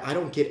top of that, I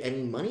don't get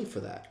any money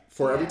for that.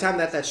 For every time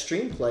that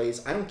stream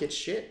plays, I don't get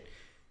shit.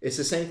 It's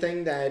the same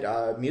thing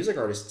that music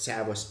artists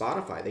have with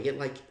Spotify. They get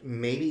like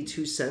maybe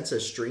 2 cents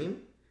a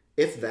stream,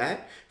 if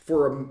that,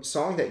 for a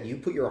song that you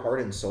put your heart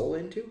and soul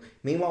into.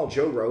 Meanwhile,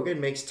 Joe Rogan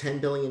makes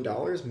 $10 billion,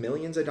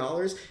 millions of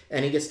dollars,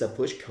 and he gets to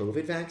push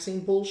COVID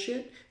vaccine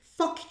bullshit.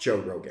 Fuck Joe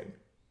Rogan.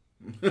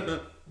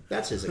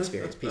 That's his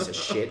experience, piece of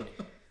shit.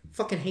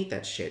 Fucking hate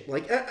that shit.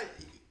 Like,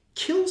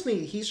 kills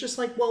me. He's just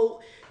like,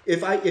 well,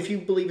 if you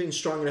believe in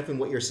strong enough in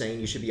what you're saying,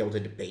 you should be able to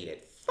debate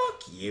it.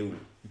 Fuck you.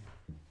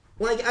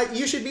 Like,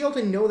 you should be able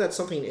to know that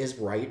something is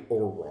right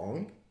or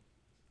wrong.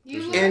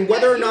 And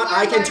whether or not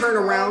I can turn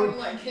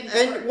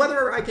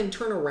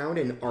around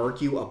and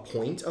argue a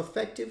point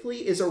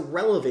effectively is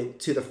irrelevant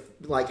to the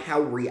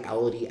how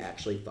reality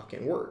actually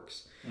fucking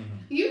works. Mm-hmm.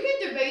 You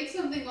can debate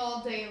something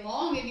all day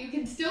long and you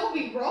can still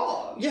be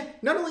wrong. Yeah,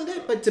 not only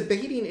that, but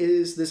debating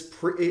is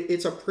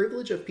it's a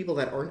privilege of people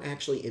that aren't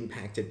actually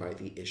impacted by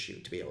the issue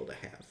to be able to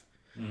have.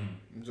 Mm.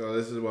 So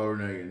this is why we're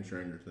not getting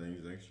Stranger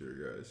Things next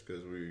year, guys,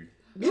 because we...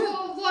 Yeah.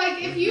 Well,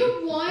 like, if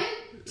you want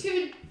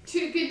to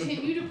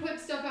continue to put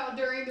stuff out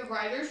during the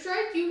writer's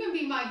strike, you can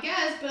be my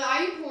guest, but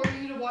I implore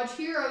you to watch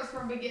Heroes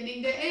from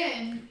beginning to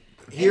end.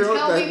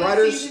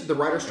 The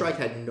writer's strike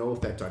had no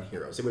effect on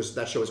Heroes.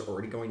 That show was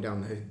already going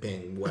down the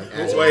bin. What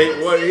Heroes? I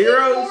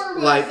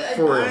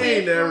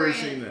ain't never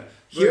seen that.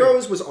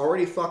 Heroes was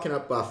already fucking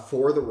up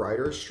before the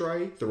writer's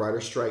strike. The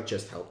writer's strike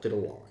just helped it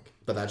along.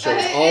 But that show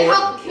was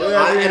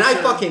already... And I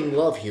fucking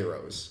love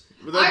Heroes.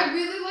 I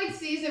really like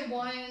season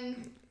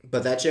 1.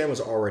 But that jam was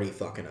already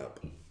fucking up.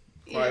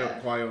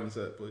 Quiet on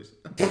set, please.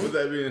 With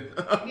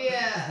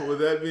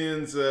that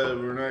being said,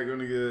 we're not going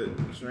to get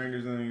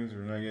Stranger Things.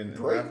 We're not getting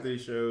half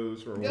these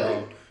shows for a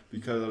while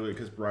because of it.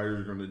 Because writers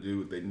are going to do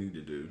what they need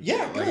to do.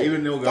 Yeah, like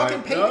even Neil Gaiman.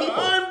 Fucking pay people.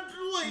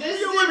 You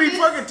don't let me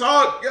fucking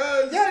talk,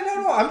 guys. Yeah,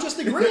 no. I'm just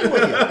agreeing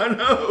with you. I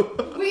know.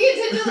 We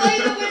get to delay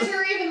The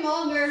Witcher even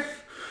longer.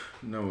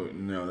 No.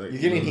 You're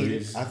getting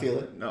heated. I feel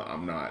it. No,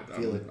 I'm not. I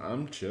feel it.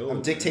 I'm chill.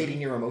 I'm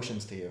dictating your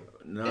emotions to you.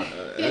 No,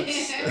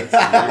 that's weird.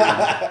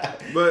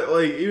 But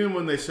like, even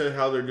when they said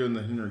how they're doing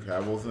the Henry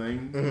Cavill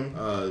thing,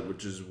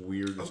 which is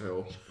weird as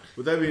hell.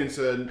 With that being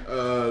said,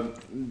 I'll be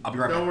right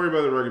back. Don't worry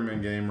about the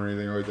recommend game or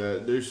anything like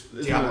that. There's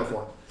Diablo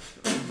 4.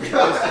 I ain't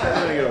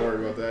gotta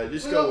worry about that.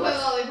 Just go play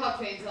watch.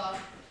 Lollipop Chainsaw.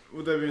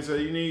 With that being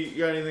said, you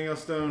got anything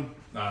else, Stone?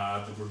 Nah,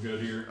 I think we're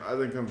good here. I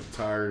think I'm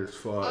tired as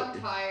fuck.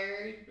 I'm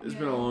tired. It's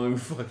been a long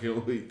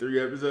fucking week. 3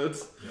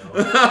 episodes.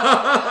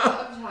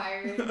 I'm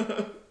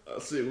tired.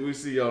 We'll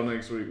see y'all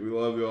next week. We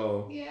love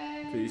y'all.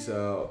 Yay. Peace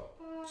out.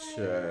 Bye.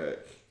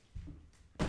 Check.